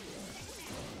that.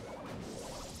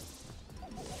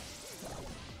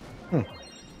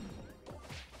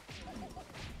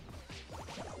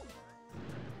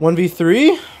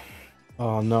 1v3?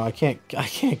 Oh no, I can't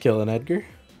kill an Edgar.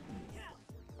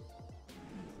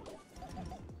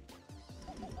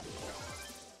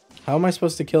 How am I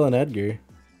supposed to kill an Edgar?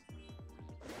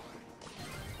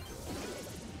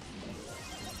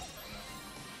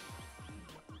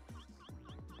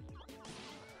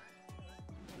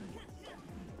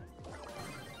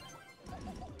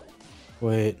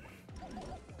 Wait.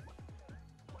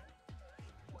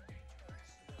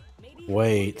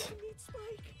 Wait.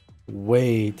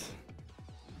 Wait.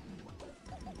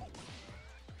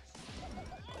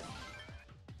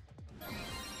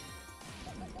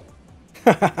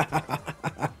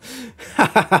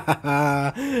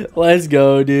 Let's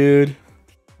go, dude.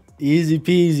 Easy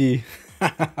peasy.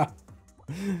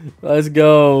 Let's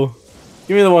go.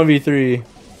 Give me the 1v3.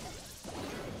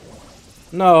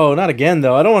 No, not again,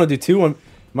 though. I don't want to do 2-1. Am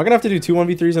I going to have to do 2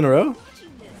 1v3s in a row?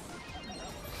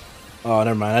 Oh,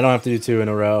 never mind. I don't have to do 2 in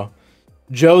a row.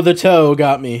 Joe the Toe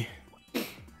got me.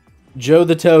 Joe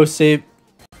the Toe saved...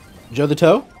 Joe the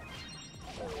Toe?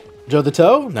 Joe the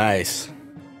Toe? Nice.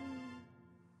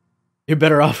 You're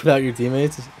better off without your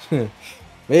teammates?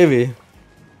 Maybe.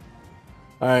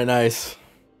 Alright, nice.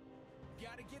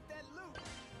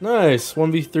 Nice.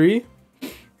 1v3.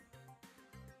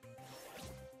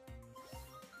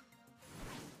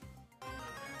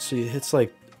 See, it hits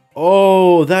like...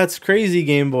 Oh, that's crazy,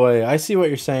 Game Boy. I see what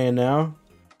you're saying now.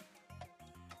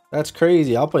 That's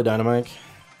crazy. I'll play Dynamite.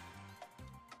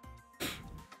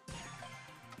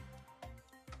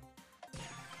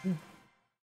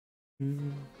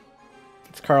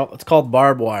 It's called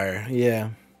Barbed Wire. Yeah.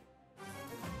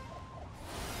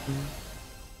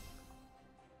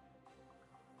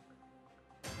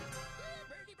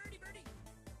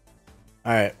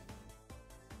 All right.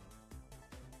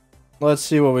 Let's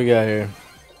see what we got here.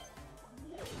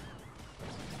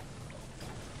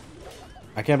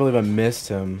 I can't believe I missed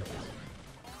him.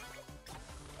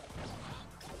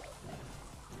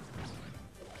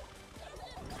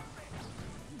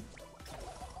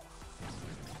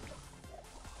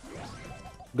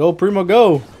 Go, Primo,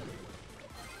 go!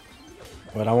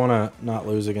 But I want to not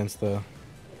lose against the...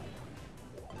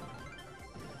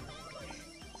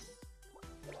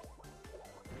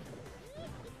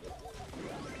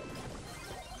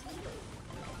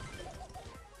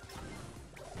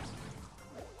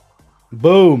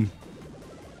 Boom!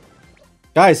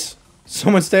 Guys,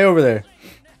 someone stay over there.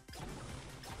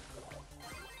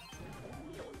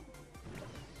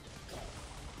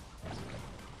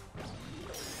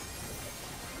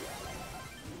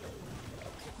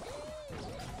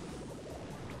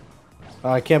 Oh,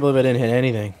 I can't believe I didn't hit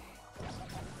anything.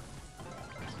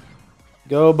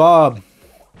 Go, Bob.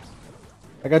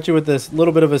 I got you with this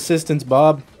little bit of assistance,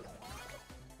 Bob.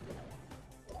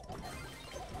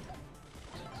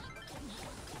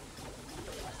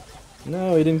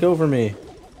 No, he didn't go for me.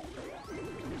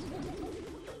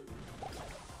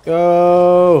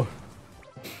 Go.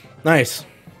 Nice.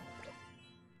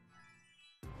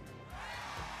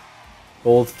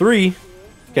 Gold 3.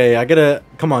 Okay, I gotta...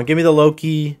 Come on, give me the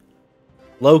low-key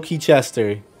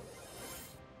Chester.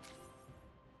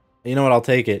 You know what? I'll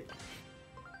take it.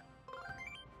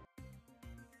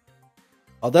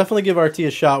 I'll definitely give RT a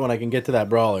shot when I can get to that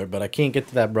brawler, but I can't get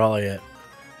to that brawler yet.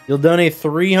 You'll donate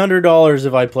 $300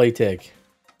 if I play Tick.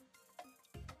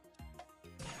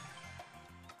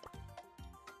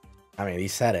 I mean, he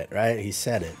said it, right? He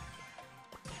said it.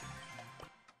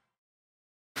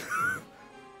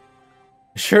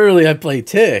 Surely I play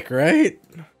Tick, right?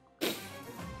 Is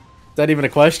that even a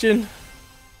question?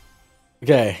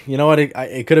 Okay, you know what?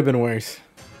 It could have been worse.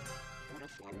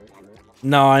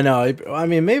 No, I know. I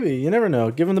mean, maybe. You never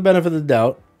know. Give him the benefit of the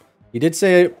doubt. He did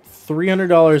say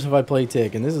 $300 if I play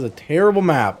Tick, and this is a terrible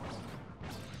map.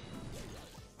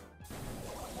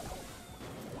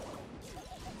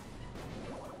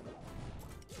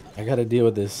 I gotta deal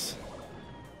with this.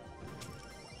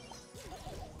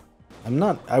 I'm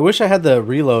not... I wish I had the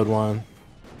reload one.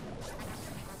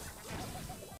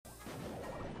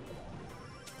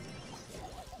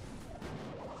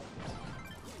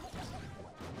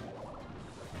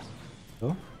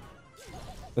 Oh.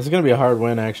 This is gonna be a hard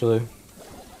win, actually.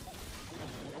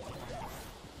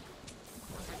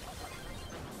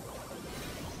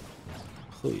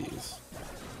 Please.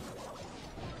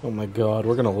 Oh my god,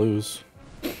 we're gonna lose.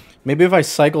 Maybe if I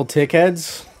cycle Tick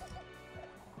Heads...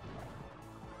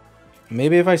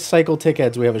 Maybe if I cycle Tick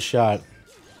Heads, we have a shot.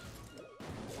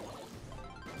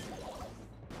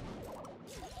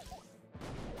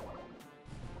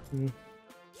 You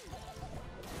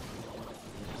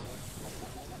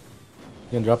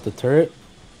gonna drop the turret?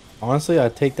 Honestly,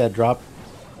 I'd take that drop,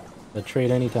 the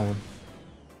trade anytime.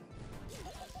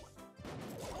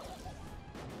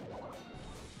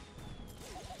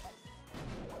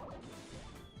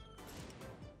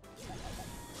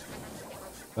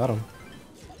 Got him.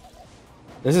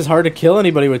 This is hard to kill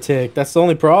anybody with Tick. That's the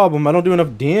only problem. I don't do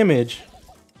enough damage.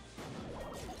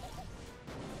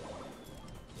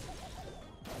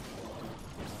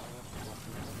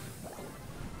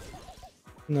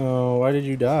 No, why did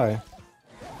you die?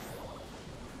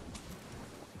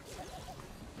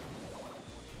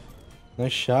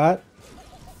 Nice shot.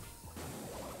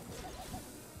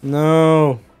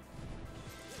 No.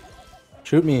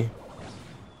 Shoot me.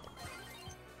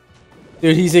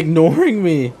 Dude, he's ignoring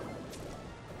me.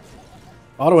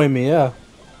 Auto-aim me, yeah.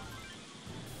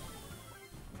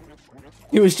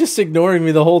 He was just ignoring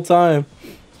me the whole time.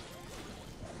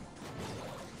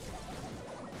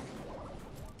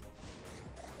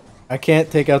 I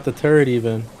can't take out the turret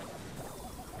even.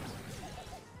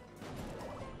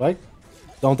 Spike?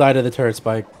 Don't die to the turret,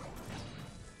 Spike.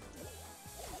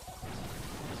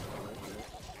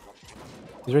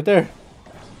 He's right there.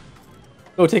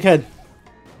 Go, take head.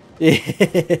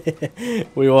 Yeah,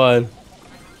 we won.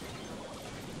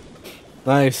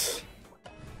 Nice.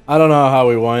 I don't know how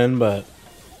we won, but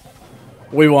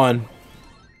we won.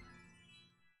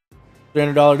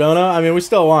 $300 dono? I mean, we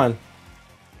still won.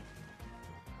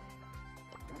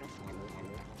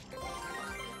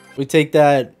 We take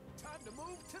that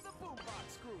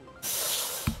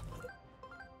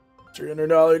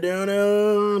 $300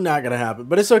 dono. Not gonna happen,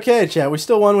 but it's okay, chat. We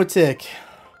still won with Tick.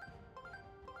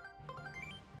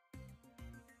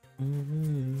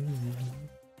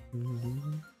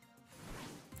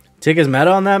 Tick is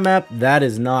meta on that map? That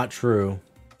is not true.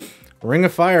 Ring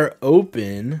of Fire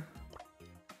open.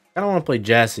 I don't want to play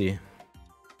Jesse.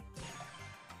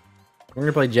 We're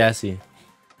gonna play Jesse.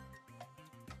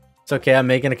 It's okay, I'm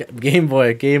making a Game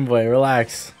Boy,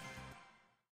 relax.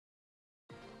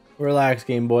 Relax,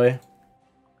 Game Boy.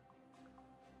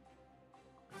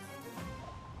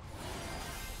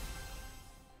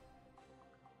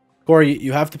 Corey,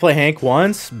 you have to play Hank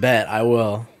once? Bet, I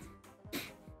will.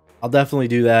 I'll definitely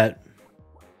do that.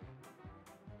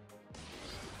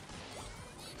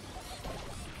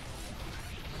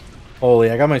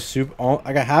 Holy, I got my super.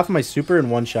 I got half of my super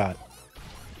in one shot.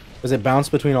 Because it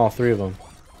bounced between all three of them.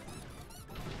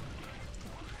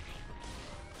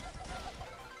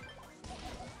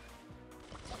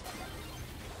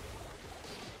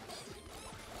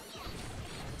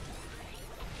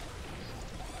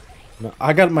 No,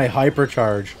 I got my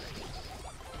hypercharge.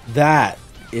 That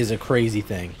is a crazy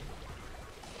thing.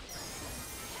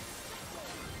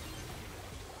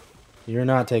 You're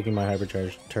not taking my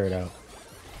hypercharge turret out.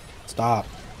 Stop.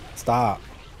 Stop.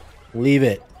 Leave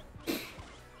it.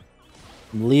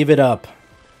 Leave it up.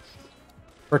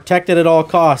 Protect it at all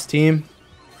costs, team.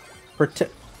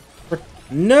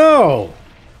 No!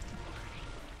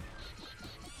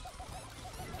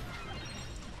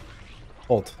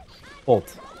 Ult.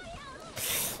 Ult.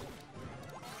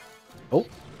 Oh.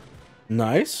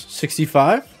 Nice.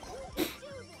 65.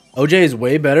 OJ is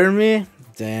way better than me?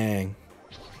 Dang.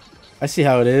 I see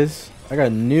how it is. I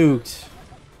got nuked.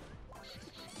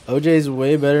 OJ's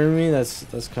way better than me?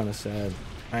 That's kind of sad.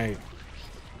 Alright.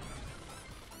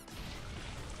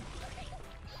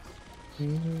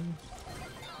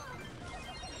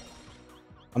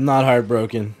 I'm not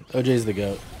heartbroken. OJ's the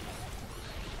GOAT.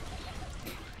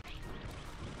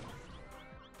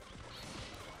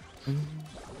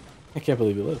 I can't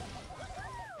believe you live.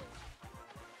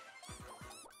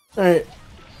 Alright.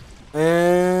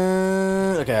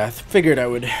 And okay, I figured I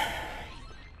would.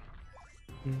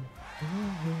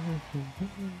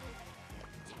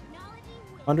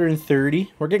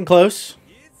 130. We're getting close.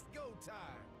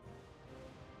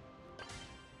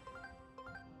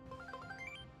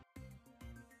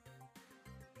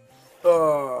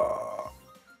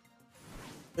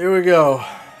 Here we go.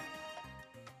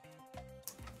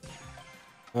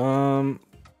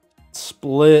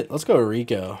 Split. Let's go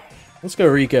Rico. Let's go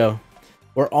Rico.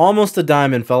 We're almost a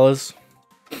diamond, fellas.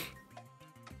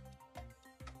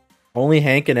 Only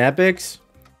Hank and epics.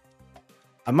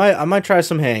 I might try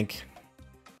some Hank.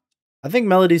 I think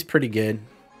Melody's pretty good.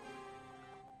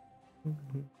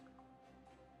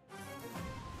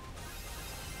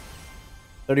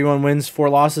 31 wins, 4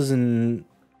 losses, and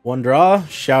 1 draw.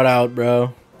 Shout out,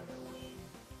 bro.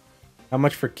 How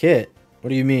much for Kit? What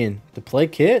do you mean? To play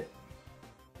Kit?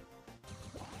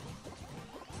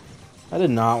 I did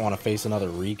not want to face another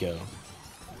Rico.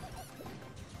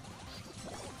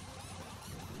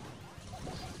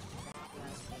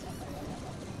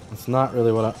 It's not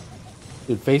really what I...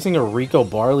 Dude, facing a Rico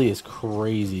Barley is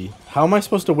crazy. How am I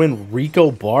supposed to win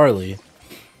Rico Barley?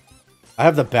 I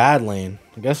have the bad lane.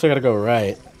 I guess I gotta go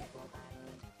right.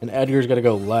 And Edgar's gotta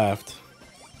go left.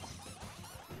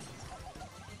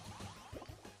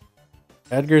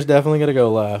 Edgar's definitely gonna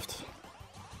go left.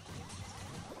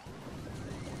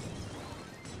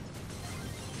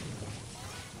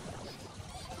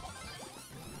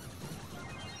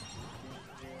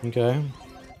 Okay.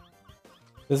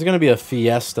 This is gonna be a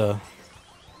fiesta.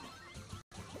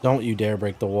 Don't you dare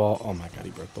break the wall. Oh my god,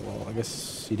 he broke the wall. I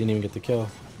guess he didn't even get the kill.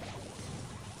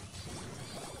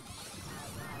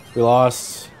 We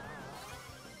lost.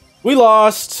 We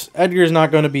lost. Edgar's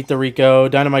not going to beat the Rico.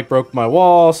 Dynamite broke my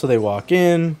wall, so they walk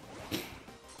in.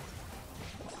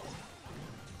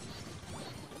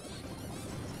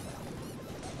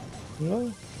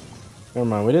 Well, never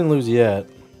mind. We didn't lose yet.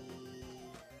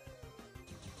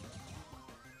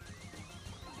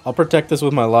 I'll protect this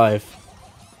with my life.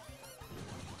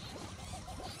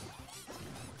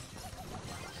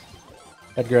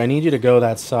 Edgar, I need you to go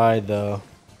that side, though.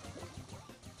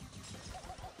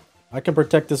 I can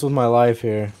protect this with my life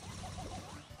here.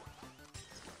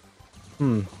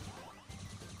 Hmm.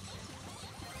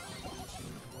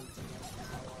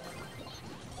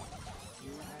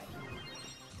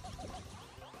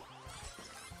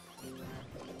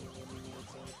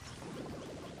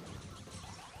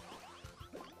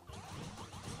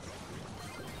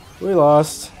 We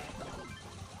lost.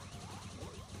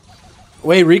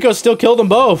 Wait, Rico still killed them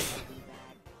both.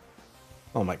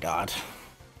 Oh my god.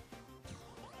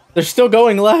 They're still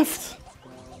going left.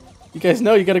 You guys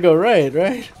know you gotta go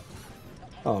right?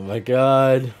 Oh my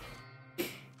god.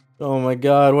 Oh my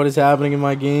god, what is happening in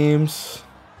my games?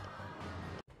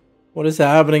 What is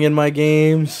happening in my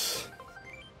games?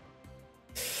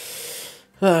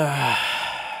 I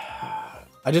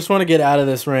just want to get out of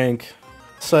this rank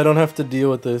so I don't have to deal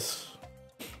with this.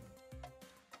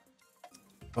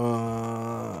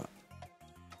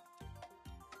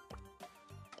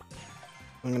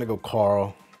 I'm gonna go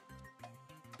Carl.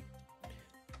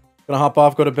 Gonna hop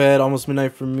off, go to bed. Almost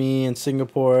midnight for me in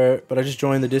Singapore, but I just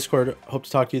joined the Discord. Hope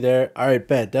to talk to you there. All right,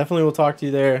 bet. Definitely will talk to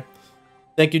you there.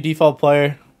 Thank you, default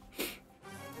player.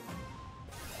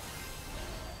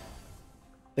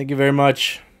 Thank you very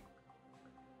much.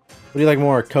 What do you like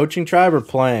more, coaching tribe or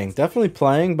playing? Definitely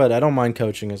playing, but I don't mind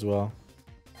coaching as well.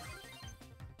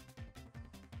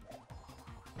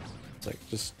 It's like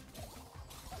just...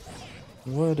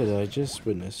 What did I just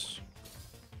witness?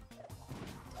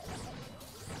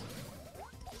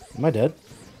 Am I dead?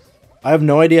 I have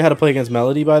no idea how to play against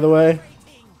Melody, by the way.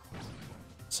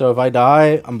 So if I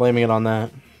die, I'm blaming it on that.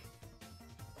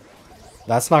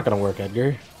 That's not gonna work,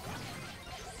 Edgar.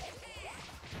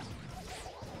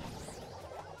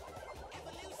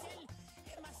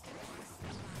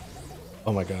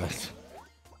 Oh my god.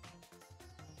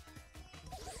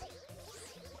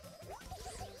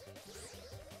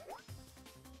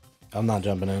 I'm not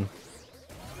jumping in.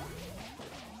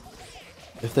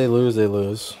 If they lose, they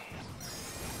lose.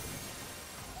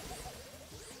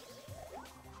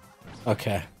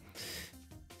 Okay.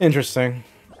 Interesting.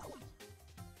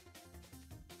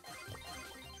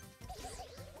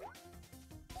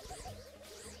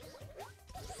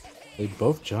 They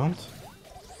both jumped?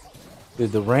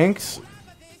 Dude, the ranks...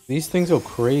 These things go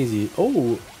crazy.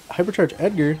 Oh, Hypercharge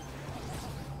Edgar.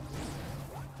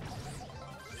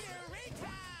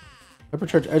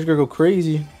 Hypercharge Edgar go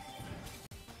crazy.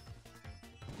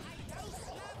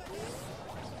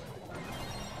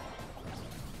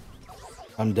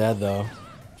 I'm dead, though.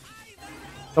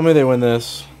 Tell me they win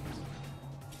this.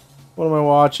 What am I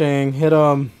watching? Hit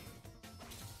them.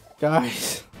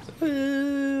 Guys.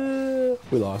 We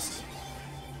lost.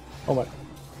 Oh my.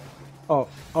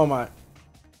 Oh my.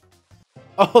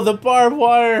 Oh, the barbed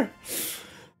wire.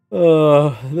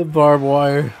 The barbed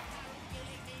wire.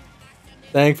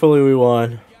 Thankfully, we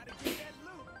won.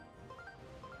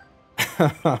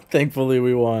 Thankfully,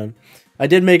 we won. I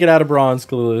did make it out of bronze,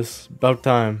 Clueless. About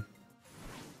time.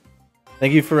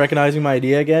 Thank you for recognizing my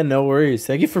idea again. No worries.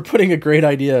 Thank you for putting a great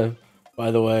idea,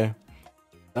 by the way.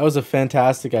 That was a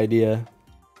fantastic idea.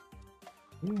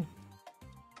 Right,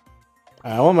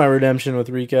 I want my redemption with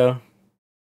Rico.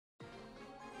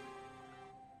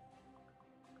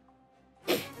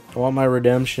 I want my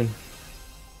redemption.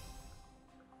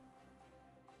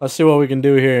 Let's see what we can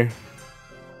do here.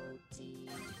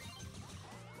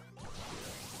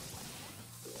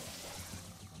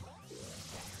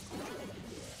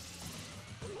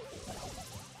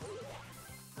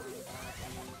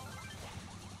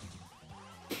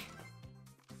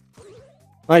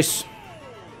 Nice.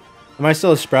 Am I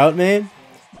still a Sprout main?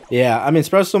 Yeah, I mean,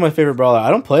 Sprout's still my favorite brawler. I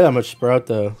don't play that much Sprout,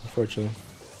 though, unfortunately.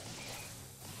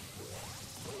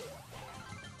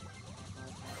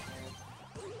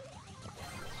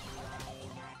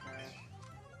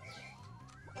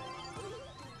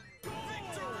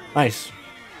 Nice.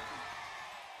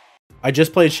 I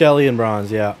just played Shelly in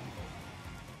bronze, yeah.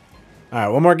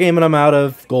 Alright, one more game and I'm out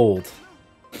of gold.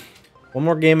 One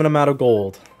more game and I'm out of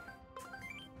gold.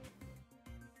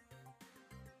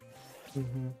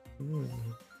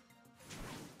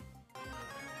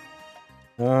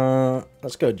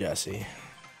 Let's go Jesse.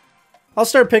 I'll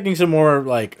start picking some more,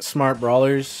 like, smart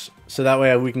brawlers, so that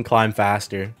way we can climb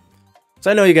faster.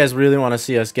 So I know you guys really want to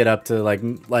see us get up to, like,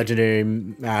 legendary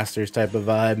masters type of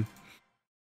vibe.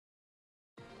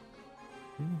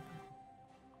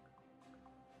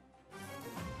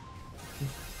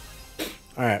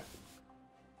 Alright.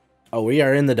 Oh, we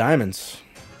are in the diamonds.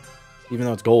 Even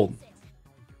though it's gold.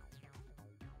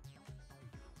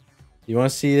 You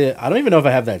want to see it? I don't even know if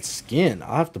I have that skin.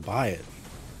 I'll have to buy it.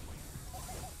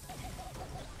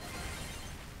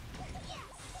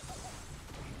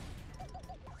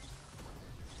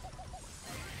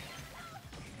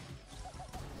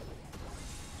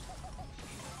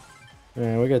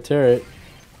 Yeah, we got turret.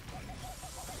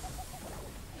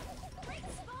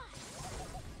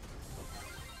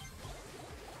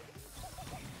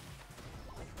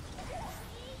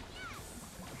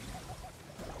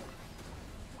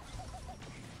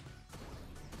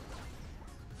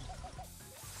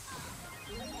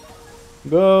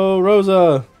 Go,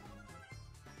 Rosa!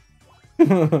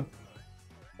 Oh,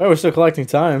 we're still collecting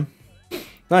time.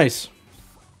 Nice.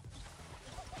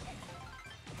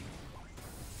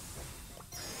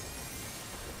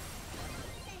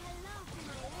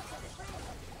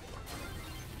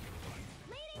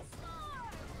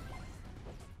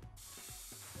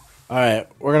 Alright,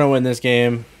 we're gonna win this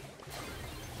game.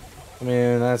 I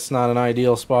mean, that's not an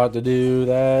ideal spot to do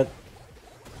that.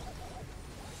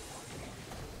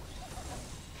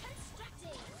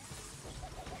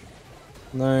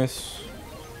 Nice.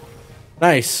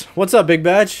 Nice. What's up, Big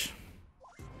Batch?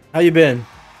 How you been?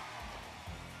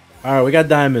 Alright, we got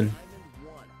Diamond.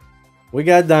 We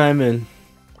got Diamond.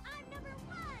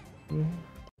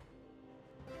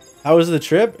 How was the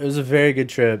trip? It was a very good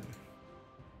trip.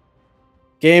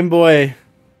 Game Boy.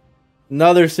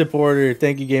 Another supporter.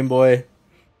 Thank you, Game Boy.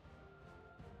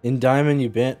 In Diamond, you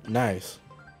been nice.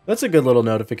 That's a good little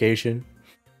notification.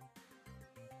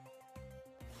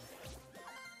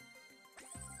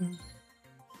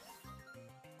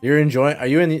 You're enjoying... Are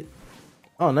you in the...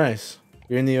 Oh, nice.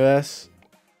 You're in the US?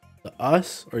 The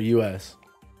US or US?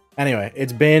 Anyway,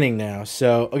 it's banning now.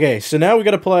 So, okay. So now we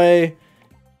got to play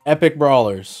Epic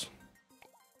Brawlers.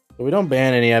 But we don't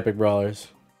ban any Epic Brawlers.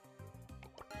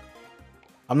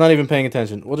 I'm not even paying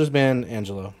attention. We'll just ban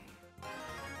Angelo.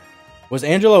 Was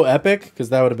Angelo epic? Because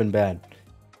that would have been bad.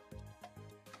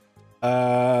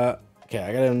 Okay,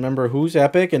 I gotta remember who's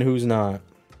epic and who's not.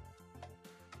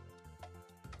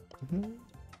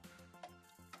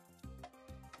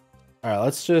 Alright,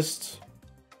 let's just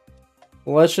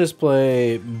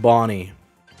play Bonnie.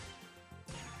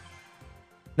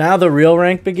 Now the real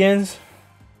rank begins.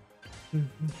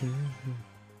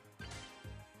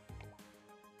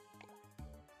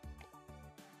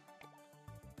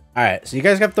 Alright, so you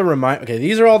guys have to remind... Okay,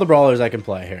 these are all the brawlers I can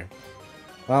play here.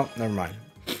 Well, never mind.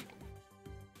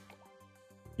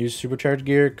 Use supercharged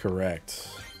gear? Correct.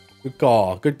 Good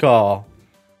call. Good call.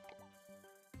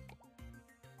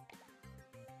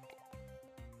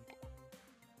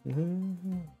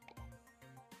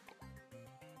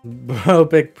 Bro,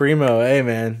 pick Primo. Hey,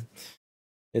 man.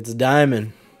 It's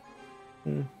Diamond.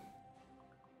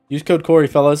 Use code Corey,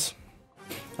 fellas.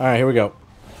 Alright, here we go.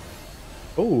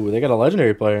 Oh, they got a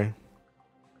legendary player.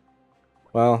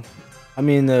 Well, I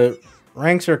mean, the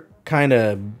ranks are kind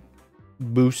of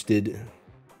boosted,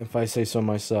 if I say so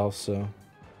myself, so...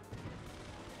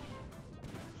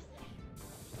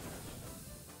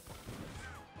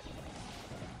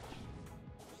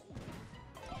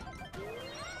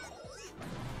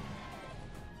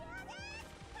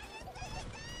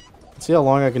 Let's see how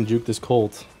long I can juke this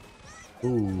Colt.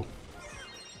 Ooh.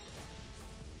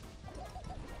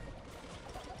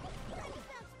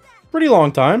 Pretty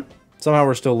long time. Somehow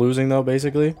we're still losing, though,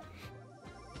 basically.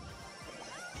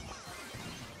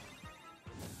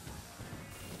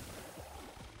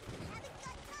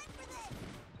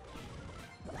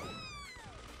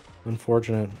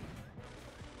 Unfortunate.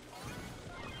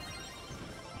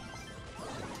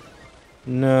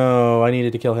 No, I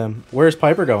needed to kill him. Where's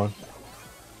Piper going?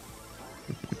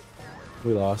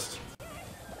 We lost.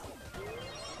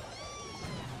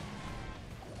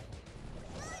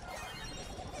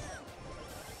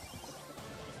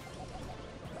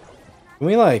 Can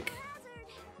we, like,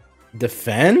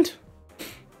 defend?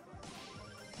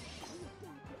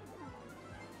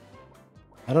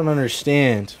 I don't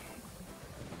understand.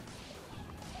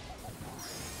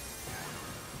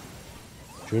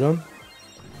 Shoot him?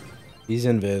 He's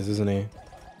invis, isn't he?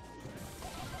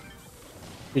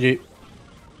 GG.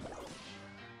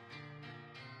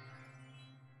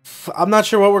 I'm not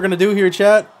sure what we're gonna do here,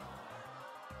 chat.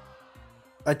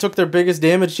 I took their biggest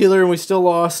damage dealer and we still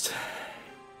lost.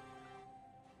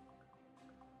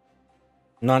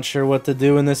 Not sure what to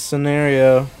do in this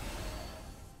scenario.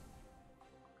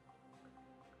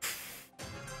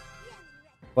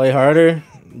 Play harder?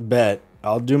 Bet.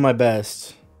 I'll do my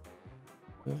best.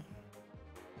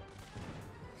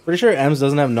 Pretty sure Ems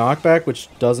doesn't have knockback, which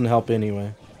doesn't help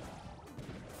anyway.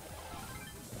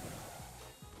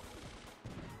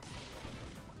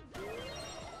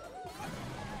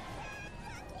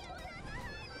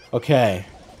 Okay.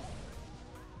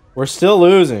 We're still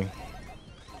losing.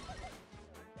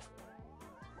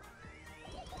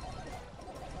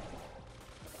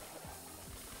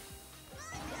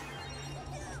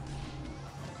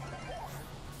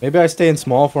 Maybe I stay in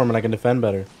small form and I can defend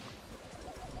better.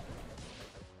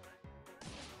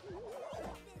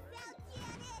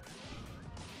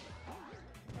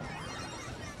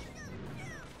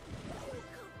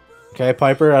 Okay,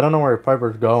 Piper. I don't know where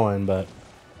Piper's going, but...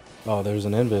 Oh, there's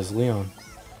an invis, Leon.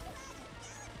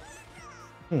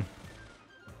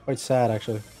 Quite sad,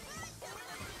 actually.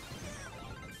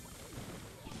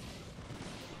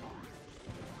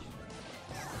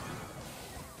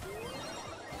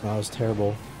 That was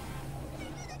terrible.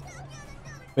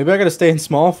 Maybe I gotta stay in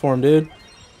small form, dude.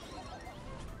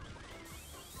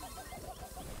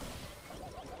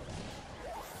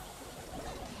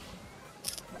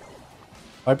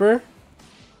 Viper?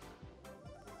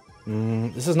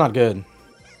 This is not good.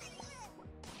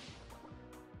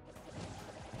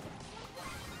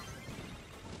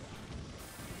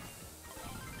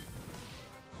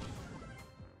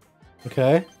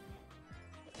 Okay.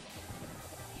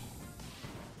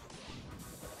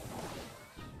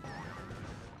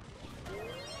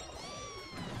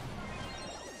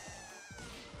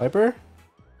 Viper?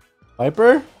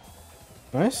 Viper?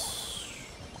 Nice.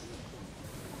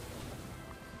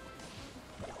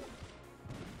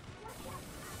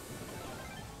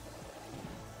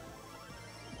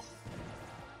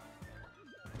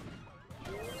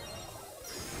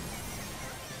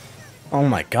 Oh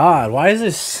my god, why is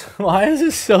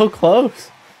this so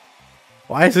close?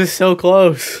 Why is this so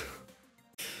close?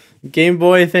 Game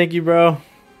Boy, thank you, bro.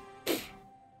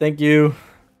 Thank you.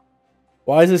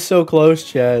 Why is this so close,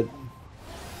 Chad?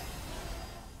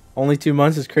 Only 2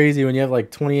 months is crazy when you have like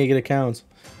 28 accounts.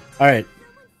 Alright.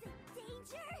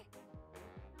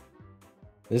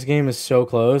 This game is so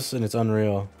close and it's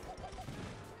unreal.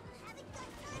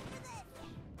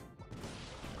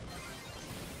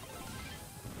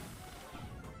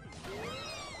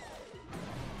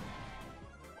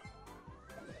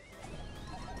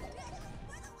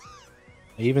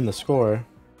 Even the score.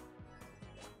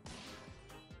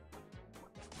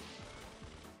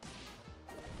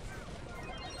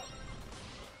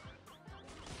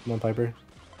 Come on, Piper.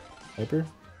 Piper?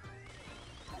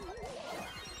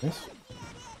 Yes.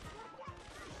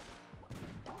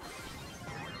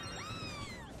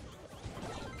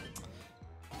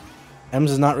 Ems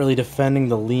is not really defending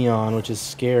the Leon, which is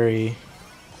scary.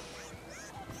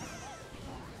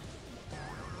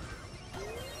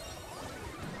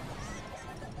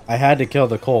 I had to kill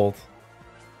the Colt.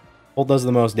 Colt does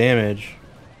the most damage.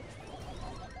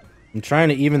 I'm trying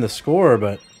to even the score,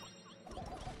 but...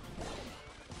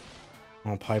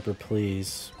 Oh, Piper,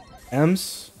 please.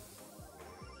 Ems?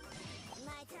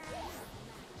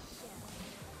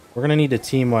 We're gonna need a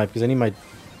team wipe, because I need my...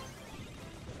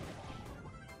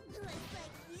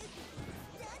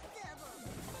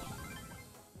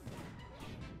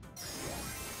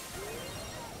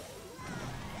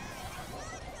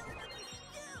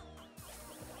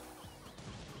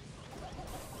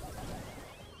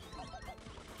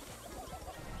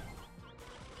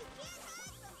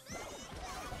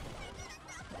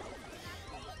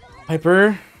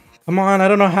 Piper, come on, I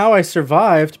don't know how I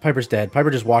survived. Piper's dead. Piper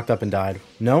just walked up and died.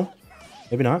 No?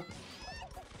 Maybe not.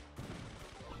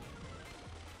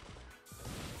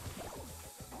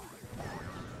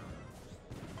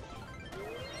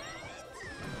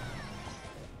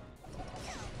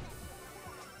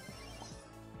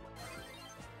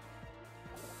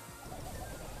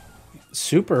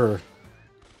 Super.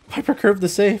 Piper curved the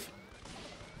save.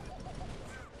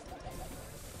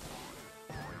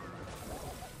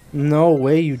 No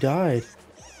way you died.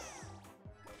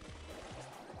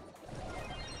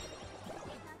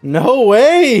 No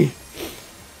way!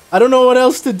 I don't know what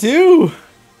else to do.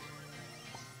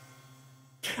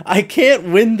 I can't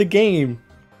win the game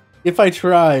if I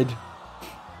tried.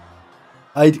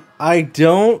 I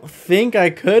don't think I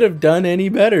could have done any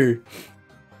better.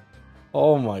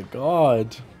 Oh my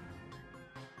god.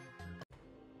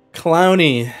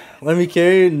 Clowny. Let me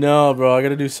carry you? No, bro. I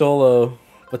gotta do solo.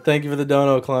 But thank you for the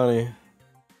dono, Clowny.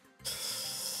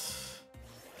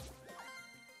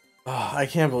 Oh, I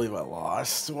can't believe I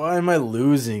lost. Why am I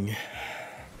losing?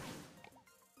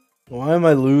 Why am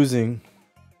I losing?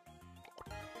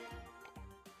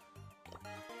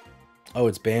 Oh,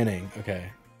 it's banning.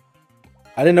 Okay.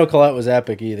 I didn't know Colette was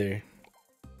epic either.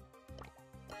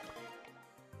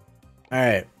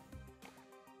 Alright.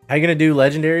 How you gonna do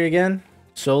legendary again?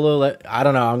 Solo I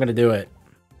don't know. I'm gonna do it.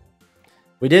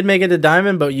 We did make it to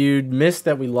Diamond, but you missed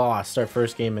that we lost our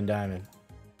first game in Diamond.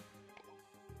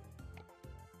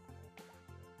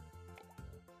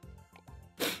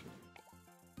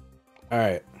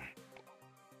 Alright.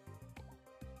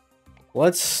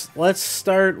 Let's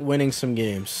start winning some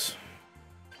games.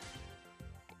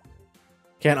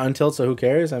 Can't untilt, so who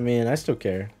cares? I mean, I still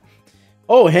care.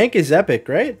 Oh, Hank is epic,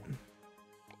 right?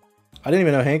 I didn't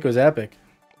even know Hank was epic.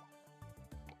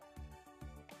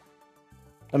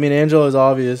 I mean, Angelo is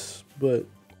obvious, but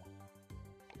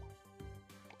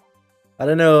I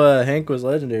didn't know Hank was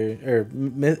legendary or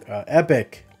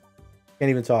epic. Can't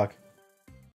even talk,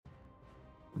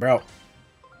 bro.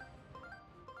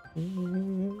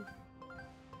 All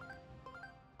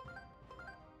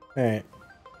right.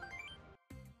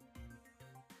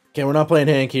 Okay, we're not playing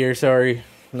Hank here. Sorry,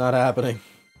 not happening.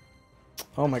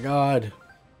 Oh my god,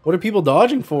 what are people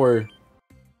dodging for?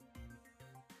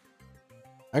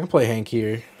 I can play Hank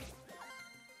here.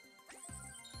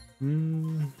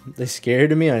 They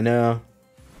scared of me? I know.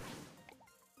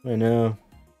 I know.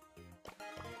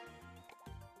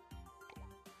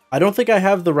 I don't think I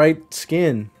have the right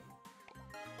skin.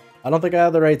 I don't think I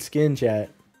have the right skin,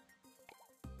 chat.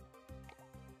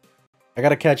 I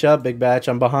gotta catch up, Big Batch.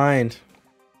 I'm behind.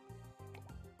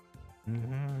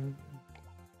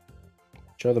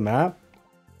 Show the map?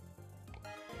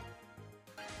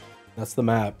 That's the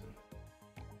map.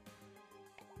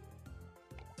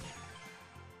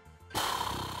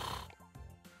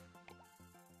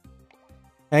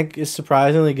 Hank is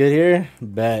surprisingly good here.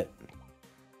 Bet.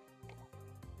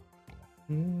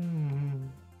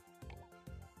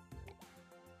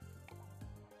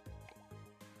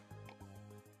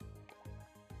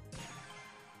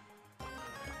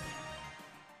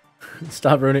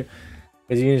 Stop ruining.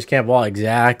 Because you just can't wall.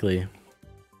 Exactly.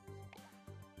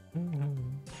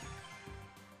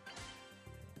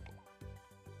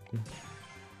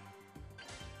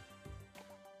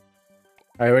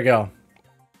 Alright, here we go.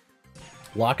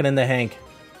 Locking in the Hank.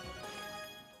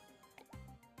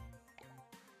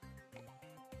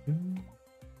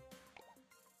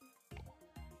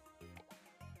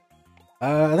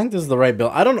 I think this is the right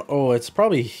build. I don't know. Oh, it's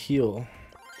probably heal.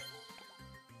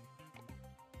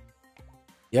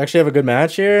 You actually have a good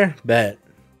match here? Bet.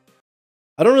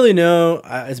 I don't really know.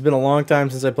 It's been a long time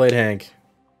since I played Hank.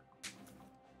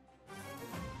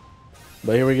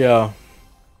 But here we go.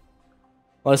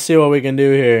 Let's see what we can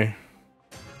do here.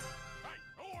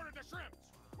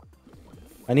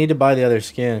 I need to buy the other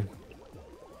skin.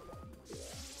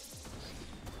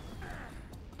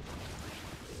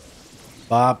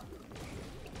 Bop.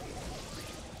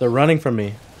 They're running from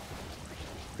me.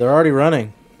 They're already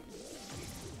running.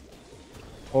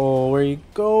 Oh, where you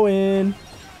going?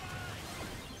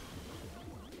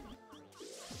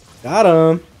 Got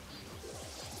him.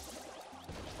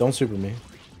 Don't super me.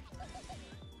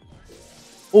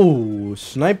 Oh,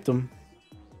 sniped him.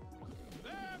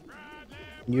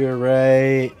 You're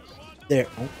right there.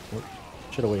 Oh,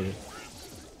 should have waited.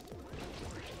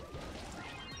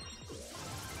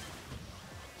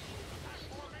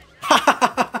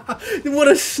 What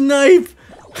a snipe!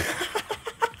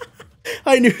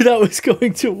 I knew that was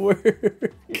going to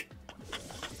work.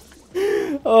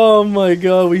 Oh my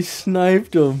god, we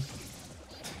sniped him.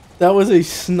 That was a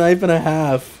snipe and a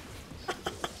half.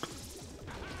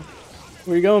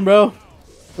 Where you going, bro?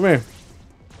 Come here.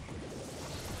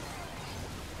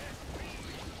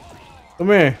 Come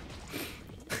here.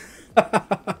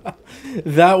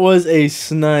 That was a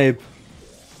snipe.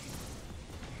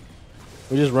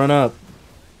 We just run up.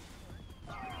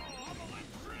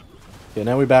 Okay,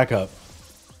 now we back up.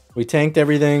 We tanked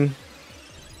everything.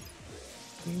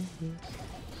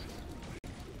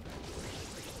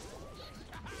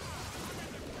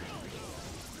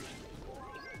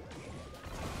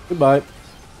 Goodbye.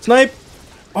 Snipe!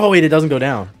 Oh, wait, it doesn't go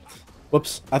down.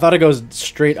 Whoops. I thought it goes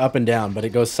straight up and down, but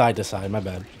it goes side to side. My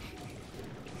bad.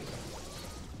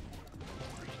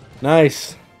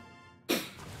 Nice.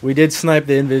 We did snipe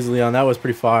the Invis Leon. That was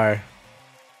pretty fire.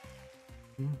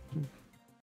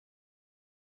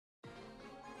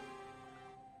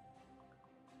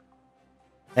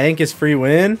 Hank is free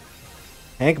win?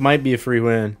 Hank might be a free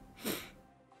win.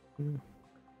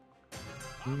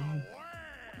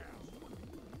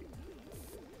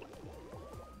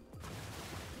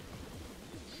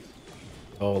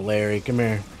 Oh, Larry, come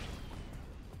here.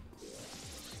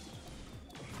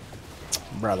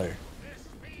 Brother.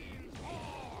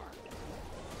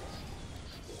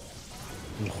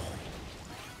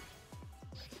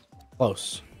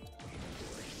 Close.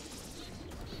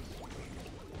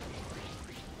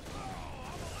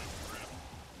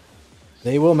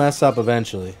 They will mess up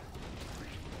eventually.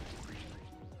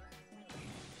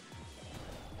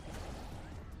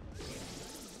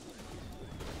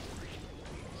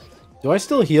 Do I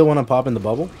still heal when I'm popping the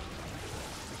bubble?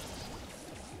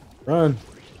 Run.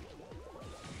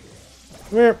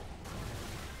 Come here.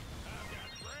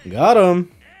 Got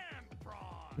him.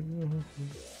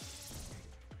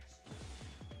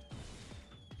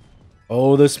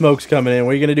 Oh, the smoke's coming in.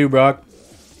 What are you gonna do, Brock?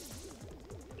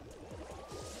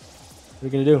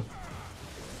 What are you gonna do?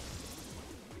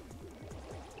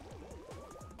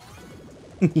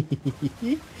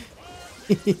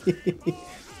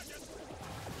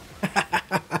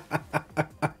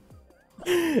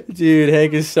 Dude,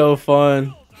 Hank is so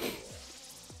fun.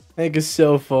 Hank is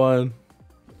so fun.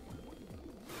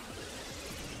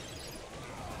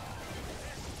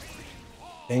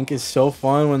 Hank is so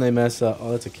fun when they mess up. Oh,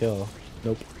 that's a kill.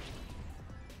 Nope.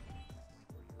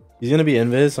 He's gonna be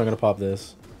invis, so I'm gonna pop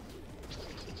this.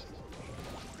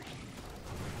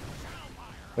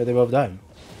 Wait, they both died.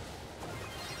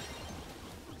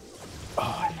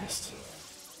 Oh, I missed.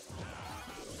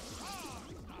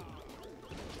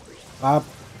 Pop.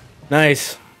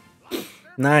 Nice.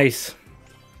 Nice.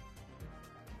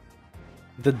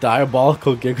 The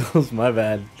diabolical giggles, my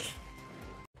bad.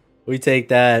 We take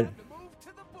that.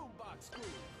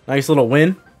 Nice little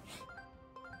win.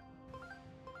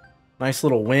 Nice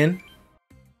little win.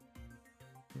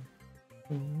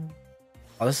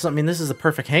 Oh, this is, I mean, this is the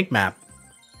perfect Hank map.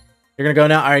 You're gonna go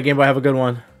now? Alright, Game Boy, have a good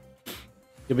one.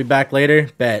 You'll be back later?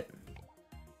 Bet.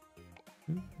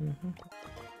 I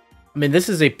mean, this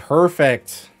is a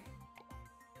perfect...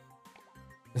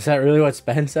 Is that really what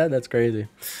Spen said? That's crazy.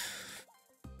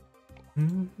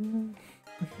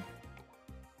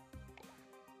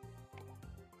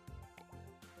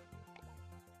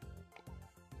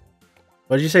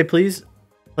 What did you say, please?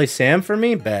 Play Sam for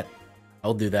me? Bet.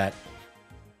 I'll do that.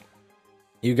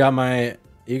 You got my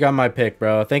pick,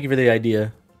 bro. Thank you for the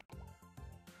idea.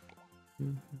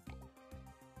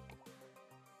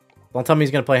 Don't tell me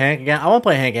he's gonna play Hank again. I won't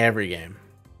play Hank every game.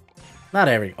 Not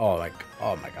every. Oh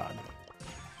my god.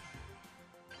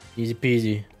 Easy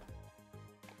peasy.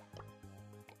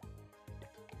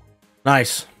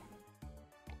 Nice.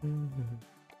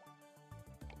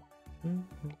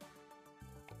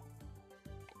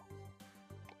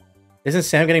 Isn't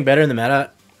Sam getting better in the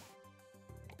meta?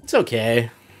 It's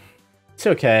okay. It's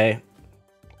okay.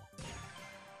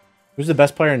 Who's the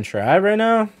best player in Tribe right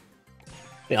now?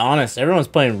 Be honest, everyone's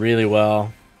playing really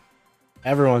well.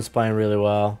 Everyone's playing really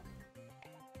well.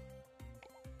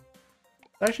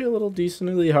 It's actually a little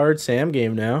decently hard Sam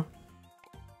game now.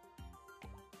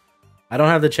 I don't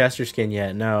have the Chester skin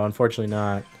yet. No, unfortunately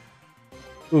not.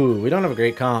 Ooh, we don't have a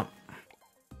great comp.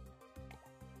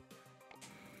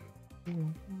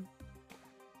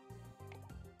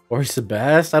 Or he's the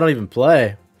best? I don't even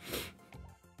play.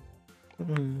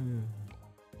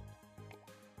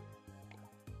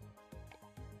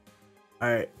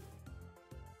 Alright.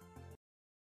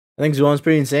 I think Zuon's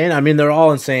pretty insane. I mean, they're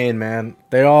all insane, man.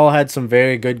 They all had some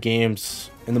very good games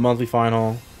in the monthly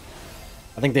final.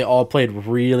 I think they all played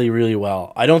really, really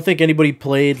well. I don't think anybody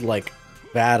played, like,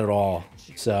 bad at all.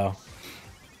 So.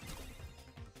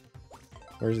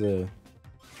 Where's the...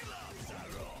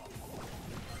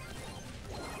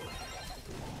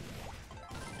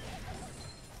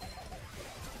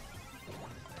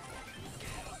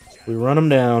 We run them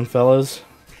down, fellas.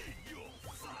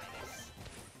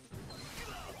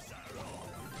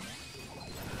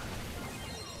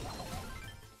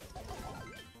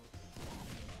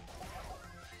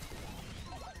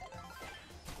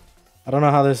 I don't know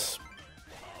how this...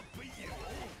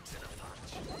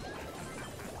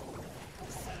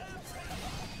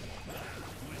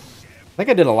 I think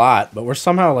I did a lot, but we're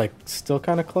somehow, like, still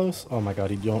kind of close. Oh my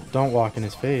god, don't walk in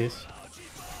his face.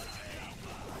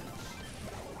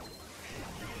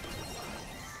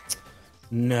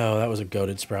 No, that was a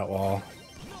goated sprout wall.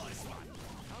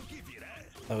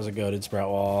 That was a goated sprout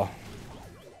wall.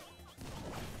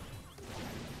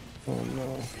 Oh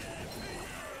no.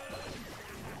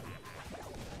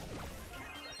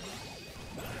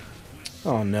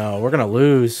 Oh no, we're gonna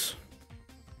lose.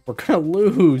 We're gonna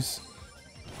lose.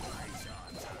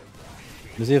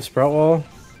 Does he have Sprout Wall?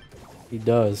 He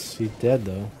does. He's dead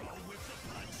though.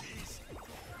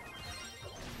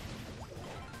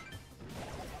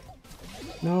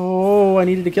 No, I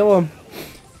needed to kill him.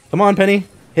 Come on, Penny.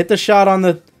 Hit the shot on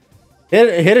the...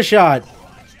 Hit a shot.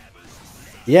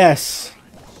 Yes.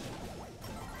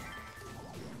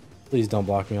 Please don't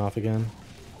block me off again.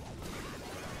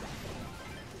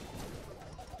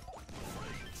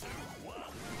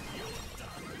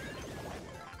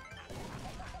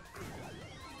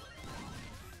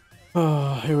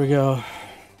 Oh, here we go.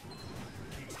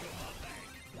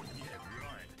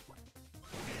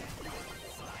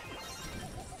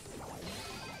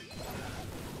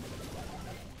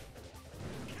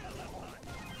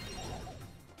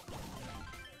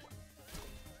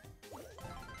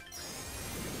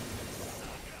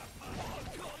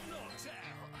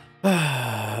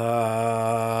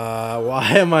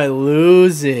 Why am I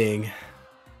losing?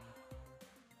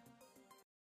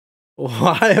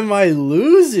 Why am I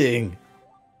losing?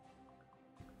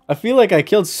 I feel like I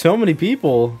killed so many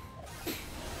people.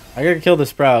 I gotta kill the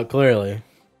Sprout, clearly.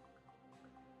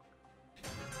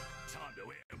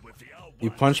 You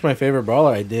punched my favorite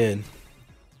brawler? I did.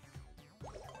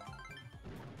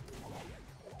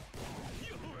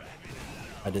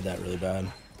 I did that really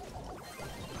bad.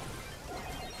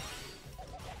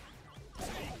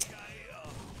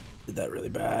 Did that really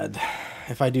bad.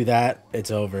 If I do that, it's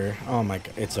over. Oh my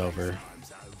god, it's over.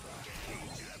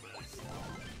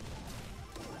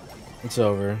 It's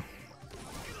over.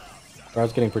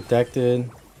 Sprout's getting protected.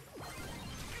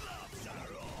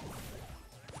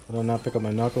 I do not pick up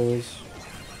my knuckles.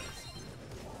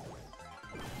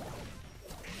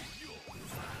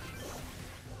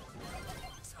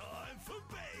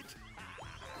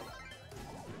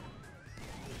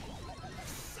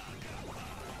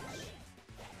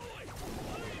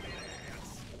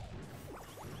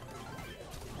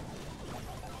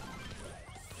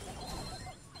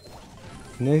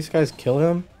 Can these guys kill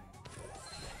him?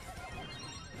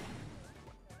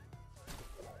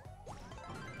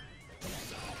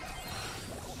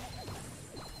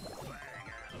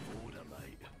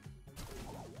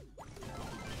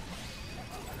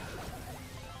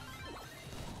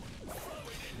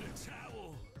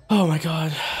 Oh my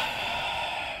god.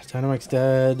 Dynamite's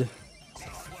dead.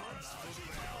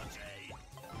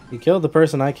 He killed the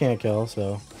person I can't kill,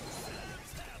 so...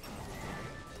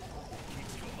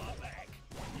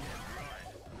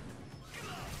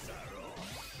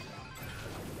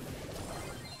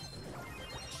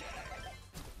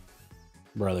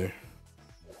 Brother.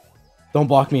 Don't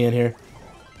block me in here.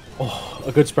 Oh,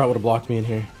 a good Sprout would have blocked me in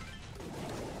here.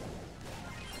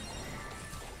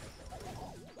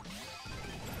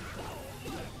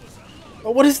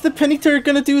 Oh, what is the penny turret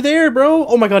gonna do there, bro?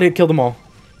 Oh my god, he killed them all.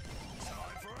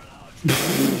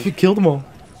 He killed them all.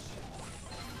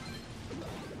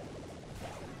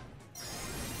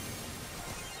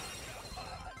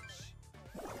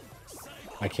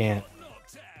 I can't.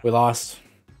 We lost.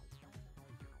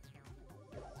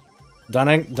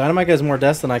 Dynamite has more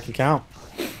deaths than I can count.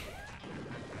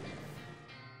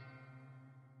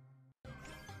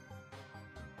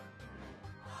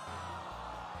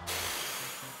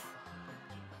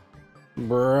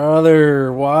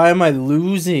 Brother, why am I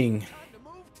losing?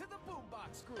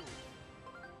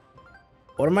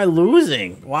 What am I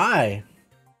losing? Why?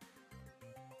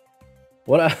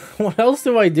 What else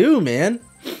do I do, man?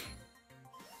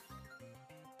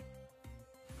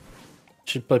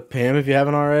 Should play Pam if you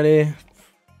haven't already.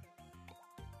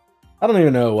 I don't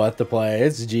even know what to play.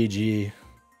 It's GG.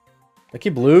 I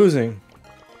keep losing.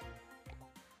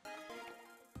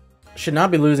 Should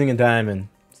not be losing in Diamond.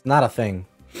 It's not a thing.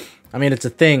 I mean, it's a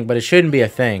thing, but it shouldn't be a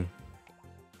thing.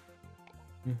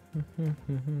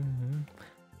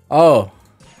 Oh.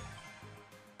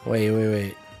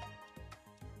 Wait.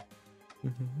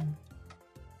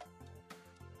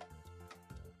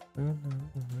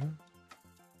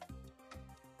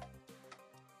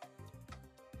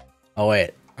 Oh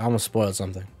wait, I almost spoiled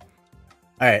something.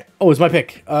 Alright. Oh, it's my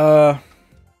pick.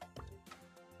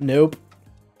 Nope.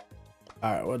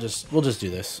 Alright, we'll just do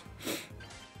this.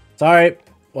 Sorry,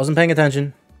 wasn't paying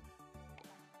attention.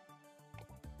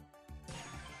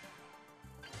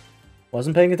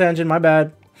 Wasn't paying attention, my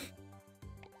bad.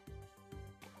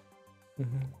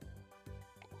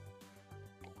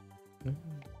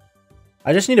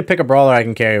 I just need to pick a brawler I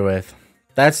can carry with.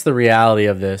 That's the reality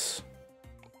of this.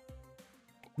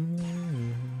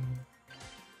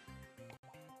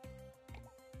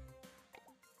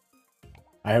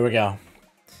 Alright, here we go.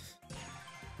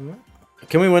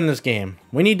 Can we win this game?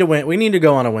 We need to win. We need to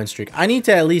go on a win streak. I need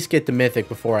to at least get the Mythic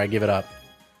before I give it up.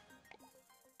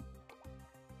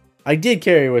 I did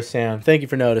carry with Sam. Thank you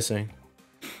for noticing.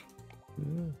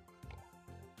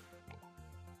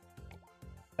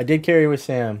 I did carry with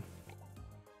Sam.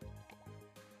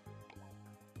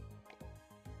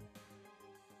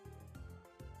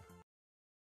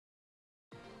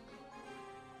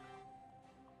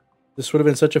 This would have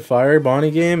been such a fire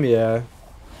Bonnie game. Yeah.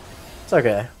 It's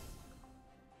okay. I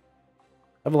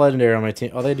have a legendary on my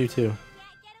team. Oh, they do too.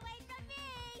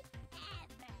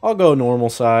 I'll go normal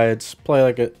sides. Play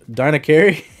like a Dyna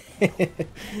carry.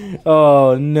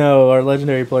 Oh no, our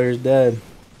legendary player's dead.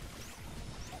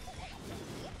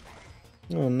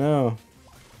 Oh no.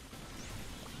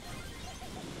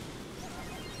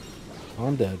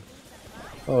 I'm dead.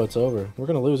 Oh, it's over. We're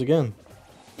gonna lose again.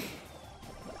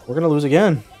 We're gonna lose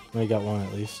again. I got one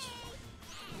at least.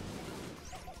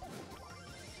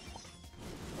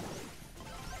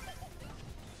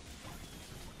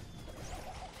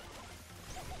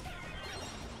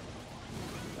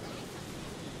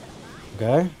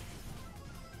 Okay.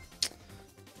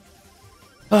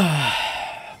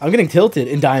 I'm getting tilted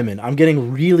in Diamond. I'm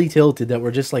getting really tilted that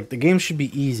we're just like, the game should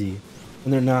be easy.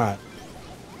 And they're not.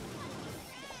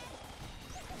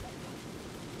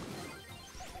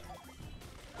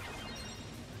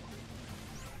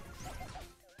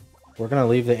 We're gonna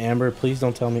leave the Amber. Please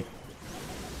don't tell me.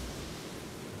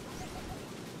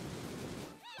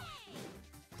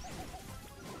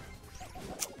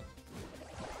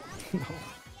 No.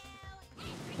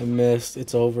 I missed.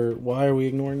 It's over. Why are we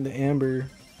ignoring the Amber?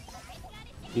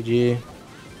 GG.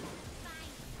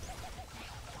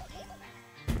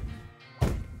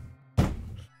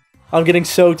 I'm getting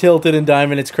so tilted in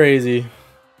Diamond, it's crazy.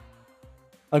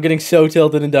 I'm getting so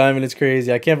tilted in Diamond, it's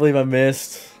crazy. I can't believe I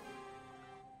missed.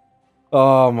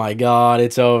 Oh my god,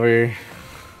 it's over.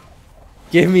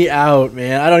 Get me out,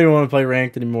 man. I don't even want to play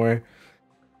ranked anymore.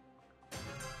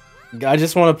 I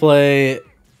just want to play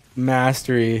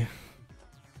Mastery.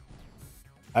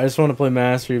 I just want to play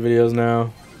Mastery videos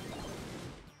now.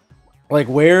 Like,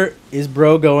 where is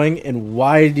bro going and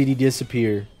why did he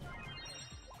disappear?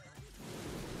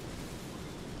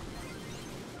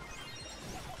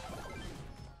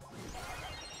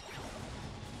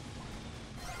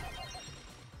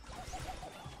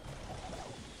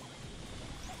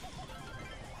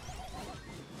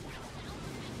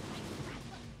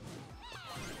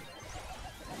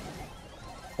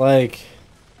 Like,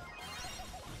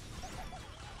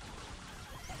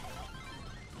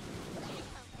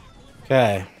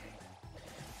 okay.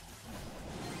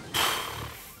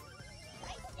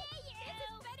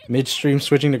 Midstream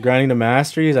switching to grinding to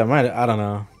masteries? I don't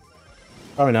know.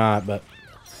 Probably not, but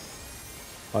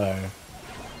whatever.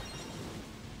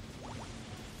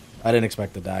 I didn't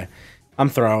expect to die. I'm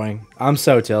throwing. I'm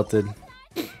so tilted.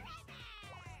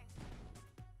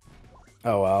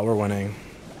 Oh well, we're winning.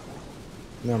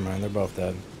 Never mind, they're both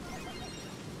dead.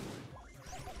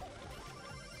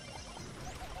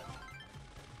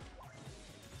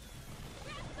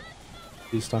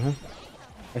 Did you stun him?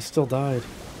 I still died.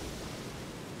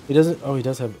 He doesn't. Oh, he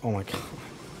does have. Oh my god.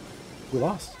 We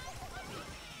lost.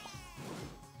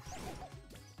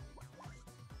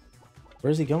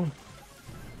 Where is he going?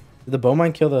 Did the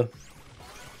bowmine kill the.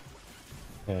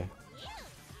 Okay.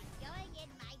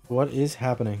 What is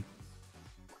happening?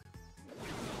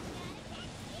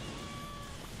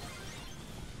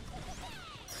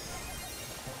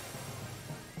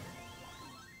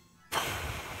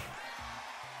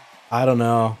 I don't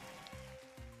know.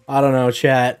 I don't know,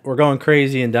 chat. We're going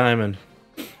crazy in Diamond.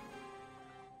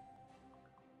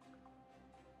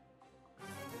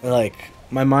 Like,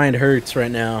 my mind hurts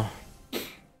right now.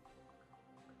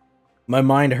 My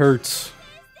mind hurts.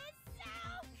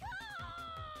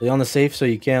 Are you on the safe so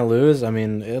you can't lose? I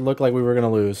mean, it looked like we were going to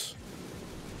lose.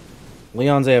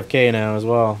 Leon's AFK now as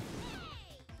well.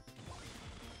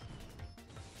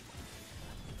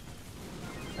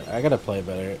 I gotta play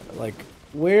better. Like,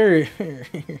 where...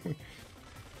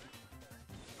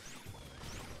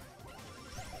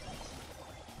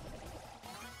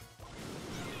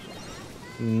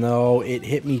 No, it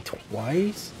hit me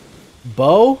twice?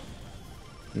 Bow?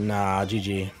 Nah,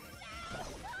 GG.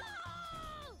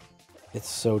 It's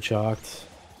so chalked.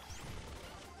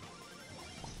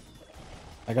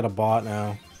 I got a bot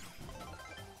now.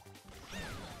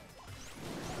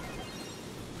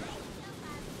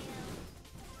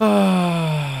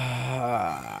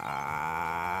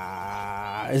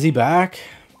 Is he back?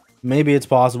 Maybe it's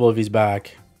possible if he's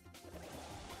back.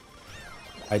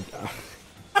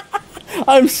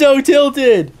 I'm so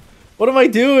tilted! What am I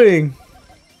doing?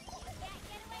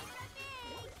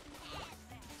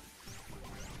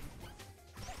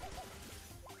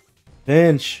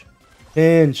 Pinch.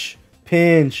 Pinch.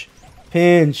 Pinch.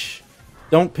 Pinch.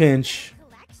 Don't pinch.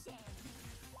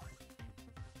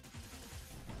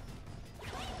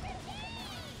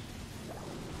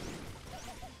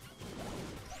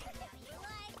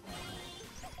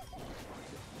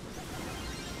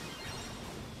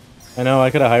 I know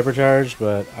I could have hypercharged,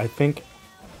 but I think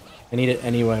I need it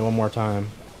anyway one more time.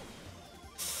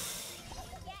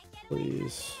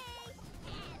 Please.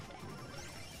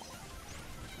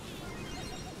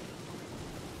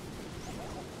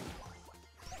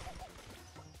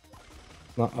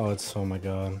 Oh, it's... oh my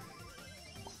god.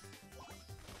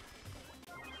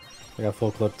 I got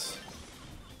full clipped.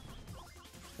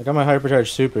 I got my hypercharge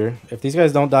super. If these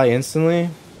guys don't die instantly...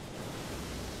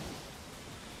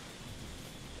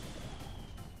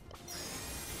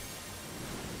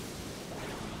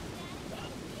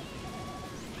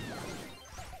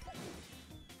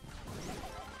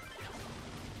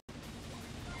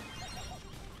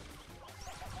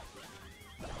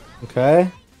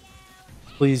 Okay.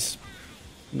 Please.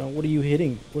 No, what are you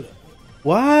hitting?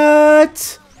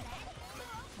 What?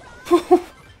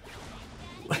 I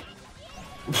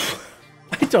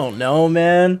don't know,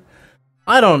 man.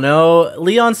 I don't know.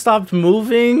 Leon stopped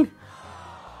moving.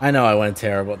 I know I went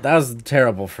terrible. That was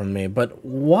terrible from me, but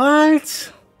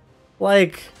what?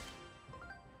 Like,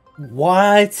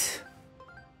 what?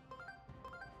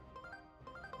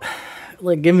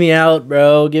 Like, get me out,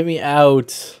 bro. Get me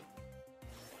out.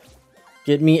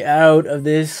 Get me out of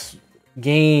this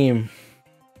game.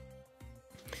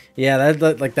 Yeah,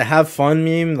 that like the have fun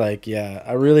meme, like, yeah,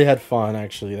 I really had fun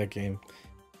actually that game.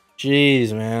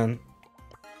 Jeez, man.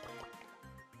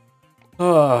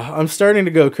 Oh, I'm starting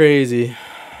to go crazy.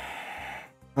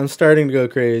 I'm starting to go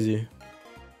crazy.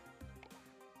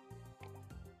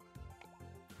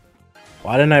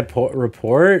 Why didn't I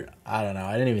report? I don't know.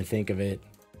 I didn't even think of it.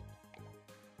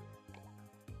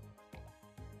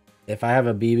 If I have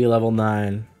a BB level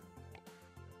 9, you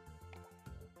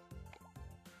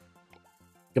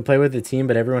can play with the team,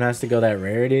 but everyone has to go that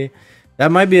rarity.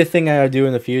 That might be a thing I do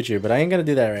in the future, but I ain't gonna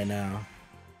do that right now.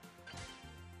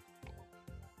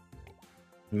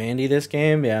 Mandy this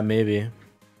game? Yeah, maybe.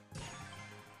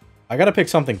 I gotta pick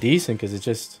something decent because it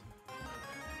just...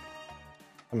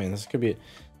 I mean, this could be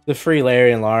the free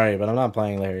Larry and Laurie, but I'm not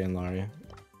playing Larry and Laurie.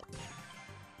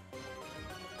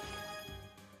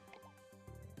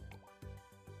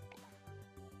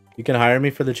 You can hire me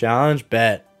for the challenge?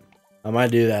 Bet. I might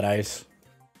do that, Ice.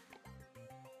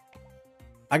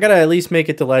 I gotta at least make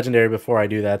it to Legendary before I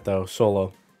do that, though.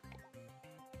 Solo.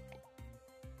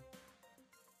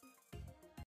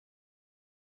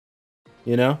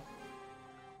 You know?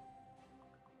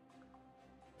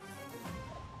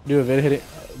 Do a vid hitting.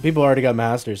 People already got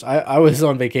Masters. I was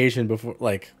on vacation before,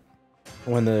 like,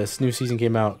 when the new season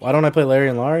came out. Why don't I play Larry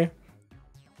and Laurie?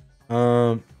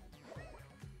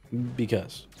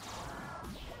 Because.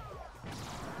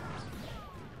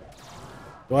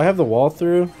 Do I have the wall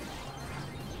through?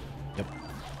 Yep.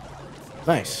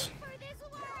 Nice.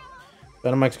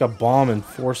 Dynamite's got bomb in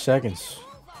 4 seconds.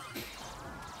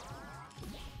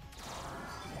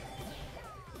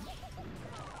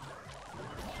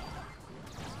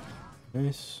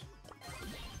 Nice.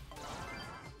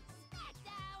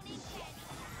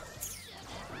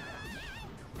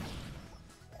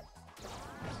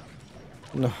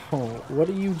 No, what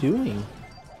are you doing?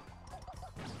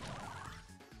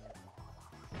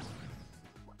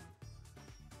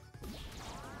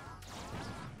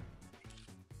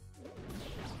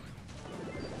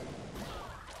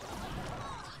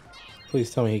 Please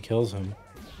tell me he kills him.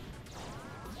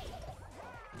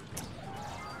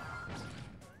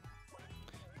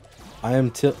 I am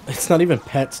it's not even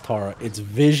Pets Tara, it's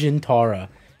Vision Tara.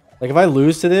 Like, if I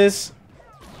lose to this,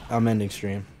 I'm ending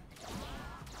stream.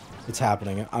 It's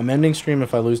happening. I'm ending stream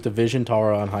if I lose to Vision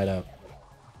Tara on Hideout.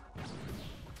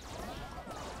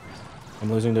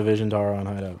 I'm losing to Vision Tara on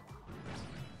Hideout.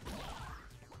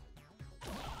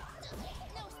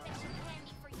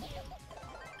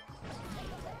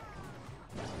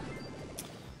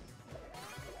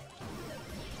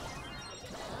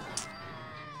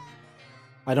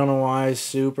 I don't know why I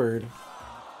supered.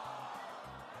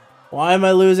 Why am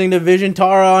I losing to Vision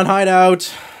Tara on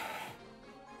Hideout?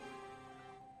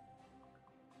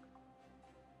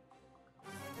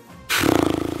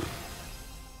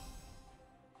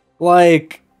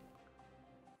 Like,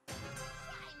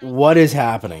 what is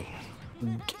happening?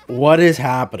 What is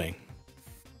happening?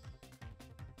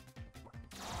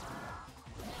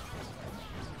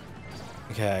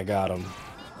 Okay, I got him.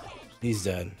 He's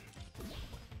dead.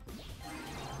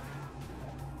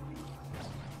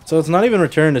 So it's not even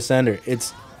return to sender.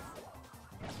 It's...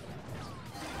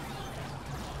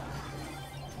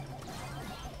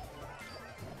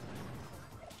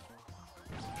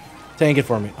 Tank it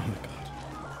for me. Oh my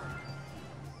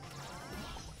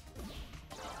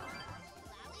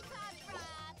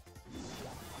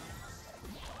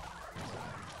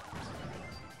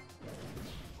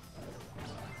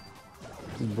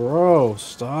god. Bro,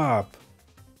 stop.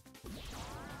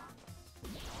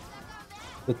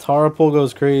 The Tara pull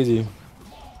goes crazy.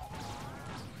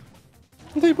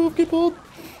 They both get pulled.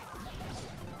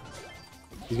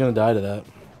 He's gonna die to that.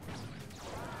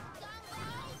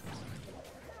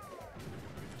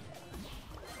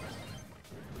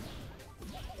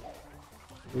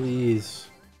 Please.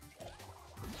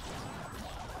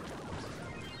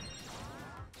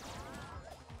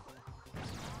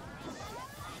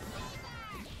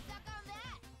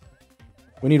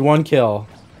 We need one kill.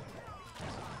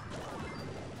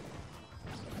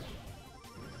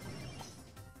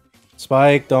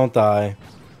 Spike, don't die.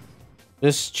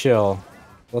 Just chill.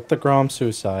 Let the Grom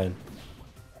suicide.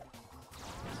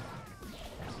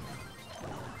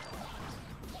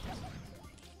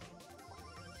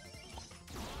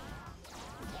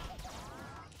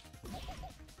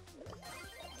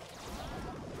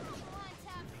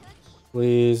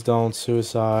 Please don't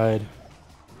suicide.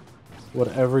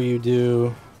 Whatever you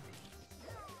do.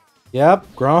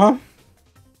 Yep, Grom.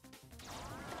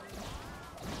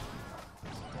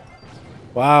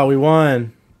 Wow, we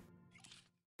won.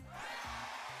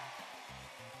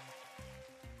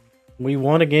 We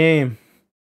won a game.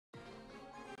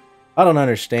 I don't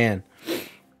understand.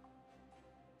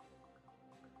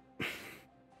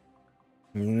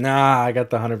 Nah, I got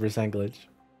the 100% glitch.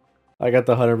 I got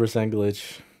the 100%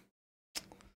 glitch.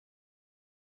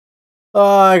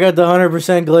 Oh, I got the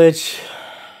 100% glitch.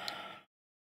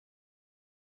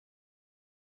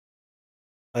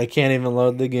 I can't even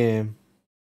load the game.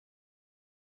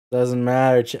 Doesn't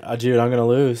matter. Dude, I'm gonna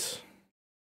lose.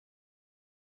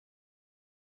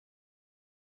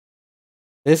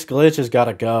 This glitch has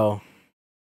gotta go.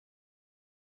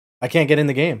 I can't get in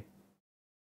the game.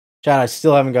 Chat, I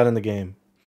still haven't got in the game.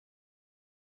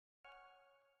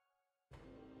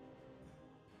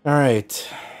 Alright.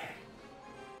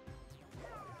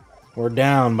 We're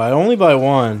down by only by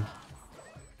 1.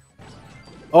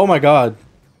 Oh my god.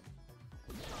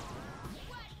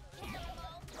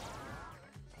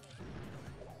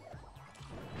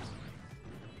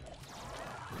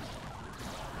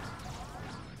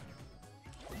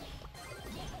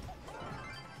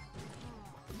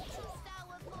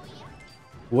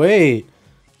 Wait.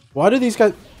 Why do these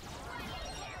guys...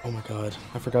 Oh my god.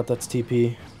 I forgot that's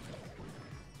TP.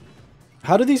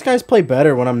 How do these guys play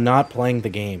better when I'm not playing the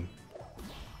game?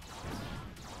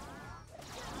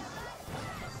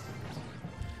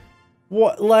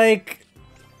 What, like...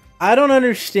 I don't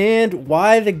understand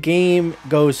why the game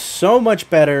goes so much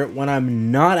better when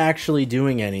I'm not actually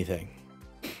doing anything.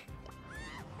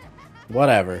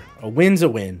 Whatever. A win's a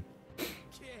win.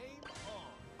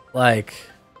 Like...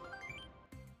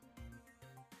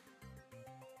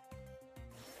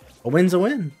 A win's a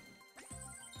win.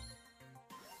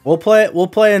 We'll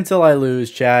play until I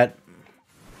lose, chat.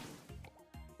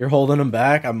 You're holding them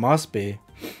back? I must be.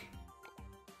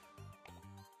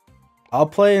 I'll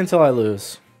play until I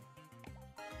lose.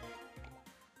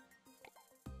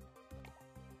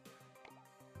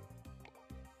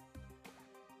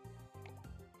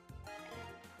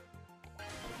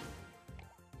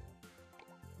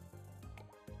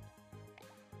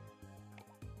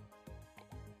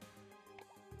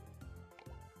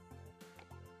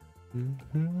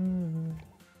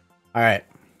 All right.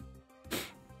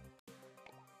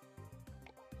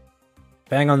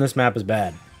 Bang on this map is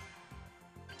bad.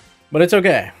 But it's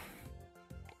okay.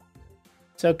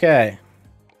 It's okay.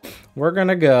 We're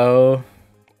gonna go...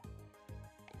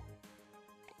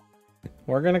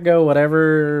 We're gonna go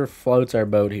whatever floats our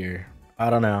boat here. I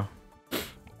don't know.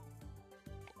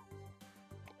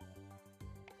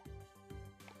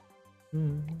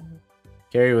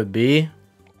 Carry with B.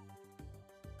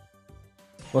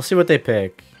 We'll see what they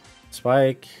pick.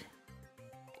 Spike.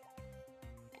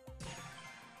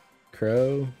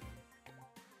 Crow.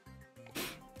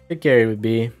 Good carry would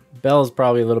be. Bell's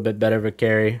probably a little bit better of a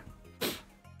carry.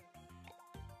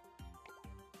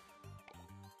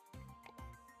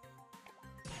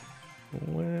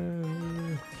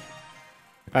 Well...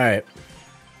 Alright.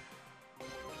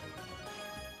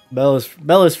 Bell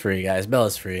is free, guys. Bell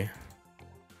is free.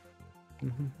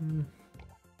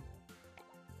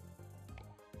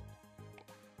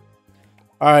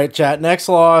 Alright, chat. Next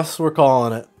loss, we're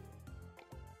calling it.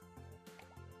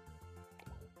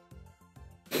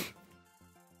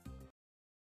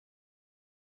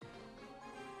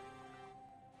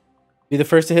 Be the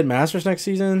first to hit Masters next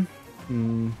season?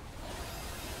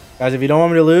 Guys, if you don't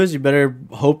want me to lose, you better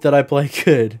hope that I play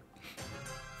good.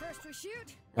 First we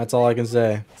shoot. That's all I can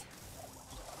say.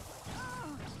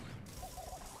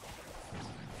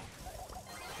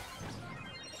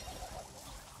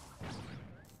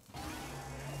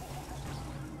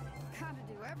 Gotta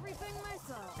do everything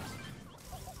myself.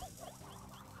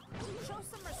 Show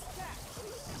some respect.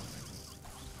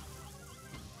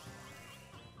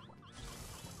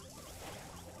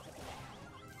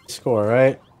 Score,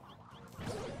 right?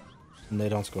 And they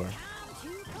don't score. Time to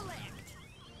collect.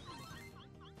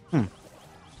 Hmm.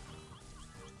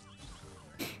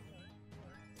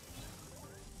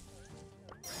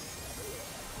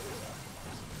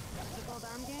 The Gold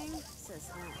Arm Gang says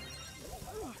hi.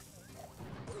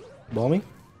 Ball me?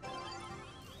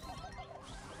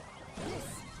 This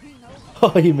ain't no Oh,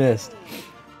 he missed.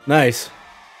 Nice.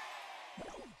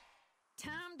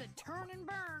 time to turn and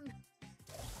burn.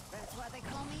 That's why they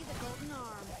call me the Golden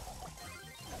Arm.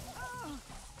 Oh.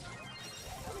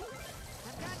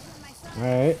 I've got you in my sights.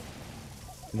 Alright.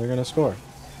 They're gonna score.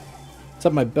 What's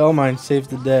up, my bell mine saves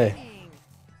the day.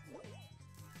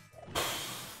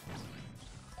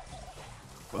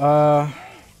 I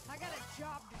got a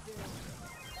job to do.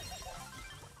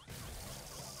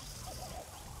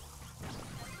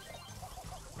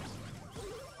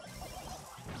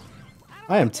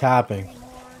 I am tapping. The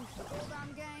Gold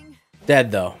Arm Gang. Dead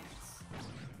though.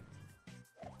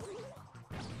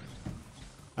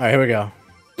 Alright, here we go.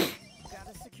 Gotta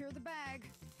secure the bag.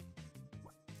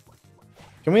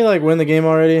 Can we like win the game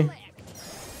already? Collect. You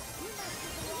must be the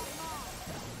Golden Arm.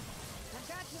 I've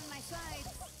got you in my sights.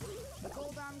 The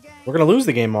Gold Arm Gang. We're gonna lose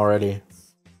the game already.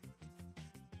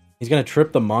 He's gonna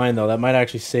trip the mine though. That might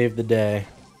actually save the day.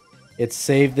 It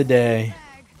saved the day. Bag.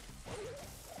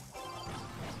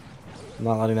 I'm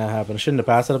not letting that happen. I shouldn't have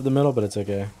passed it up the middle, but it's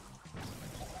okay.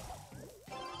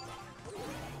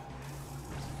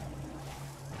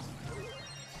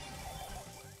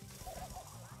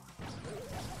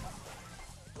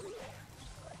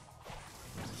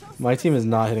 My team is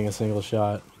not hitting a single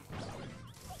shot.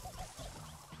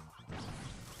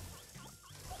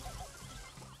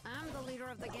 I'm the leader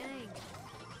of the gang.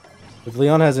 If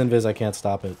Leon has invis, I can't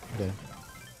stop it. Okay.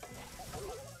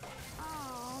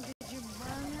 Oh, did you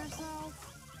burn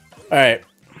yourself? Alright.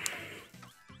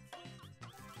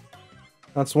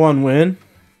 That's one win.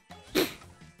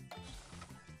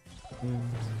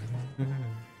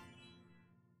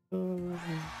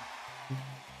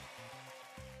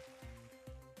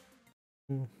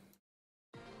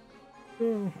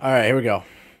 Alright, here we go.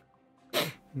 Guys,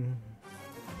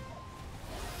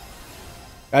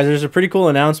 there's a pretty cool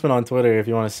announcement on Twitter if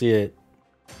you want to see it.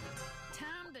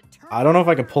 Time to turn. I don't know if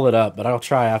I can pull it up, but I'll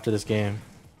try after this game.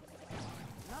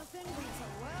 Nothing beats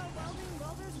a well-welding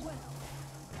welder's will.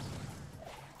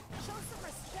 Show some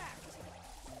respect.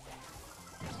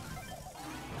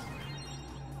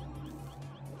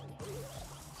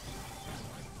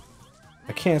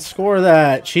 I can't score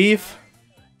that, Chief.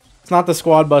 It's not the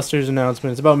Squad Busters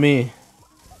announcement. It's about me.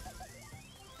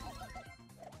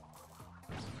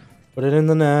 Put it in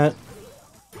the net.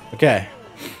 Okay.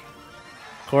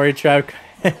 Corey Trout.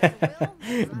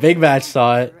 Big Match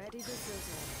saw it. Ready to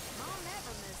sizzle. Mom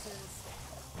never misses.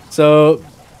 So,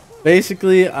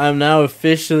 basically, I'm now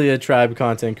officially a Tribe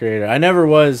content creator. I never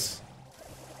was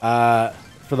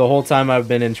for the whole time I've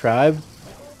been in Tribe. Gold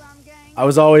Arm Gang. I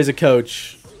was always a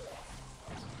coach.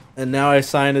 And now I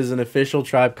signed as an official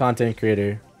Tribe content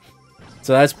creator.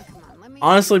 So that's Come on, let me.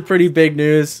 honestly pretty big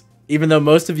news. Even though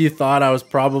most of you thought I was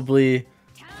probably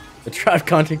a Tribe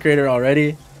content creator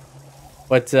already.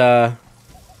 But now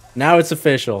it's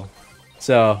official.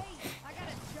 So I got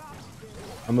a job to do.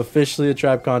 I'm officially a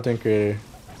Tribe content creator.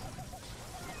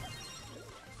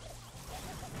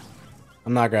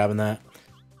 I'm not grabbing that.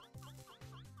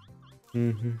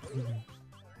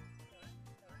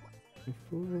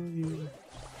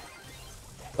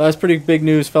 Well, that's pretty big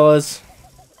news, fellas.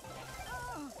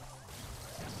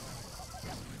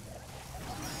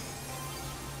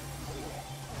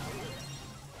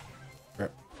 Give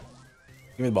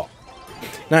me the ball.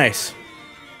 Nice.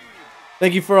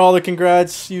 Thank you for all the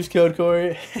congrats. Use code Corey.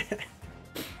 Nothing beats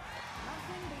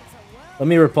a well. Let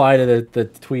me reply to the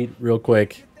tweet real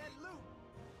quick.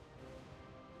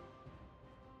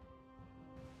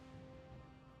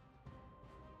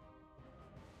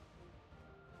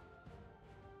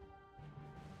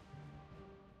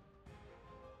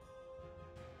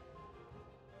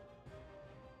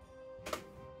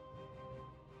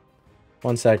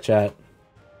 One sec, chat.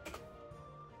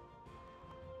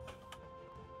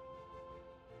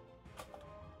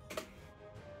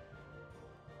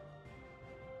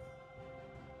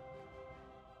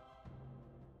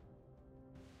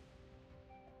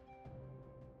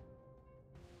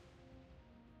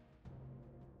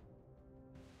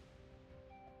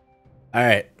 All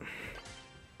right.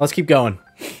 Let's keep going.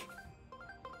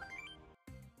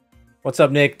 What's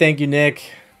up, Nick? Thank you, Nick.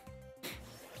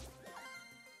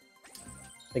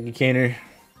 Thank you, Kaner.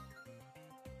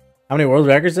 How many world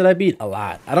records did I beat? A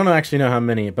lot. I don't actually know how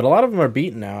many, but a lot of them are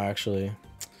beaten now, actually.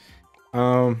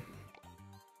 Ban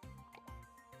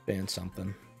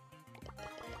something.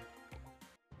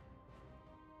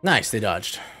 Nice, they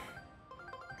dodged.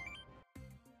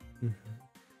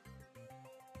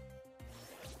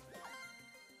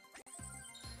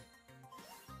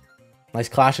 Nice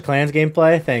Clash of Clans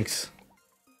gameplay. Thanks.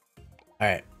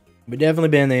 Alright. We definitely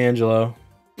banned the Angelo.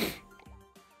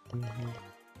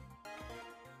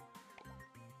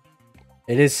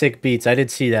 It is sick beats. I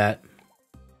did see that.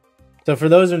 So for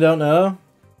those who don't know,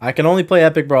 I can only play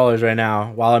Epic Brawlers right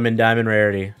now while I'm in Diamond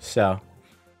Rarity. So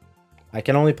I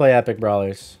can only play Epic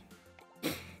Brawlers.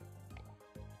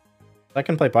 I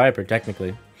can play Piper,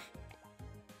 technically.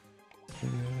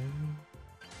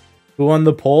 Who won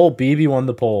the poll? BB won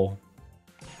the poll.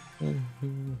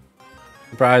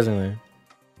 Surprisingly.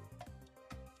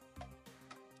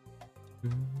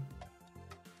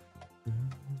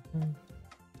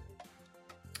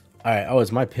 Alright, oh,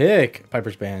 it's my pick.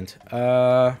 Piper's banned. Do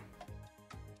I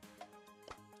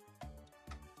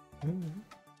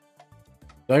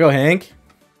go Hank?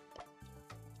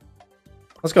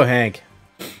 Let's go Hank.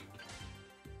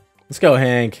 Let's go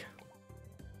Hank.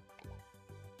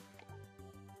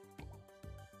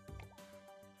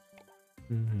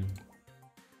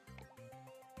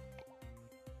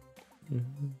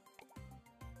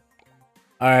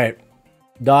 Alright.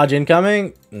 Dodge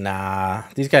incoming? Nah.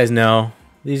 These guys know.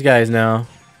 These guys know.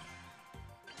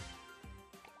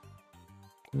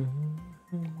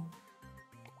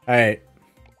 Alright.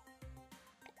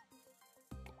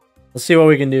 Let's see what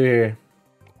we can do here.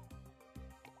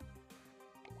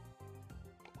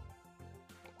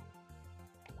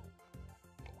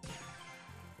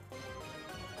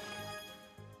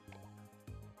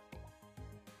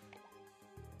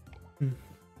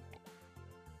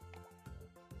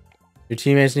 Your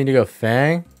teammates need to go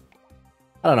Fang?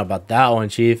 I don't know about that one,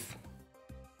 Chief.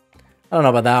 I don't know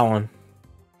about that one.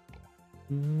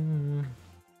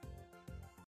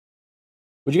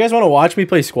 Would you guys want to watch me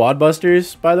play Squad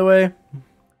Busters, by the way?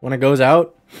 When it goes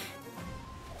out?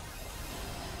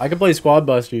 I can play Squad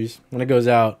Busters when it goes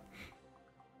out.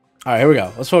 Alright, here we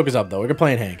go. Let's focus up, though. We're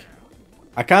playing Hank.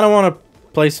 I kind of want to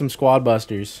play some Squad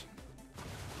Busters.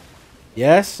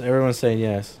 Yes? Everyone's saying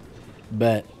yes.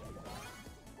 Bet.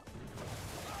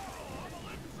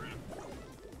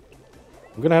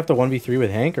 I'm gonna have to 1v3 with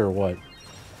Hank or what?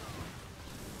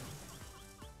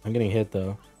 I'm getting hit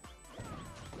though.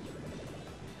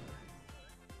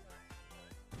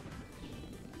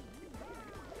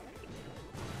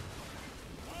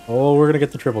 Oh, we're gonna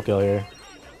get the triple kill here.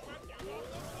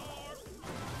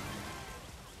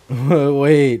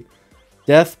 Wait.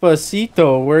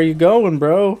 Despacito, where are you going,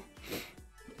 bro?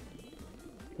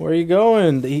 Where are you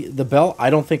going? The belt, I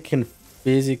don't think can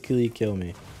physically kill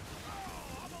me.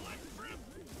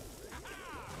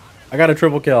 I got a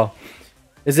triple kill.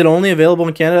 Is it only available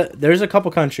in Canada? There's a couple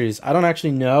countries. I don't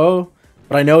actually know,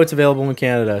 but I know it's available in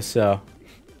Canada, so.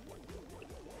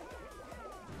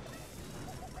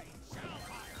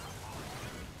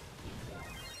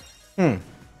 I'm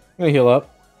gonna heal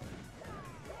up.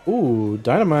 Ooh,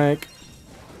 Dynamite.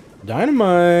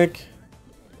 Dynamite.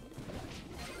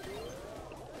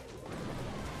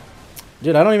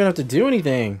 Dude, I don't even have to do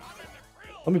anything.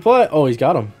 Let me play. Oh, he's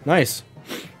got him. Nice.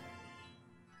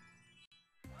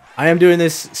 I am doing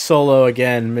this solo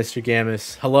again, Mr.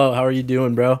 Gamus. Hello, how are you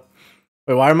doing, bro?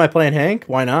 Wait, why am I playing Hank?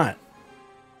 Why not?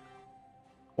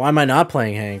 Why am I not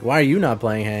playing Hank? Why are you not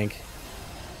playing Hank?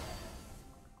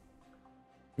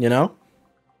 You know?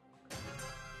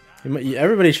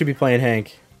 Everybody should be playing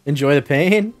Hank. Enjoy the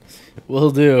pain? Will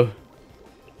do.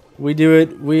 We do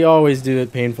it. We always do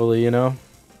it painfully, you know?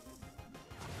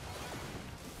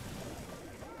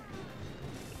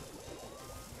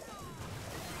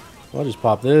 I'll just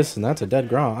pop this, and that's a dead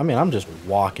Grom. I mean, I'm just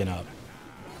walking up.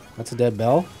 That's a dead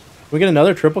Bell. Can we get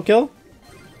another triple kill?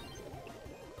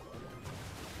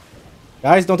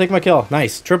 Guys, don't take my kill.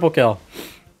 Nice. Triple kill.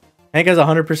 Hank has a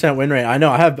 100% win rate. I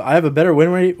know. I have a better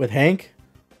win rate with Hank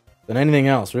than anything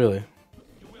else, really.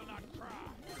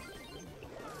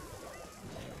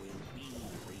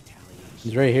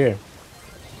 He's right here.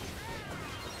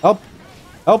 Help.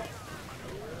 Help.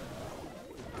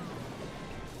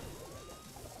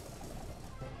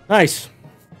 Nice.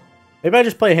 Maybe I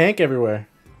just play Hank everywhere.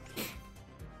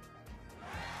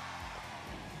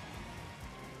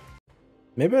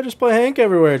 Maybe I just play Hank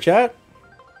everywhere, chat.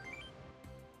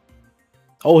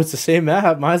 Oh, it's the same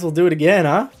map. Might as well do it again,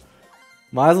 huh?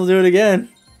 Might as well do it again.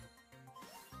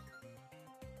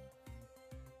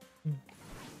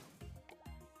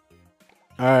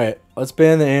 Alright, let's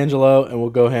ban the Angelo and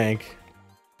we'll go Hank.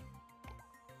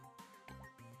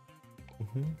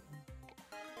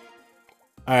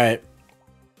 Alright.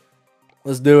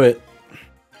 Let's do it.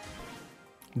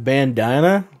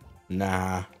 Bandana?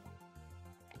 Nah.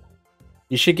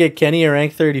 You should get Kenny a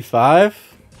rank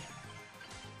 35?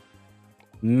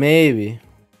 Maybe.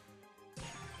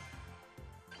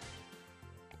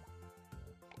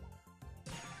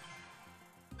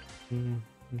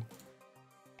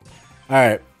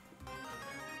 Alright.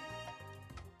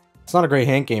 It's not a great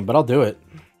Hank game, but I'll do it.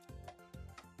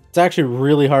 It's actually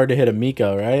really hard to hit a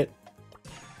Miko, right?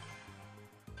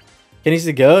 Kenny needs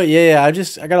to go? Yeah, I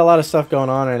got a lot of stuff going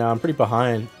on right now. I'm pretty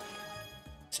behind.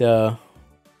 So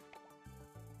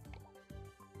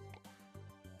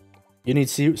you need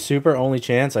super only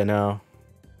chance, I know.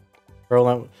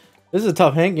 This is a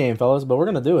tough Hank game, fellas, but we're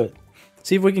gonna do it.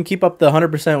 See if we can keep up the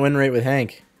 100% win rate with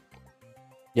Hank.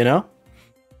 You know?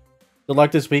 Good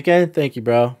luck this weekend. Thank you,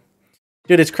 bro.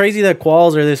 Dude, it's crazy that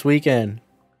quals are this weekend.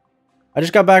 I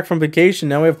just got back from vacation.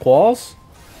 Now we have quals?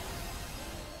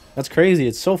 That's crazy.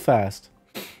 It's so fast.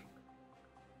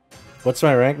 What's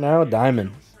my rank now?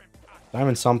 Diamond.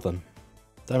 Diamond something.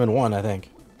 Diamond 1, I think.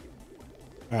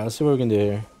 Alright, let's see what we can do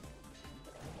here.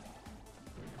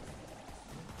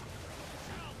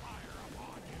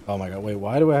 Oh my god, wait,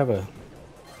 why do I have a...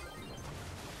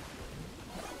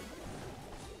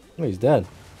 Oh, he's dead.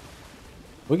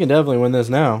 We can definitely win this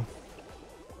now.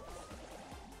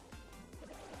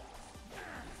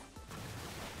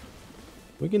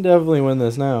 We can definitely win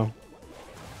this now.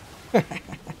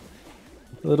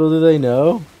 Little do they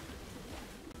know.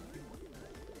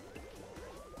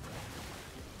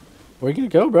 Where you gonna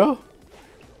go, bro?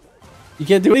 You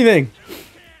can't do anything.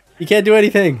 You can't do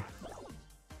anything.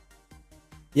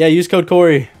 Yeah, use code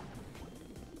Corey.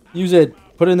 Use it.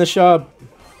 Put it in the shop.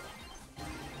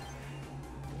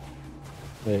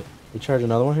 Wait, we charge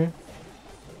another one here?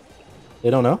 They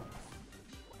don't know?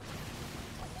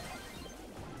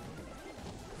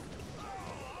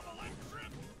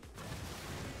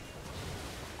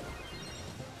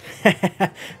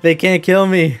 They can't kill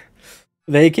me.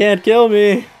 They can't kill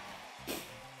me.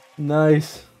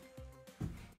 Nice.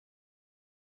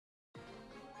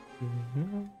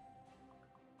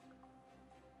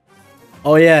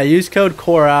 Oh yeah, use code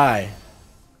COREI.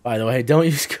 By the way, don't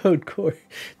use code Corey.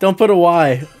 Don't put a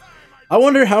Y. I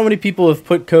wonder how many people have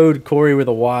put code Corey with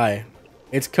a Y.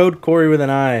 It's code Corey with an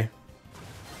I.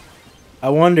 I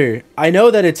wonder. I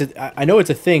know that it's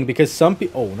a thing because some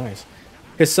people. Oh, nice.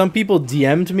 Because some people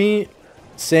DM'd me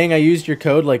saying I used your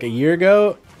code like a year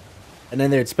ago, and then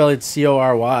they'd spell it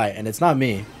CORY, and it's not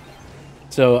me.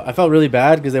 So I felt really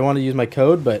bad because they wanted to use my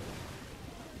code, but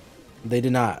they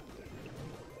did not.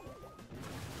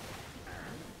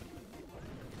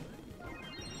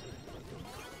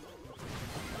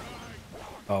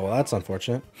 Oh, well, that's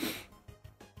unfortunate.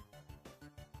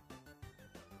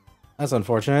 That's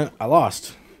unfortunate. I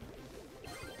lost.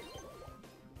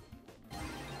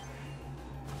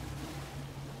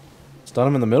 Stun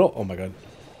him in the middle? Oh my god.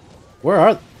 Where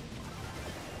are...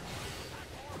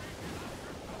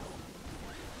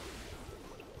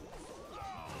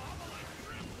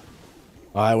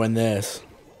 Oh, I win this.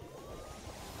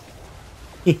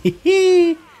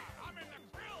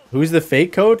 Who's the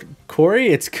fake coach? Corey?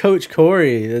 It's Coach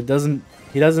Corey. He doesn't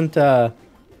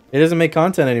make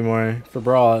content anymore for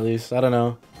Brawl, at least. I don't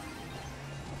know.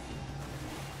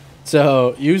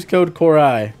 So use code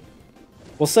COREI.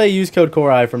 We'll say use code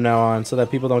COREI from now on so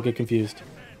that people don't get confused.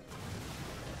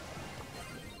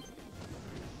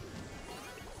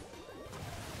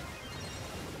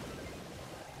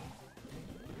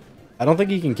 I don't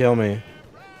think he can kill me.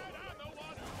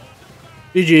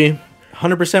 GG.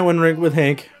 100% win rate with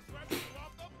Hank.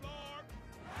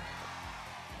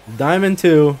 Diamond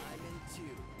 2.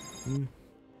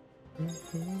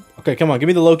 Okay, come on. Give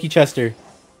me the Loki Chester.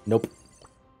 Nope.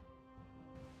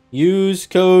 Use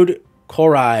code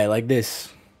COREI like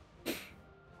this.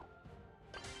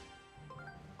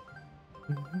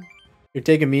 You're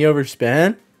taking me over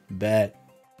Span? Bet.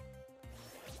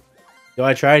 Do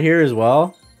I try it here as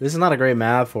well? This is not a great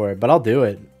map for it, but I'll do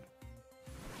it.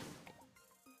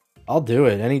 I'll do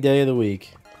it any day of the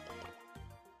week.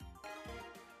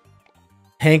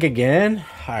 Hank again?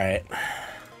 Alright.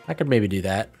 I could maybe do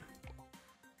that.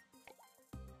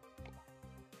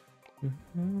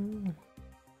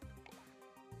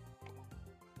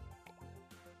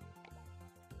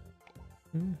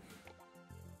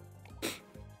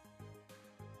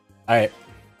 Alright.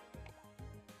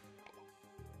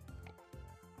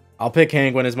 I'll pick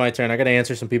Hank when it's my turn. I gotta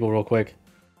answer some people real quick.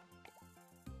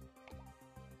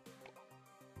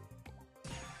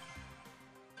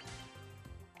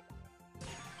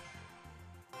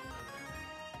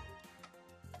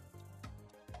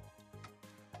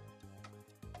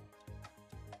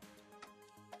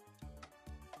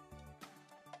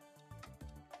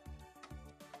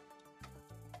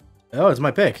 Oh, it's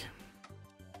my pick.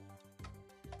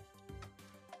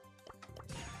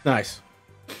 Nice.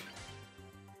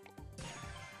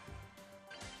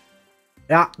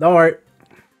 Yeah, don't worry.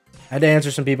 I had to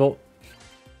answer some people.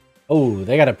 Oh,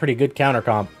 they got a pretty good counter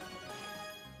comp.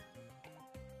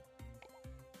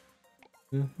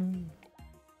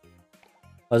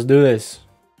 Let's do this.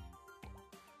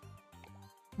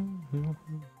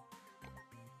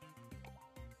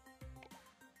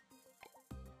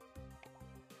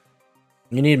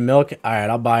 You need milk? Alright,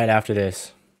 I'll buy it after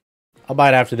this. I'll buy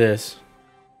it after this.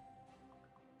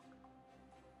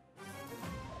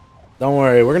 Don't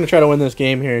worry, we're gonna try to win this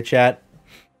game here, chat.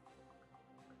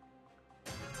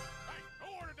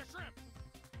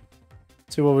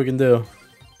 See what we can do.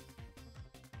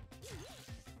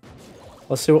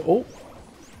 Let's see what... Oh!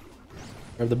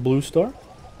 Grab the blue star.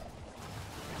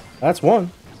 That's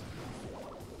one.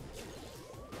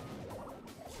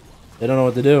 They don't know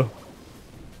what to do.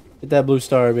 Get that blue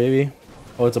star, baby.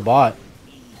 Oh, it's a bot.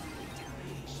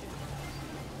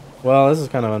 Well, this is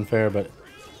kind of unfair, but,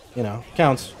 you know,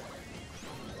 counts.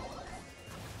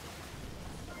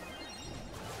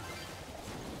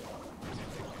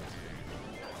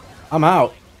 I'm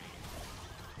out.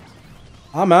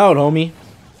 I'm out, homie.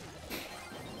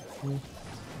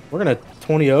 We're gonna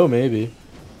 20-0 maybe.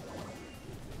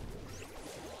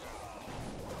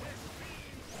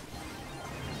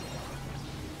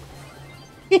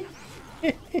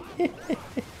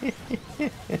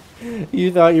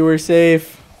 You thought you were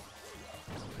safe.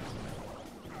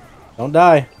 Don't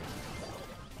die.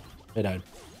 They died.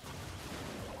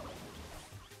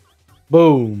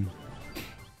 Boom.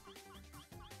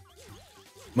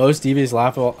 Most devious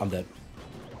laughable. I'm dead.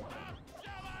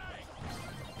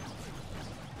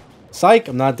 Psych,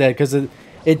 I'm not dead because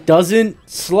it doesn't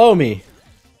slow me.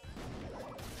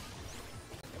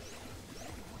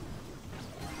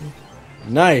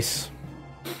 Nice.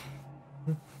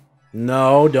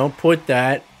 No, don't put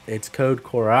that. It's code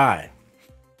Korai.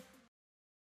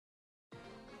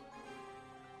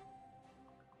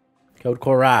 Code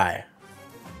Korai.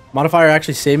 Modifier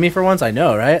actually saved me for once? I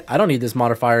know, right? I don't need this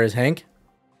modifier as Hank.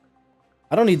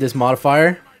 I don't need this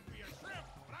modifier.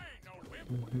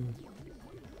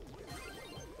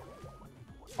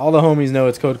 All the homies know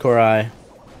it's code Korai.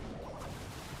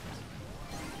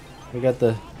 We got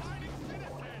the...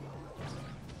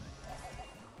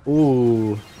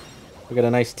 Ooh. We got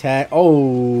a nice tag.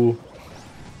 Oh.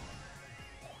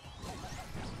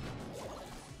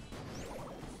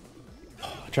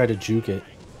 I tried to juke it.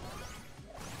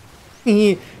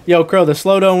 Yo, Crow, the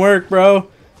slow don't work, bro.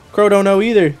 Crow don't know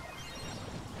either.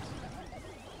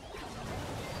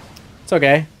 It's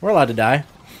okay. We're allowed to die.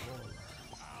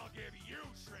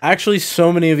 Actually,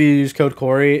 so many of you use code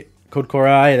Korai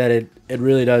that it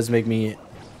really does make me,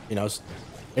 you know,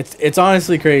 it's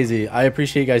honestly crazy. I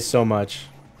appreciate you guys so much.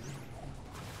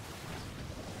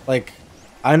 Like,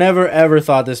 I never ever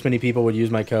thought this many people would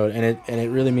use my code, and it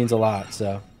really means a lot.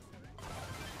 So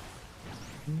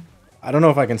I don't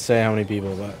know if I can say how many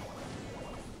people, but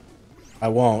I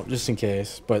won't, just in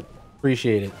case. But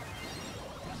appreciate it.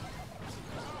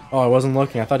 Oh, I wasn't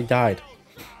looking. I thought he died.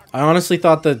 I honestly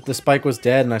thought that the spike was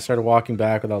dead, and I started walking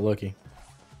back without looking.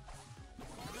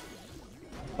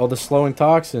 Oh, the slowing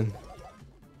toxin.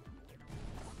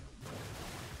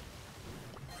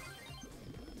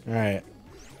 Alright.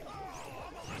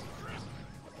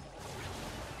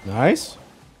 Nice.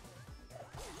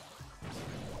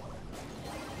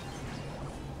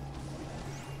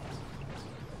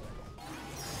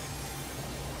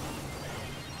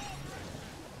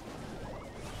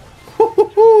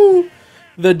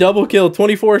 The double kill,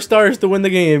 24 stars to win the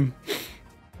game.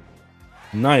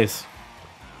 Nice.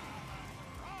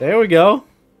 There we go.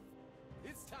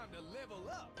 It's time to level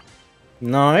up.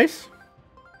 Nice.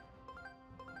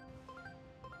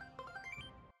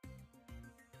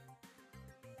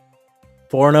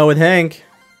 Four 4-0 with Hank.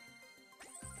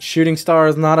 Shooting Star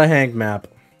is not a Hank map.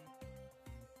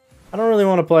 I don't really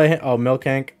want to play... Oh, Milk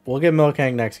Hank. We'll get Milk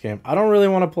Hank next game. I don't really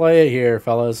want to play it here,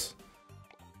 fellas.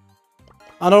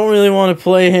 I don't really want to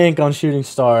play Hank on Shooting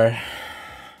Star.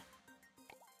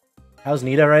 How's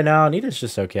Nita right now? Nita's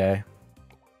just okay.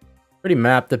 Pretty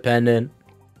map dependent.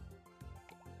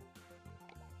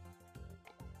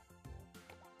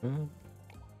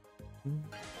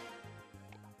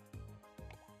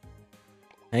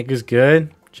 Hank is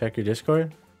good. Check your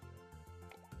Discord.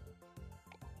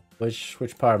 Which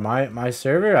part? My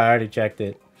server? I already checked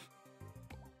it.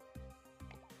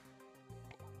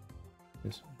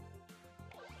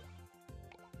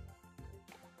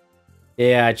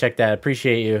 Yeah, I checked that.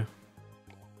 Appreciate you.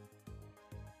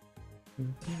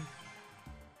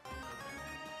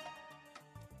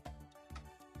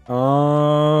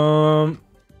 I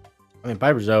mean,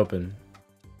 Piper's open.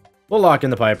 We'll lock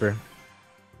in the Piper.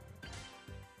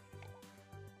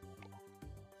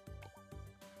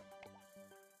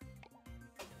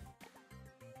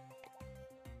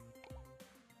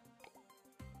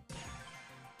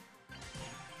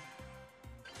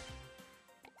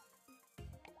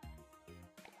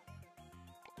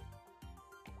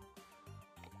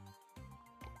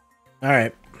 All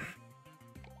right.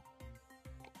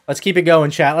 Let's keep it going,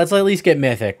 chat. Let's at least get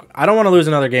Mythic. I don't want to lose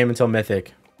another game until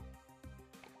Mythic.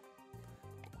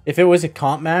 If it was a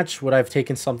comp match, would I have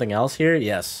taken something else here?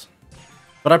 Yes.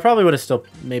 But I probably would have still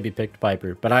maybe picked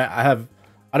Piper. But I'd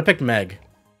have picked Meg.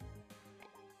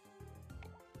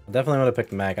 I definitely would have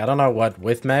picked Meg. I don't know what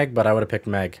with Meg, but I would have picked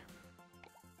Meg.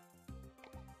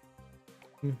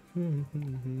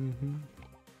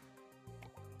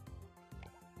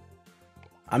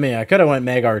 I mean, I could have went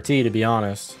Meg RT, to be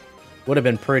honest. Would have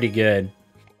been pretty good.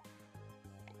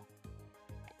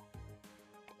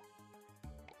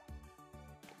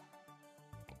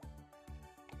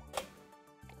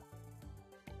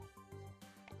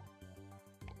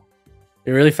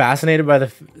 You're really fascinated by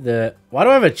the... Why do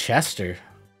I have a Chester?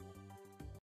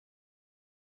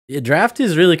 The draft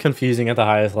is really confusing at the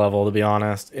highest level, to be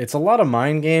honest. It's a lot of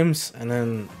mind games, and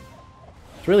then...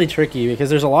 It's really tricky because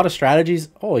there's a lot of strategies.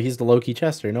 Oh, he's the low-key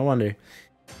Chester. No wonder.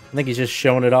 I think he's just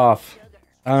showing it off.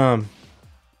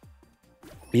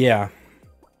 Yeah.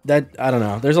 That, I don't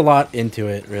know. There's a lot into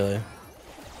it, really.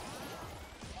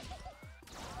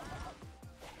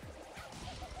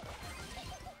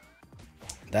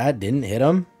 That didn't hit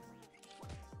him.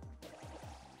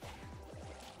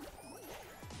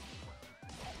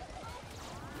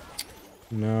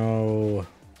 No.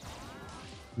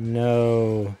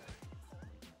 No.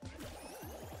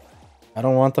 I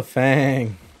don't want the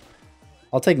Fang.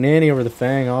 I'll take Nanny over the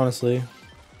Fang, honestly.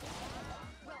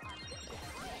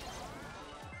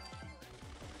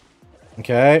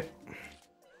 Okay.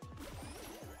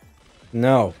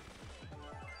 No.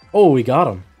 Oh, we got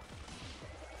him.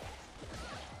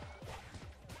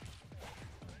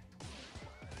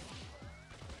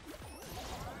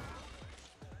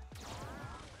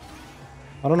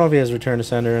 I don't know if he has return to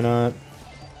sender or not.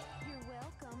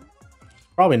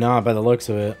 Probably not by the looks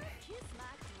of it.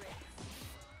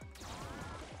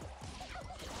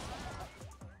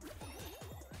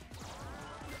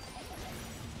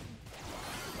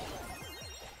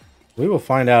 We will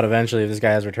find out eventually if this guy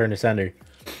has return to sender.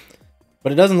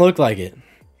 But it doesn't look like it.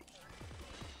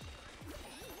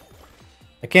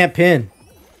 I can't pin.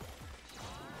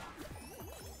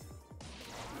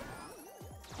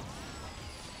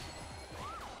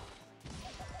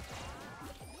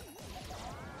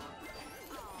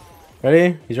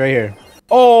 Ready? He's right here.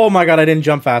 Oh my god, I didn't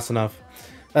jump fast enough.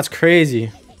 That's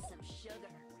crazy.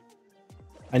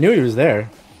 I knew he was there.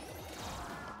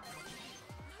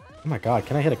 Oh my god,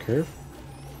 can I hit a curve?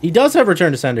 He does have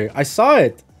return to sender. I saw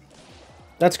it.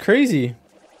 That's crazy.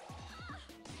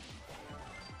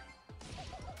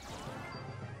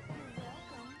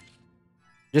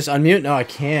 Just unmute? No, I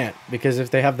can't. Because if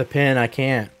they have the pin, I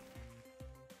can't.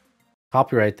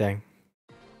 Copyright thing.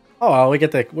 Oh well, we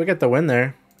get the win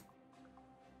there.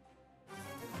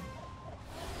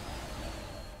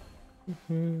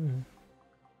 Can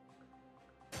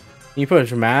you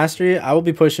push mastery? I will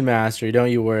be pushing mastery,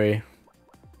 don't you worry.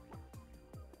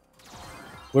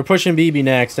 We're pushing BB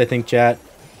next, I think, chat.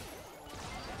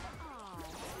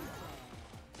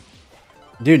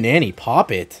 Dude, Nanny,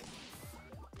 pop it.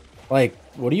 Like,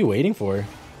 what are you waiting for?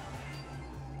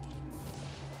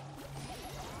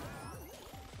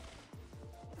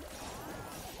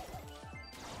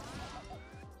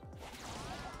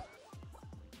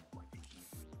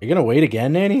 You're gonna wait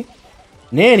again, Nanny?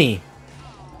 Nanny!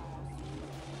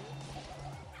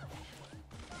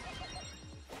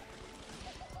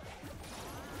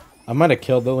 I might have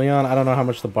killed the Leon. I don't know how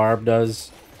much the barb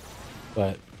does,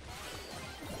 but...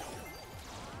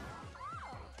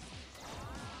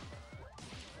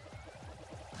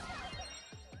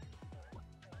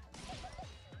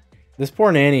 This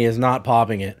poor Nanny is not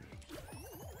popping it.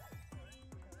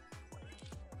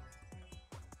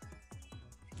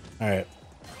 Alright.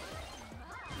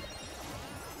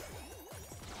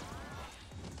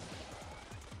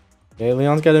 Okay,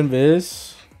 Leon's got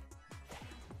invis.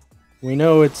 We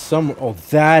know it's some... Oh,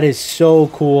 that is so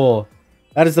cool.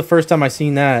 That is the first time I've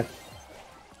seen that.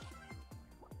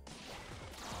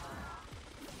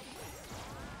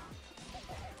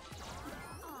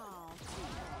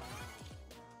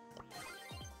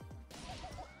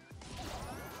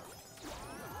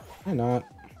 Why not?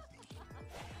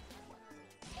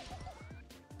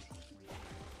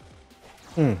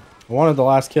 I wanted the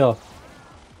last kill.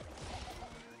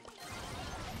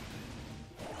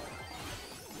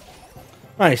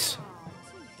 Nice.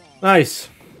 Nice.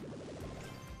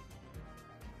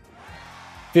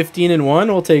 15-1,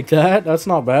 we'll take that. That's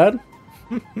not bad.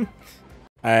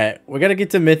 Alright, we gotta get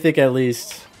to Mythic at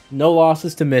least. No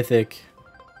losses to Mythic.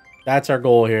 That's our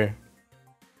goal here.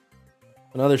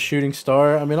 Another shooting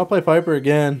star. I mean, I'll play Piper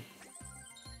again.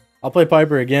 I'll play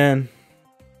Piper again.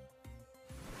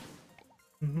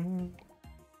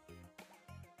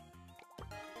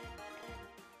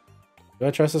 Do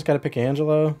I trust this guy to pick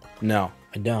Angelo? No,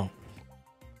 I don't.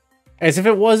 As if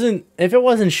it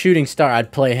wasn't shooting star,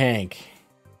 I'd play Hank.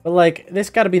 But like, this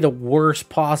got to be the worst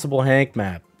possible Hank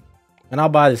map. And I'll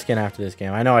buy the skin after this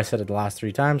game. I know I said it the last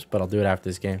 3 times, but I'll do it after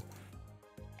this game.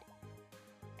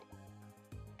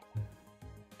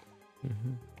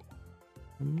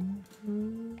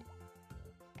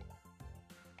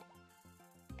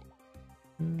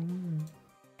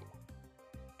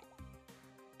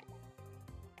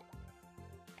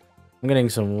 I'm getting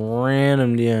some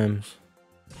random DMs.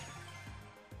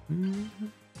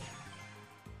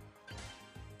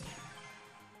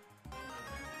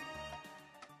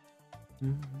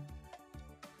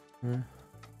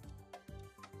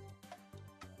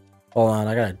 Hold on,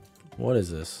 I gotta... What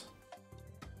is this?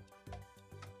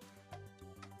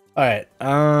 Alright,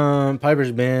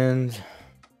 Piper's banned.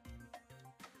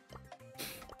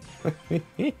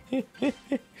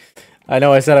 I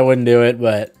know I said I wouldn't do it,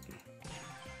 but...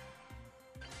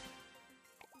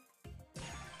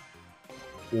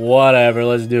 Whatever,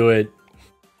 let's do it.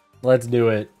 Let's do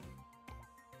it.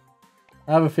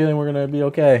 I have a feeling we're gonna be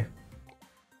okay.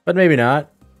 But maybe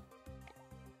not.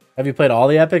 Have you played all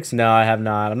the epics? No, I have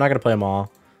not. I'm not gonna play them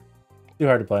all. Too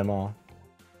hard to play them all.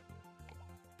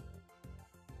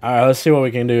 Alright, let's see what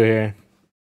we can do here.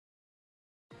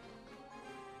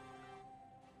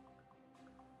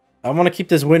 I want to keep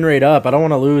this win rate up. I don't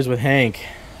want to lose with Hank.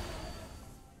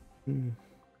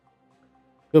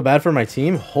 Feel bad for my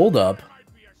team? Hold up.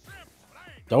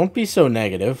 Don't be so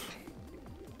negative.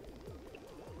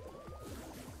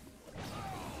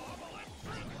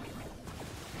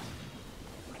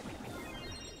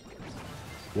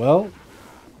 Well,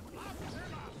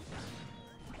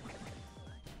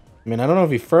 I mean, I don't know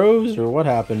if he froze or what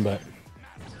happened, but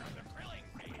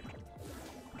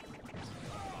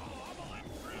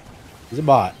he's a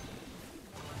bot.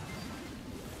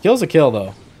 Kill's a kill,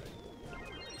 though.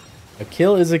 A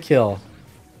kill is a kill.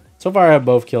 So far, I have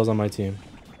both kills on my team.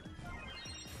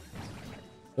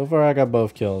 So far, I got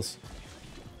both kills.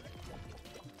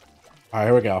 Alright,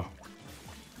 here we go.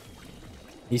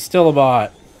 He's still a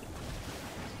bot.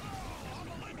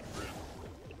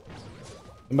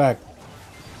 Come back.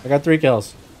 I got 3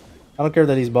 kills. I don't care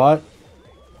that he's bot.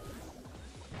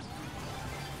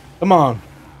 Come on.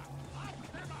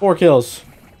 4 kills.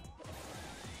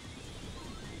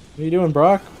 What are you doing,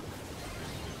 Brock?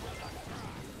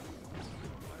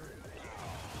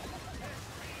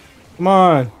 Come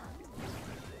on.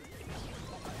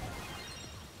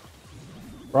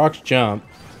 Brock's jump.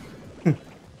 Come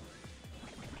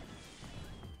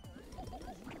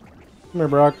here,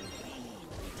 Brock.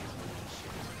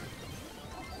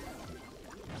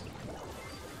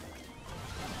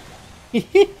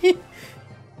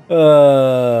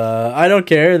 I don't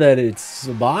care that it's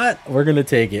a bot. We're gonna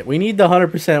take it. We need the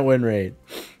 100% win rate.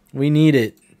 We need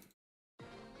it.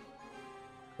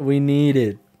 We need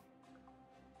it.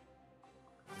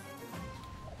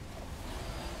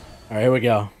 All right, here we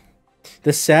go.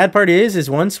 The sad part is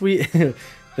once we the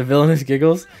villainous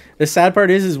giggles. The sad part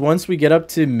is once we get up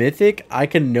to Mythic, I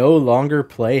can no longer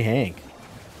play Hank.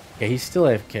 Okay, he's still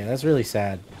AFK. That's really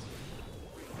sad.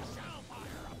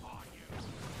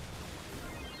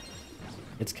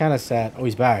 It's kind of sad. Oh,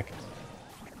 he's back.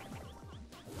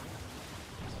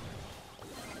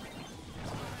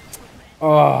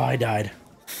 Oh, I died.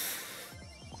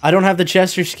 I don't have the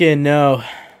Chester skin, no.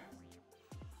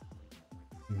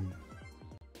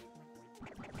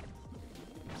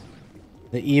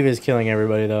 The Eve is killing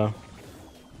everybody, though.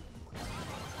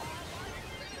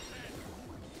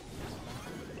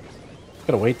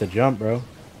 Gotta wait the jump, bro.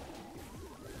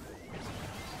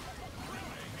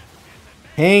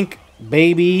 Hank,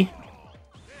 baby.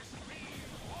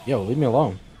 Yo, leave me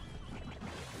alone.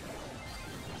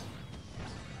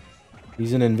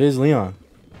 He's an Invis Leon.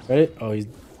 Right? Oh, he's...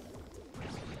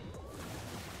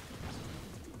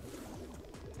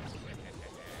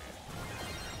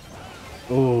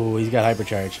 Oh, he's got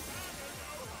hypercharge.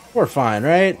 We're fine,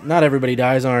 right? Not everybody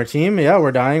dies on our team. Yeah,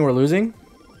 we're dying. We're losing.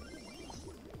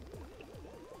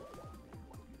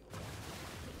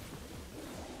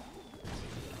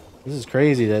 This is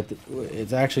crazy that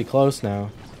it's actually close now.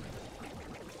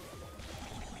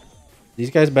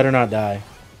 These guys better not die.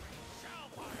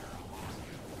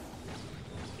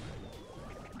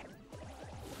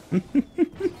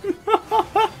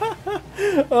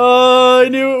 Oh, I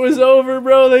knew it was over,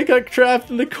 bro. They got trapped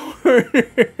in the corner.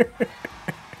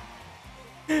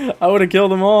 I would have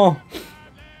killed them all.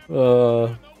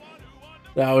 That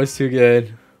was too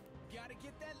good.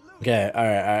 Okay, all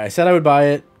right. I said I would buy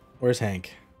it. Where's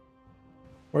Hank?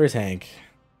 Where's Hank?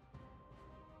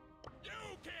 You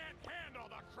can't handle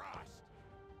the crust.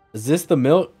 Is this the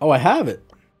milk? Oh, I have it.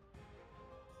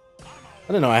 I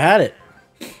didn't know I had it.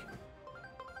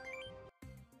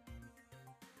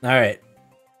 All right.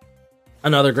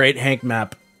 Another great Hank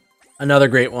map. Another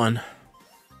great one.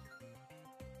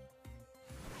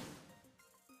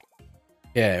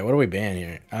 Yeah, what do we ban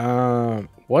here?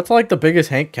 What's like the biggest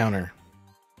Hank counter?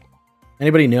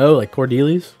 Anybody know? Like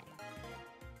Cordeli's?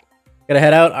 Gotta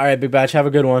head out. All right, Big Batch, have a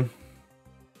good one.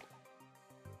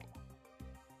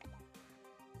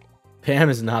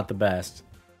 Pam is not the best.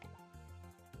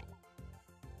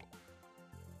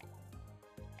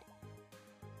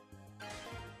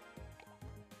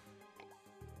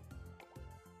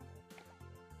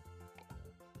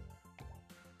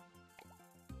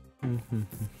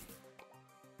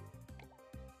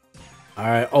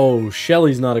 Alright, oh,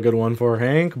 Shelly's not a good one for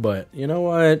Hank, but you know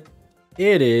what?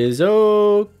 It is,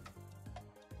 oh...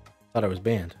 Thought I was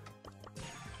banned.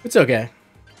 It's okay.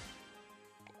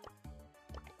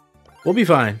 We'll be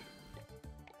fine.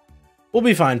 We'll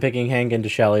be fine picking Hank into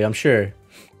Shelly, I'm sure.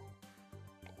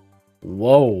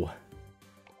 Whoa.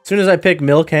 As soon as I pick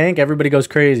Milk Hank, everybody goes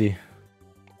crazy.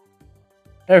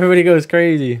 Everybody goes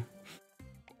crazy.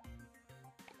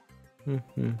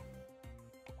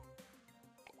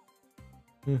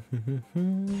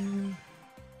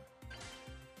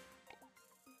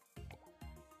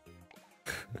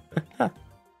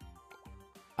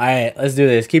 Alright, let's do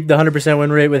this. Keep the 100%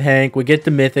 win rate with Hank. We get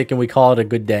the Mythic and we call it a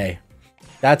good day.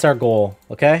 That's our goal,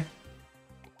 okay?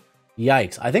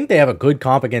 Yikes. I think they have a good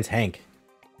comp against Hank.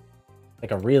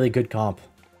 Like a really good comp.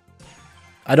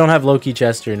 I don't have Loki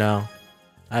Chester, no.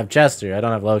 I have Chester. I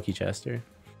don't have Loki Chester.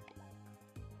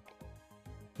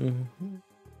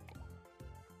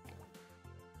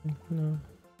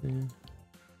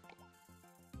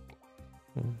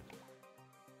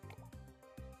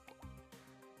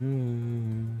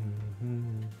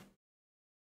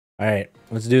 Alright,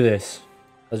 let's do this.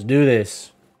 Let's do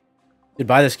this. Dude,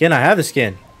 buy the skin. I have the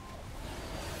skin.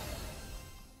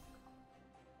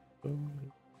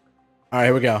 Alright,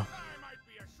 here we go.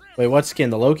 Wait, what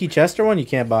skin? The Loki Chester one? You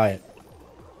can't buy it.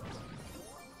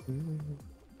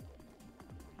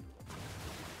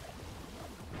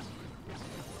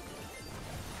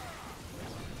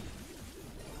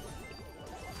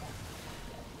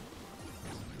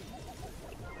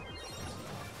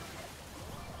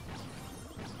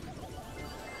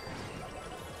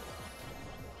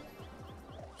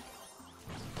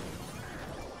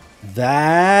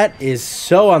 That is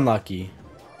so unlucky.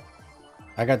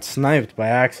 I got sniped by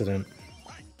accident.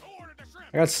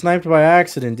 I got sniped by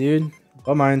accident, dude.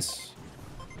 Oh, mines.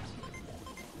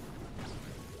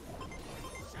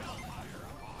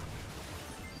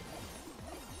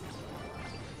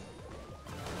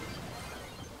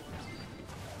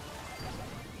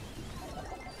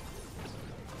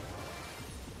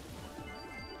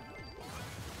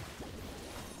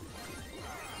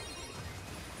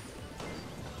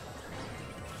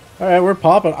 Alright, we're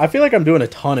popping. I feel like I'm doing a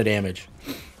ton of damage.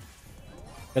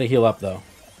 Gotta heal up, though.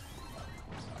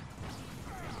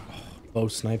 Bo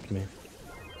sniped me.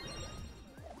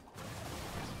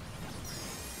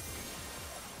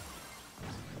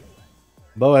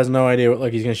 Bo has no idea what...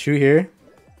 Look, he's gonna shoot here.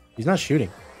 He's not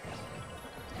shooting.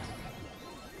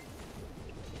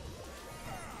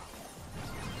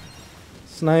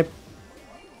 Snipe.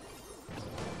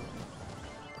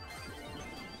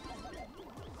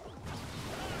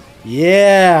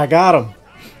 Yeah, I got him.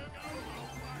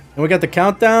 And we got the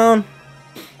countdown.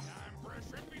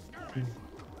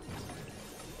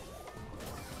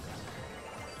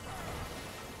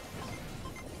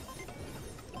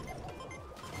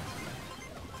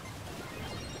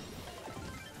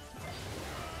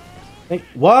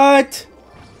 What?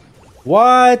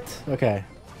 What? Okay.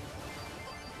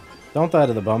 Don't die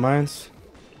to the bum mines.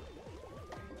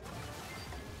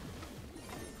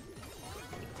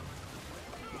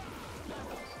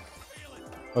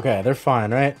 Okay, they're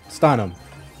fine, right? Stun them.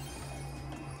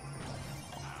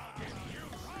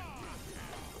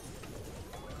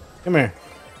 Come here.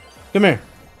 Come here.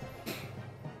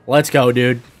 Let's go,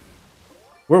 dude.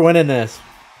 We're winning this.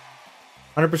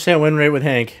 100% win rate with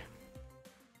Hank.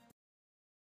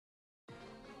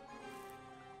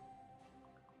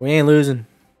 We ain't losing.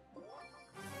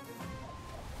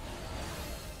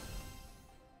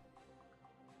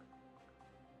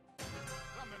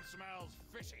 Something smells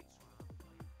fishy.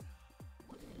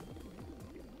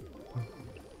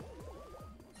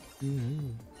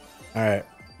 Alright.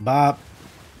 Bop.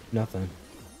 Nothing.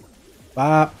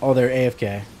 Bop. Oh, they're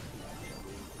AFK.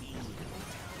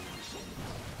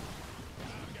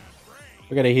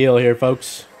 We gotta heal here,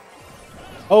 folks.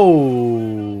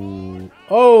 Oh.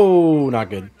 Oh, not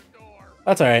good.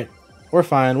 That's alright. We're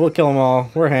fine. We'll kill them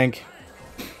all. We're Hank.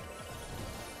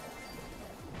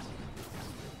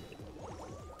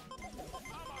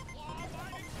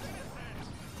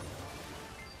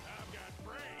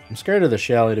 I'm scared of the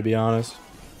Shelly, to be honest.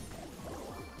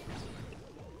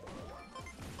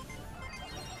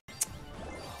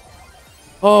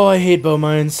 Oh, I hate bow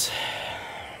mines.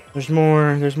 There's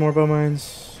more. There's more bow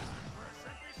mines.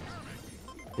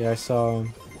 Yeah, I saw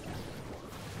them.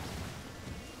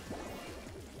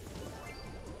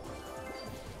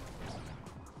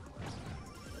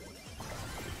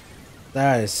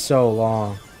 That is so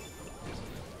long.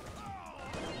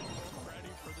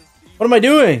 What am I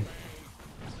doing?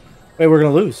 Wait, we're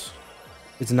gonna lose.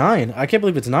 It's 9. I can't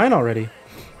believe it's 9 already.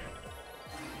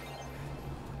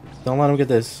 Don't let them get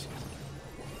this.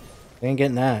 They ain't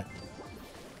getting that.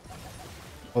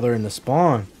 Oh, they're in the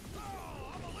spawn.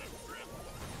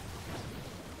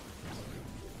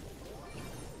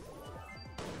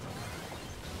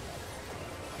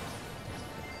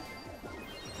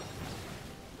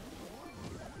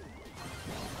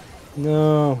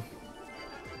 No.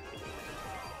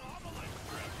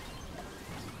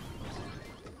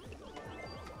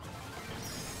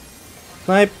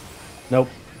 Snipe. Nope.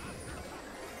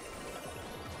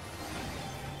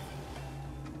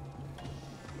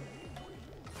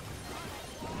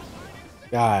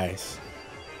 Guys.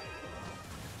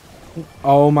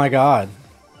 Oh my god.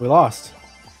 We lost.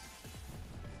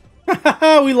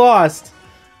 We lost.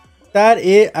 That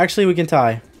it. Actually, we can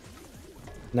tie.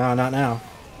 No, not now.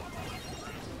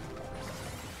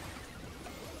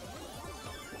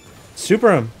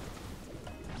 Super him.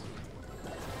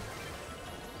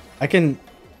 I can...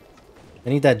 I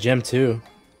need that gem too.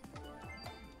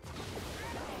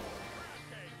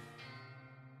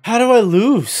 How do I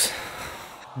lose?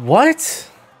 What?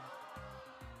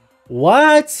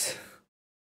 What?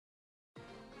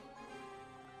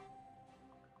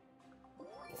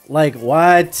 Like,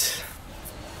 what?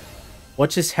 What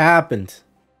just happened?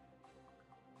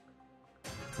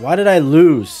 Why did I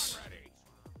lose?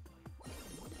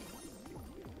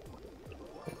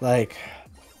 Like,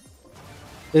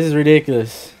 this is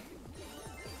ridiculous.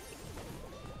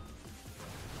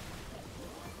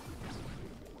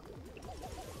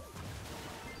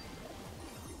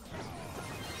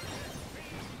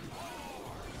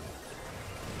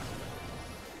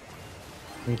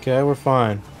 Okay, we're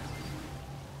fine.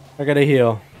 I gotta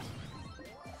heal.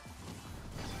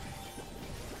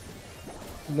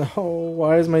 No,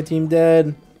 why is my team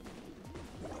dead?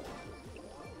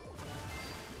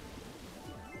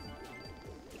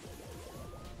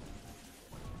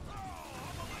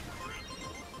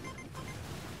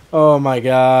 Oh my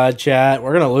god, chat.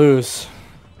 We're gonna lose.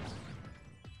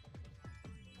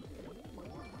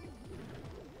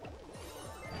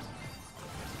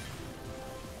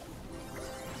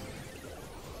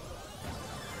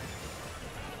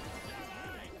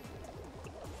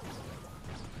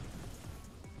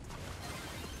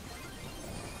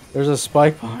 There's a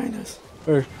spike behind us.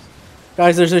 Or,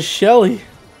 guys, there's a Shelly.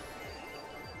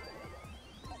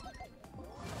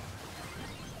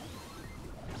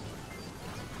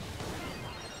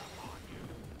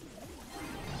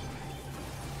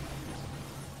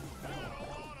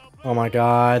 Oh my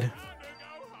god.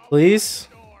 Please?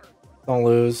 Don't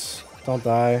lose. Don't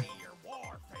die.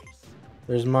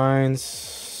 There's mines.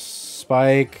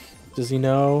 Spike. Does he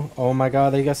know? Oh my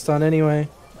god, they got stunned anyway.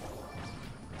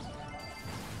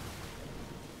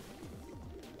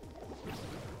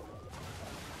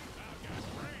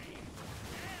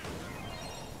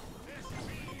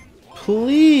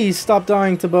 Please stop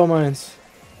dying to bow mines.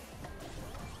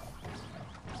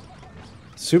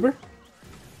 Super?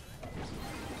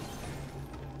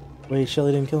 Wait,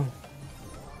 Shelly didn't kill him.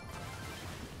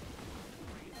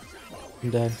 I'm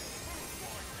dead.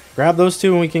 Grab those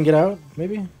two and we can get out,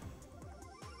 maybe?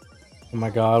 Oh my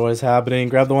god, what is happening?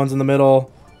 Grab the ones in the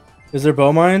middle. Is there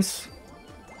bow mines?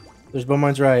 There's bow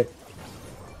mines, right?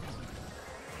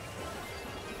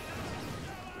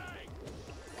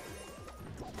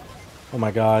 Oh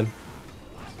my god.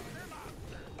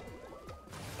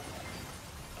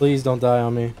 Please don't die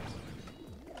on me.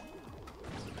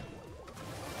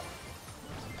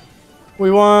 We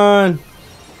won!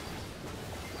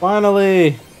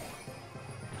 Finally!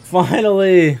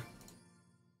 Finally!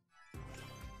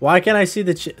 Why can't I see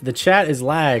the chat is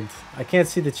lagged? I can't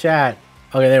see the chat.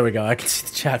 Okay, there we go. I can see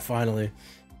the chat finally.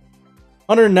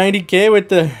 190k with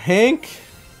the Hank.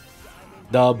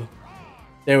 Dub.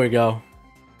 There we go.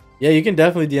 Yeah, you can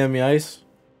definitely DM me, Ice.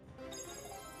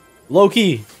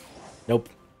 Low-key. Nope.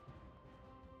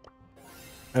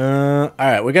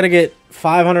 Alright, we gotta get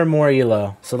 500 more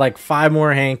ELO. So like 5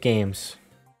 more Hank games.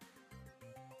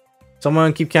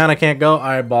 Someone keep count, I can't go.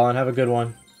 Alright, Ballin, have a good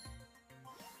one.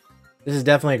 This is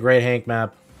definitely a great Hank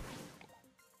map.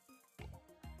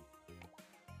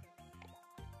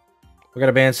 We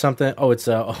gotta ban something. Oh, it's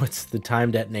the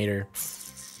time detonator.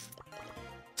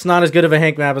 It's not as good of a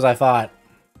Hank map as I thought.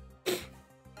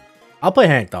 I'll play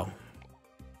Hank though.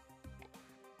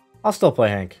 I'll still play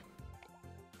Hank.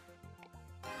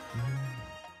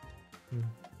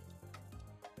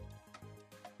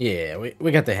 Yeah,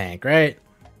 we got the Hank, right?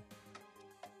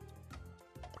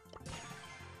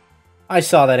 I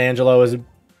saw that Angelo was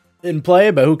in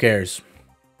play, but who cares?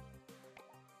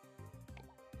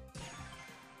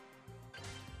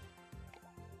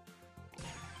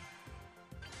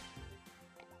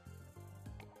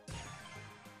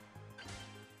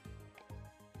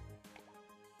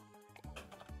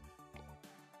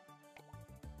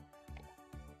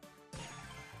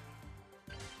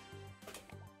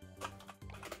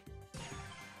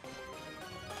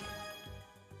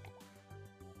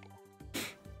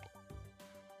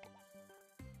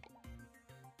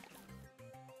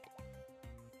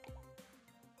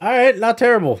 All right, not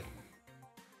terrible.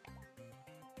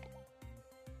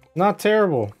 Not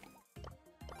terrible.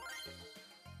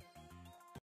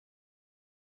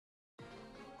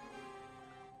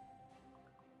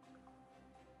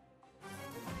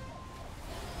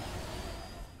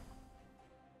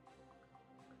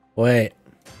 Wait.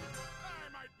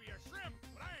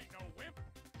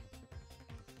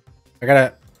 I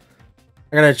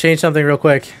gotta change something real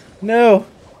quick. No.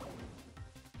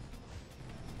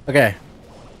 Okay.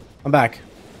 I'm back.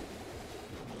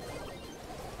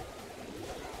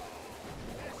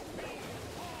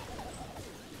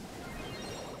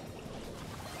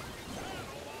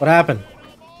 What happened?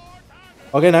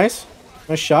 Okay, nice.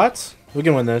 Nice shots. We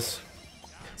can win this.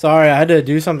 Sorry, I had to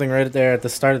do something right there at the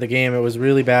start of the game. It was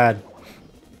really bad.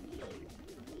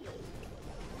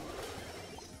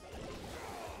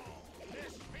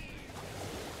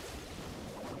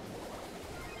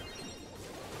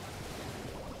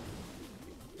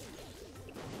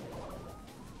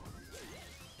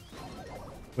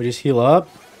 We just heal up.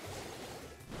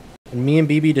 And me and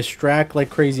BB distract like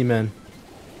crazy men.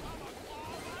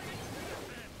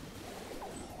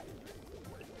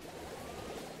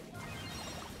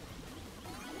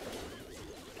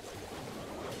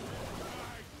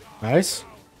 Nice.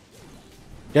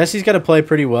 Jesse's got to play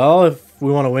pretty well if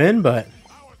we want to win, but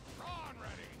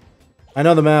I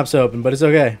know the map's open, but it's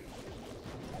okay.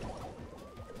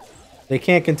 They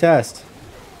can't contest.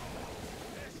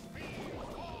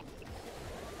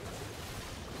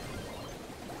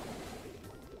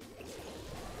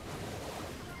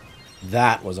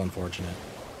 That was unfortunate.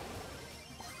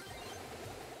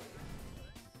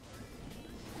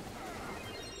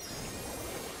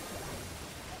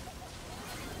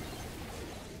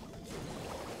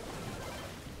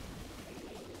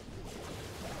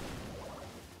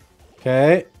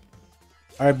 Okay.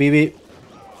 Alright, BB.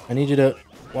 I need you to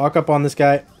walk up on this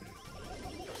guy.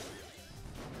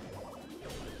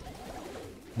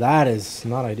 That is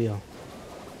not ideal.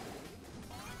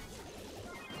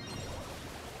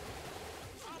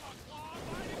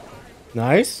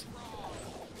 Nice.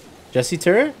 Jesse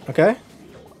turret? Okay.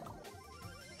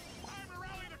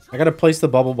 I gotta place the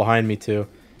bubble behind me too.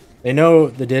 They know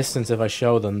the distance if I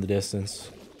show them the distance.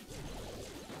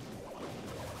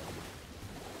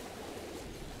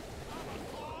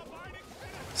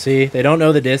 See, they don't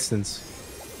know the distance.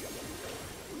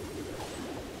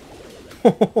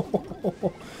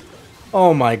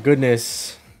 Oh my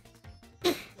goodness.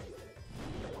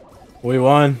 We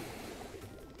won.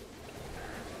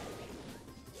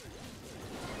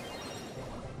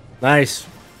 Nice.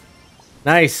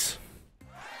 Nice.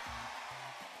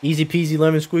 Easy peasy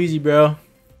lemon squeezy, bro.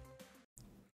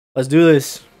 Let's do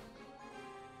this.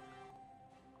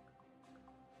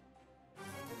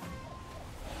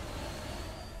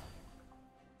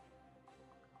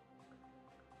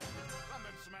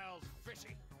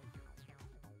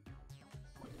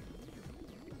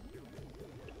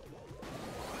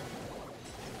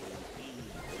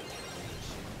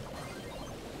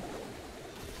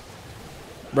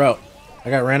 Bro, I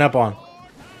got ran up on.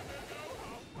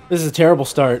 This is a terrible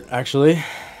start, actually.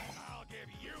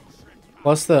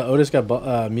 Plus the Otis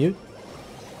got mute.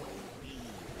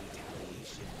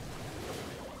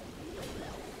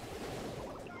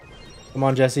 Come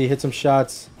on, Jesse, hit some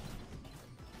shots.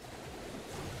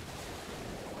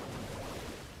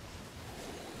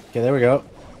 Okay, there we go.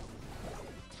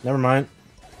 Never mind.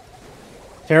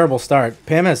 Terrible start.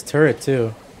 Pam has turret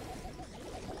too.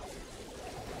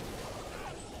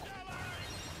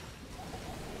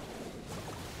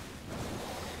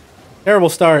 Terrible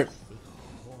start.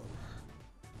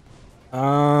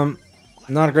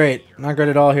 Not great. Not great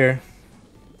at all here.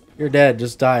 You're dead.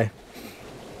 Just die.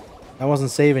 I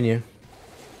wasn't saving you.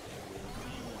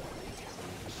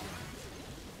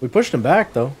 We pushed him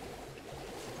back though.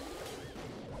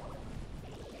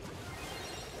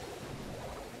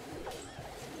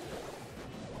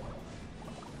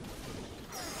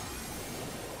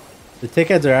 The tick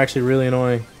heads are actually really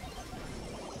annoying.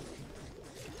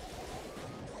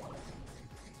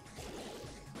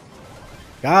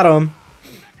 Got him.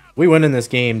 We win in this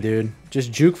game, dude.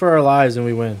 Just juke for our lives and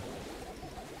we win.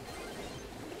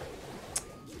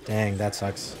 Dang, that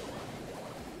sucks.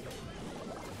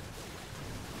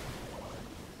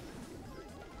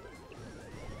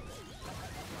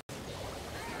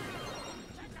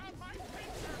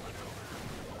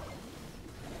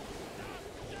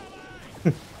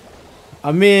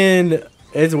 I mean,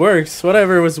 it works.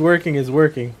 Whatever was working is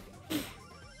working. I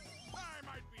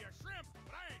might be a shrimp,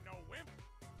 but I ain't no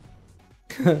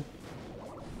wimp.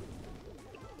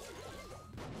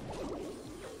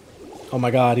 Oh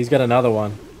my god, he's got another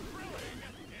one.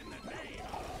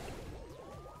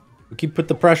 We keep put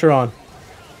the pressure on.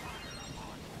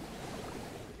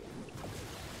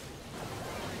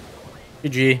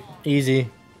 GG. Easy. Do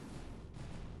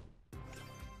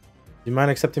you mind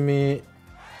accepting me?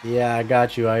 Yeah, I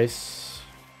got you, Ice.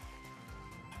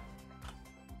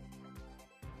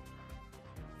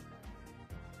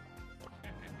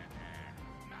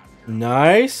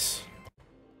 Nice.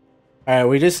 Alright,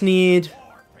 we just need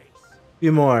a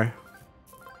few more.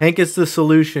 Hank is the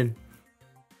solution.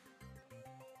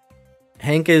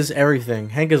 Hank is everything.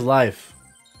 Hank is life.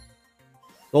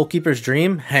 Goalkeeper's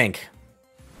dream? Hank.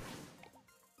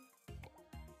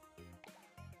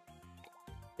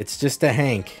 It's just a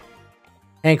Hank.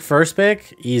 Hank first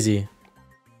pick? Easy.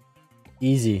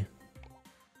 Easy.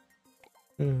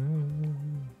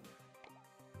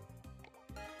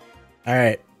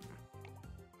 Alright.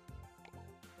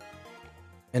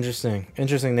 Interesting.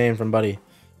 Interesting name from Buddy.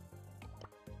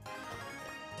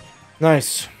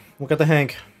 Nice. Look at the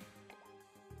Hank.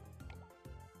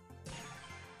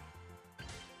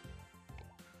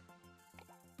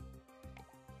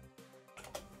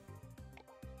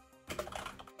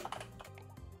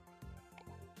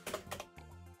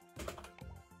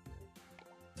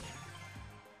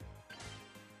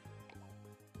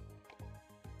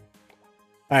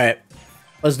 Alright,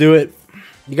 let's do it.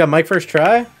 You got Mike first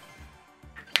try?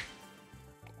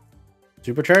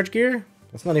 Supercharge gear?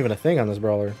 That's not even a thing on this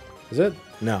brawler. Is it?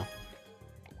 No.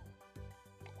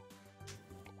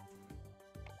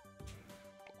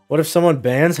 What if someone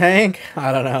bans Hank?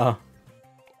 I don't know.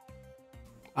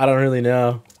 I don't really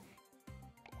know.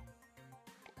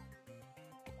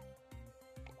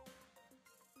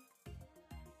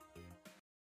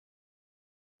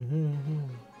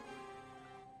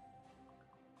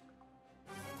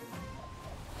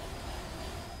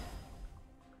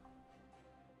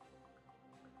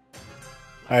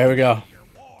 All right, here we go.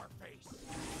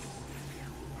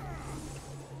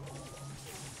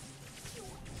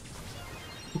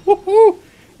 Woohoo!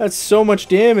 That's so much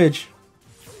damage.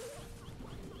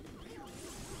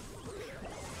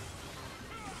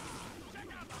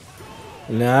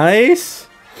 Nice.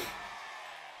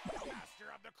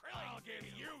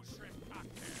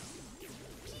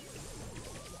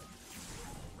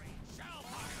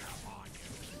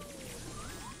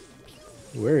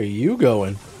 Where are you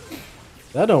going?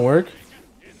 That don't work.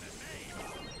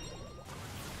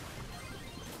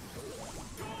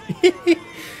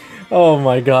 Oh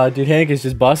my god, dude. Hank is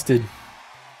just busted.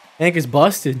 Hank is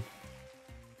busted.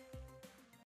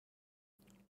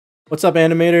 What's up,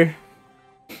 animator?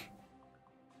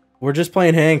 We're just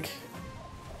playing Hank.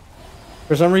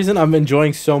 For some reason, I'm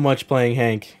enjoying so much playing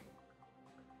Hank.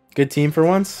 Good team for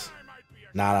once?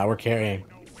 Nah, we're carrying.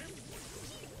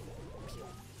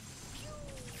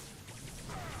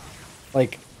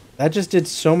 Like, that just did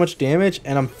so much damage,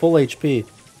 and I'm full HP.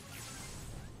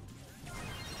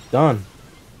 Done.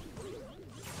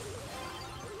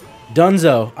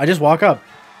 Dunzo. I just walk up.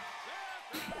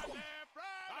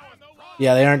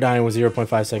 Yeah, they aren't dying with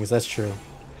 0.5 seconds. That's true.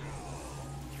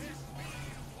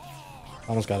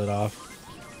 Almost got it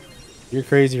off. You're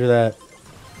crazy for that.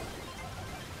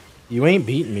 You ain't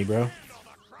beating me, bro.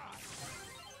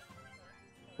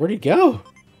 Where'd he go?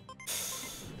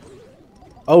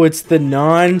 Oh, it's the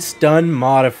non-stun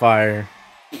modifier.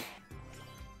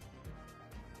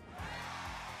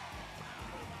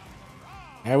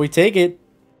 Yeah, we take it.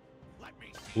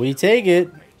 We take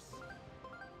it.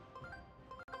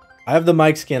 I have the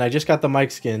mic skin. I just got the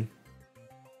mic skin.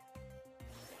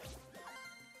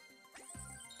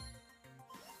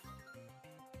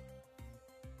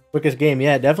 Quickest game.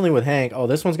 Yeah, definitely with Hank. Oh,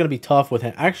 this one's going to be tough with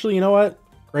Hank. Actually, you know what?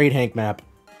 Great Hank map.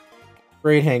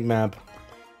 Great Hank map.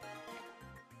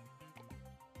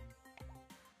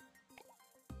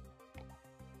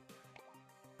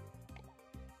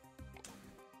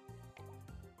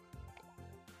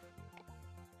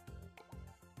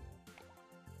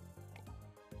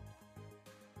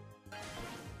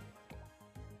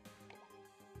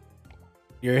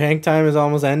 Your Hank time is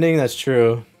almost ending? That's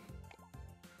true.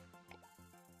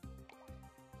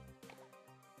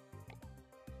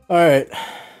 Alright.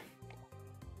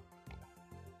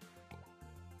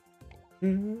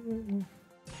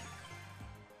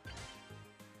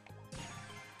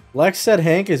 Lex said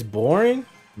Hank is boring?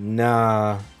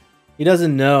 Nah. He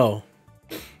doesn't know.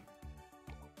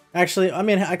 Actually, I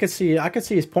mean, I could see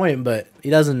his point, but he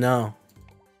doesn't know.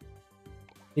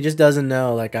 He just doesn't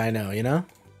know like I know, you know?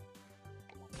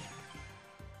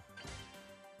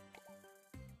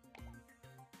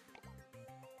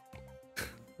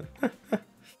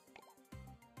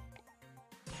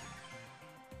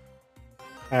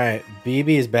 Alright, BB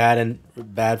is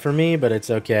bad for me, but it's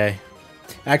okay.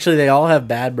 Actually, they all have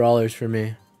bad brawlers for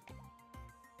me.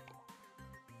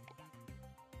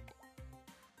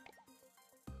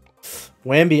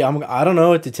 Wambi, I don't know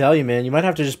what to tell you, man. You might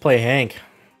have to just play Hank.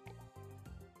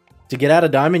 To get out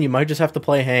of Diamond, you might just have to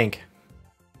play Hank.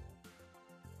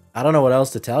 I don't know what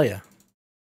else to tell you.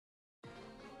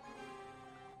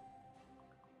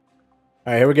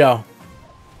 Alright, here we go.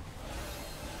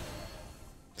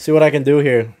 See what I can do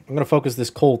here. I'm gonna focus this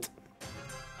Colt.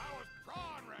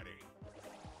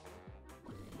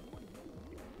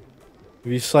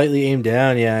 If you slightly aim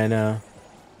down, yeah, I know.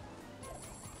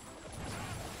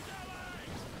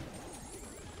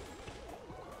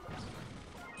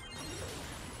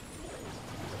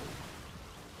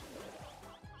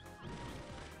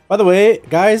 By the way,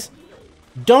 guys,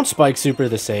 don't spike super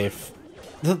the safe.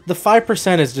 The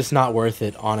 5% is just not worth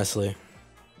it, honestly.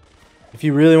 If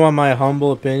you really want my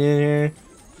humble opinion here,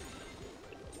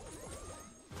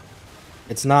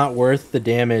 it's not worth the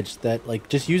damage that, like,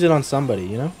 just use it on somebody,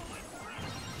 you know?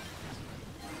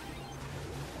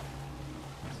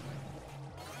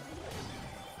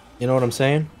 You know what I'm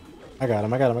saying? I got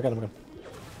him, I got him, I got him, I got him.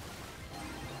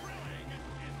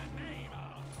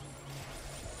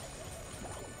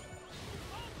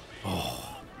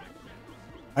 Oh.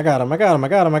 I got him, I got him, I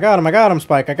got him, I got him, I got him,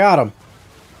 Spike, I got him.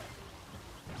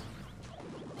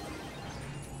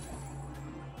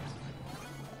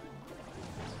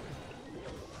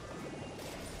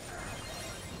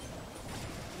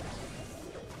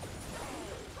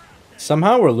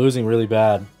 Somehow we're losing really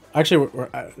bad. Actually,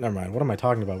 never mind. What am I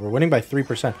talking about? We're winning by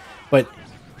 3%, but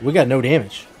we got no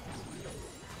damage.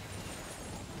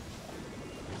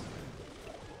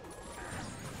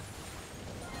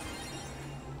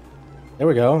 There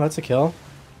we go. That's a kill.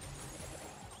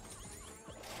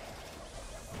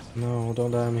 No,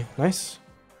 don't die on me. Nice.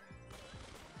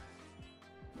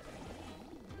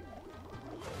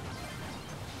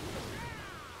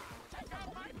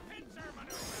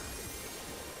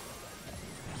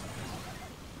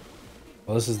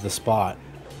 Well, this is the spot.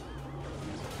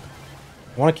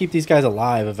 I want to keep these guys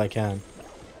alive if I can.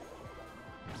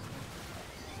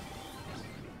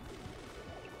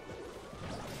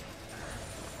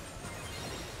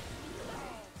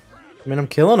 I mean, I'm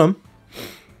killing them.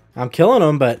 I'm killing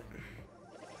them, but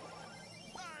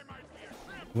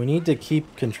we need to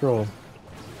keep control.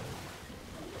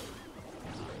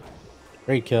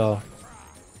 Great kill.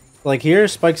 Like here,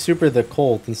 Spike Super the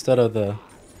Colt instead of the...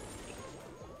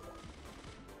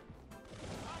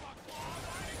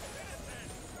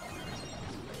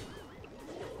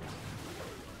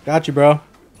 Got you, bro.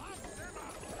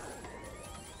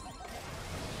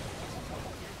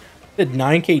 Did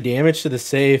 9k damage to the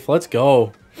safe. Let's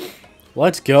go.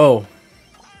 Let's go.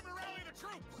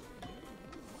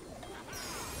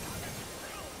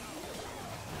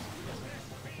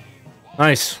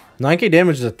 Nice. 9k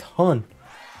damage is a ton.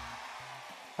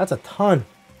 That's a ton.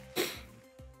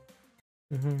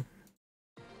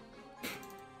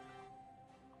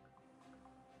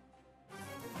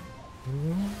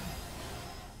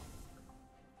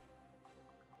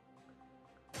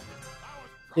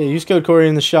 Yeah, use code Corey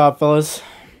in the shop, fellas.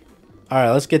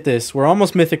 Alright, let's get this. We're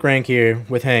almost mythic rank here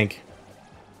with Hank.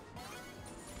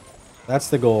 That's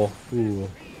the goal. Ooh,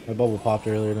 my bubble popped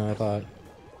earlier than I thought.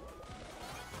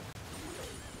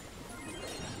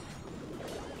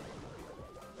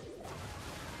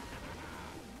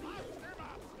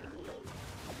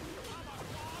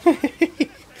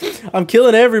 I'm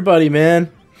killing everybody, man.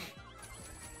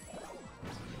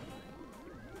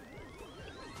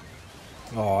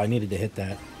 Oh, I needed to hit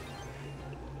that.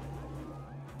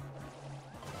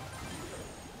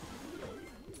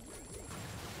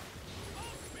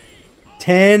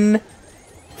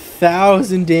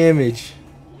 $10,000 damage.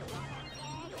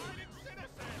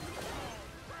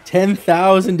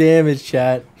 10,000 damage,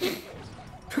 chat.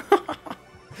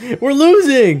 We're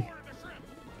losing.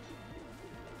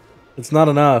 It's not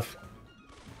enough.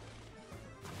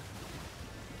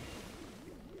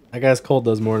 That guy's cold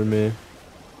does more than me.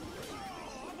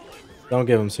 Don't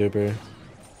give him super.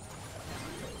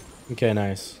 Okay,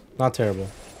 nice. Not terrible.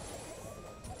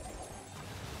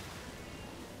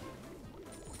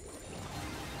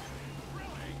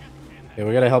 Okay,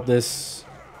 we gotta help this.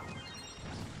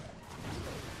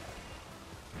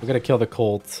 We gotta kill the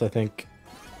Colts, I think.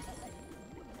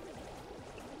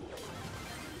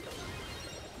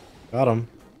 Got him.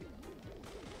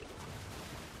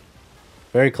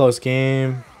 Very close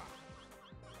game.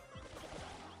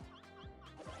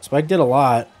 Spike did a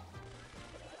lot.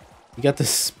 You got the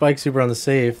Spike super on the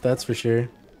safe, that's for sure.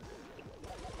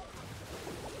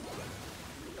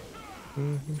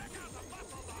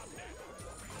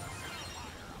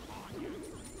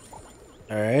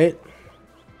 Alright.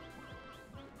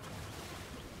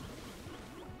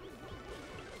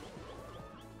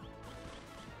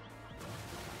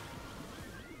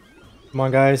 Come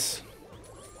on, guys.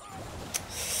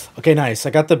 Okay, nice. I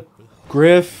got the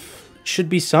Griff. Should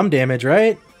be some damage,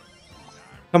 right?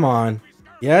 Come on.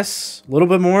 Yes? A little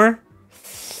bit more?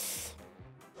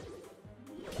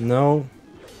 No.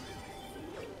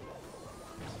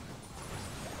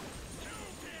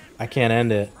 I can't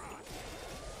end it.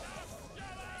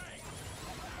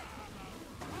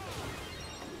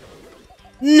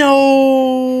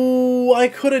 No! I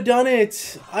could have done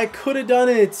it. I could have done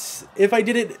it. If I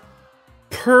did it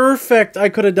perfect, I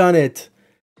could have done it.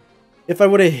 If I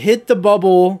would have hit the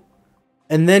bubble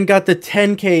and then got the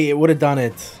 10k, it would have done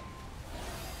it.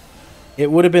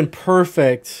 It would have been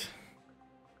perfect.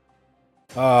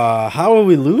 How will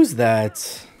we lose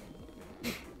that?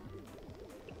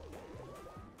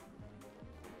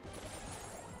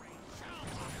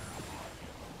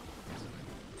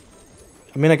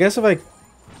 I mean, I guess if I...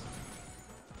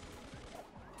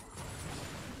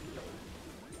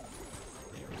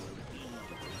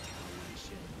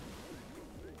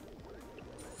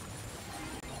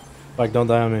 Like, don't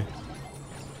die on me.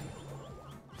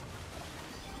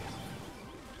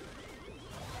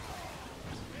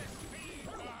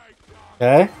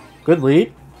 Okay, good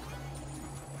lead.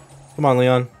 Come on,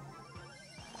 Leon.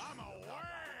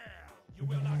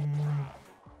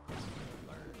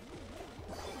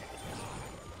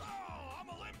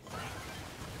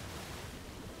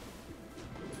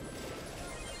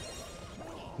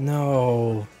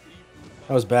 No.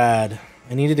 That was bad.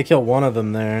 I needed to kill one of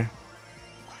them there.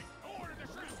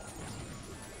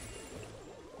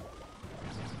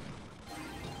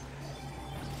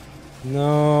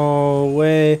 No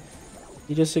way.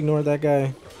 You just ignored that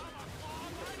guy.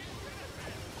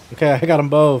 Okay, I got them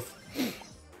both.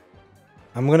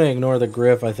 I'm gonna ignore the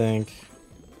Griff, I think.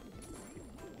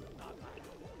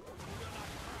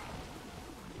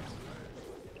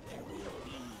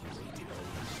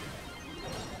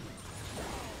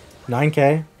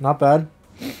 $9k, not bad.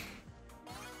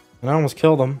 And I almost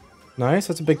killed him. Nice,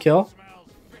 that's a big kill.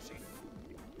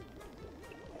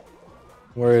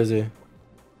 Where is he?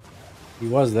 He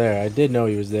was there. I did know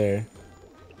he was there.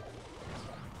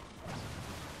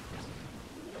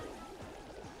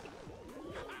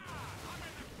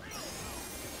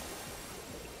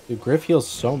 Dude, Griff heals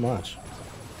so much.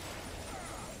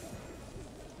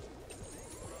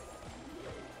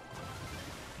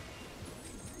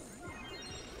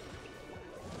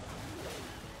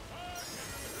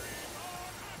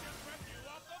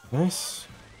 Nice.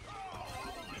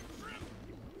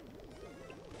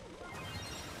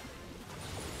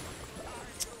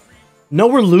 No,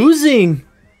 we're losing.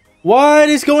 What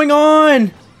is going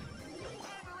on?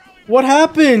 What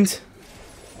happened?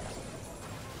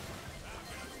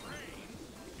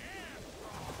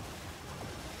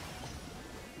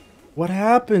 What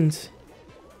happened?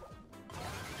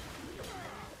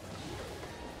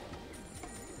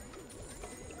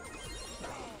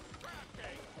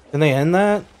 Can they end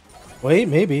that? Wait,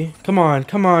 maybe. Come on,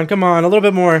 come on, come on. A little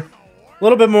bit more. A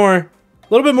little bit more. A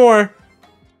little bit more.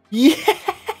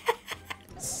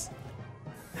 Yes!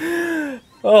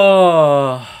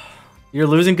 Oh. You're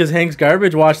losing because Hank's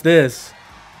garbage? Watch this.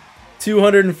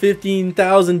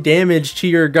 215,000 damage to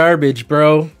your garbage,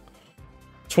 bro.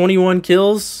 21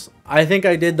 kills. I think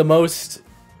I did the most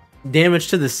damage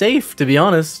to the safe, to be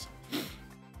honest.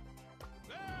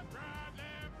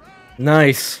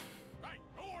 Nice.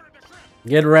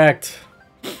 Get wrecked.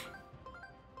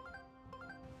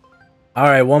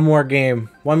 Alright, one more game.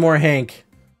 One more Hank.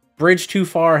 Bridge too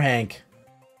far, Hank.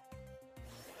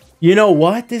 You know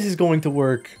what? This is going to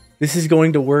work. This is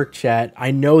going to work, chat.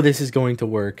 I know this is going to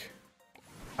work.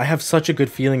 I have such a good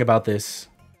feeling about this.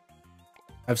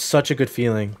 I have such a good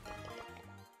feeling.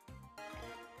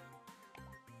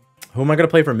 Who am I going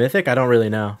to play for Mythic? I don't really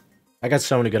know. I got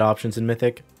so many good options in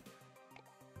Mythic.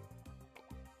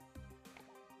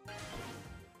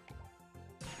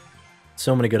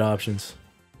 So many good options.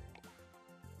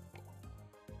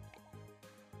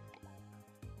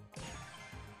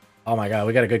 Oh my god,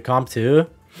 we got a good comp too.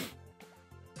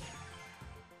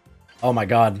 Oh my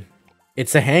god.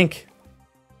 It's a Hank.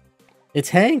 It's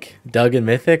Hank. Doug and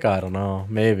Mythic? I don't know.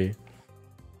 Maybe.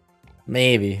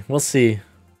 Maybe. We'll see.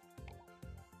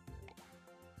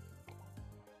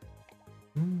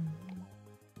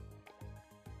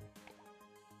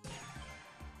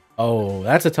 Oh,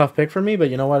 that's a tough pick for me,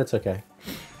 but you know what? It's okay.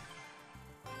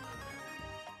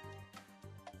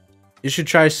 You should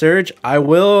try Surge. I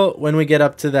will when we get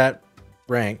up to that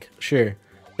rank. Sure.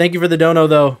 Thank you for the dono,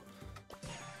 though.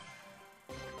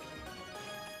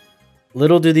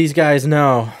 Little do these guys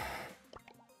know.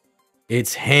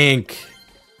 It's Hank.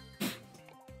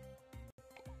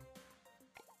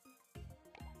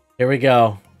 Here we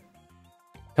go.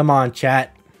 Come on,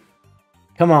 chat.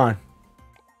 Come on.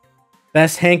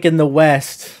 Best Hank in the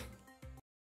West.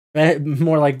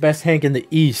 More like best Hank in the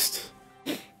East.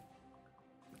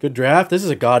 Good draft. This is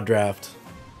a god draft.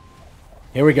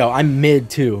 Here we go. I'm mid,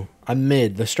 too. I'm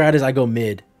mid. The strat is I go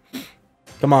mid.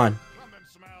 Come on.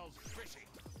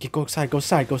 Go side, go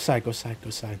side, go side, go side, go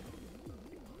side.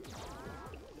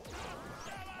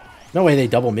 No way they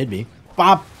double mid me.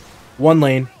 Bop! One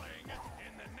lane.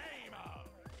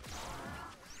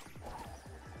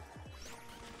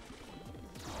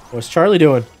 What's Charlie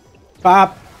doing?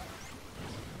 Bop!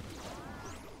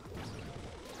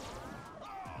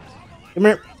 Come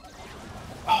here.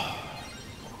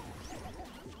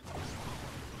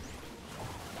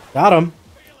 Got him.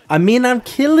 I mean, I'm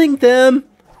killing them.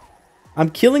 I'm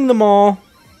killing them all.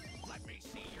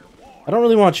 I don't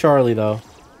really want Charlie, though.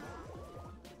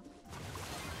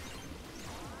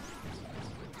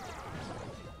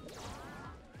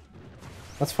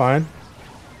 That's fine.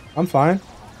 I'm fine.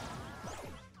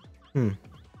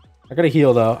 I gotta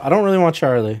heal, though. I don't really want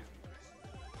Charlie.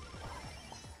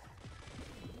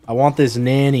 I want this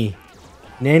Nanny.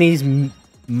 Nanny's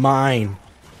mine.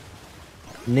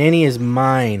 Nanny is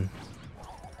mine.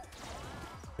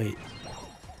 Wait.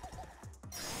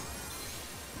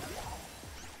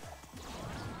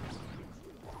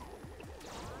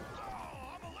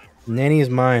 Nanny is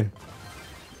mine.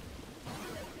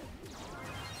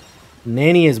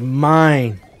 Nanny is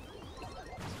mine.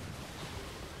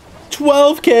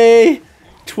 12K!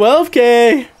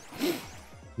 12K!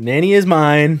 Nanny is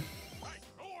mine.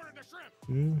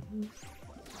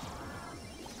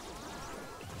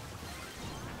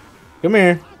 Come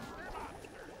here.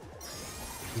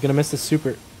 He's gonna miss the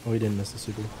super. Oh, he didn't miss the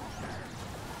super.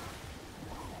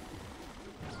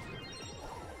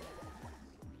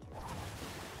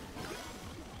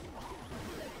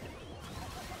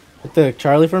 Hit the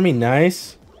Charlie for me.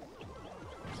 Nice.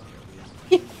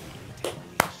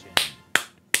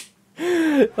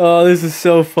 Oh, this is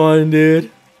so fun,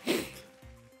 dude.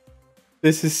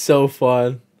 This is so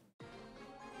fun.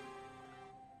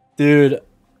 Dude,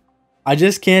 I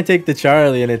just can't take the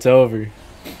Charlie and it's over.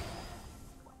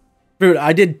 Dude,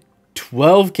 I did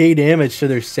 12k damage to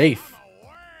their safe.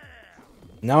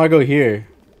 Now I go here.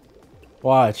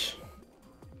 Watch.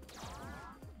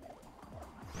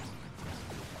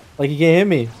 Like, he can't hit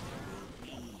me.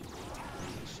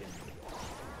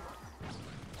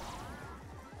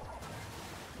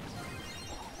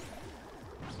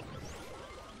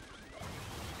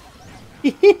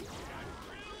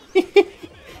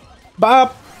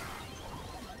 Bop.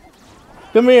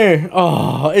 Come here.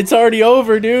 Oh, it's already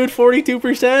over, dude.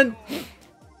 42%.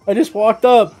 I just walked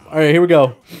up. All right, here we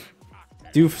go.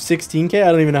 Do 16k?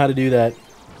 I don't even know how to do that.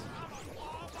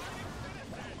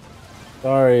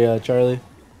 Sorry, Charlie.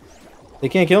 They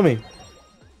can't kill me.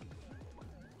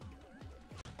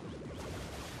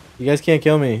 You guys can't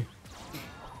kill me.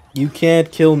 You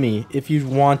can't kill me if you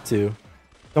want to.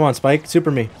 Come on, Spike.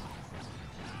 Super me.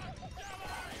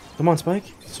 Come on, Spike.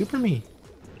 Super me.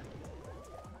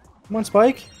 Come on,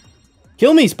 Spike.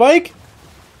 Kill me, Spike.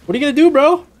 What are you gonna do,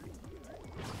 bro?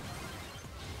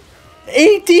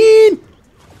 18!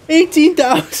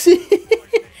 18,000!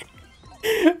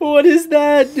 What is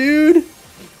that, dude?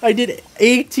 I did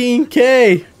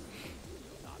 18K.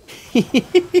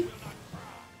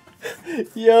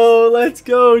 Yo, let's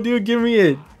go, dude. Give me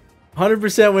it.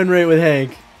 100% win rate with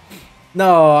Hank.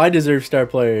 No, I deserve star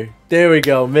player. There we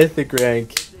go. Mythic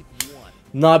rank.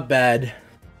 Not bad.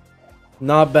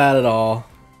 Not bad at all.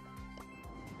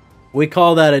 We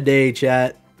call that a day,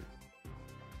 chat.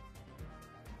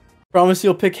 Promise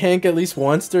you'll pick Hank at least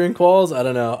once during quals? I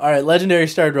don't know. Alright, legendary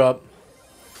star drop.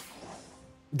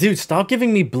 Dude, stop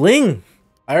giving me bling.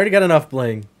 I already got enough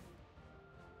bling.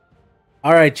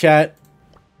 Alright, chat.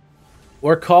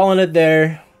 We're calling it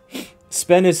there.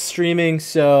 Spen is streaming,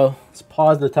 so let's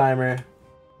pause the timer.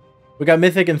 We got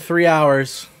Mythic in 3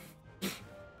 hours.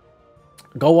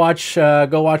 Go watch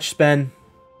Spen.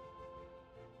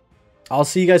 I'll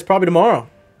see you guys probably tomorrow.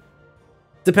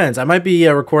 Depends. I might be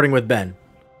recording with Ben.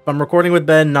 If I'm recording with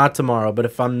Ben, not tomorrow. But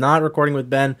if I'm not recording with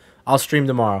Ben, I'll stream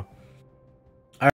tomorrow.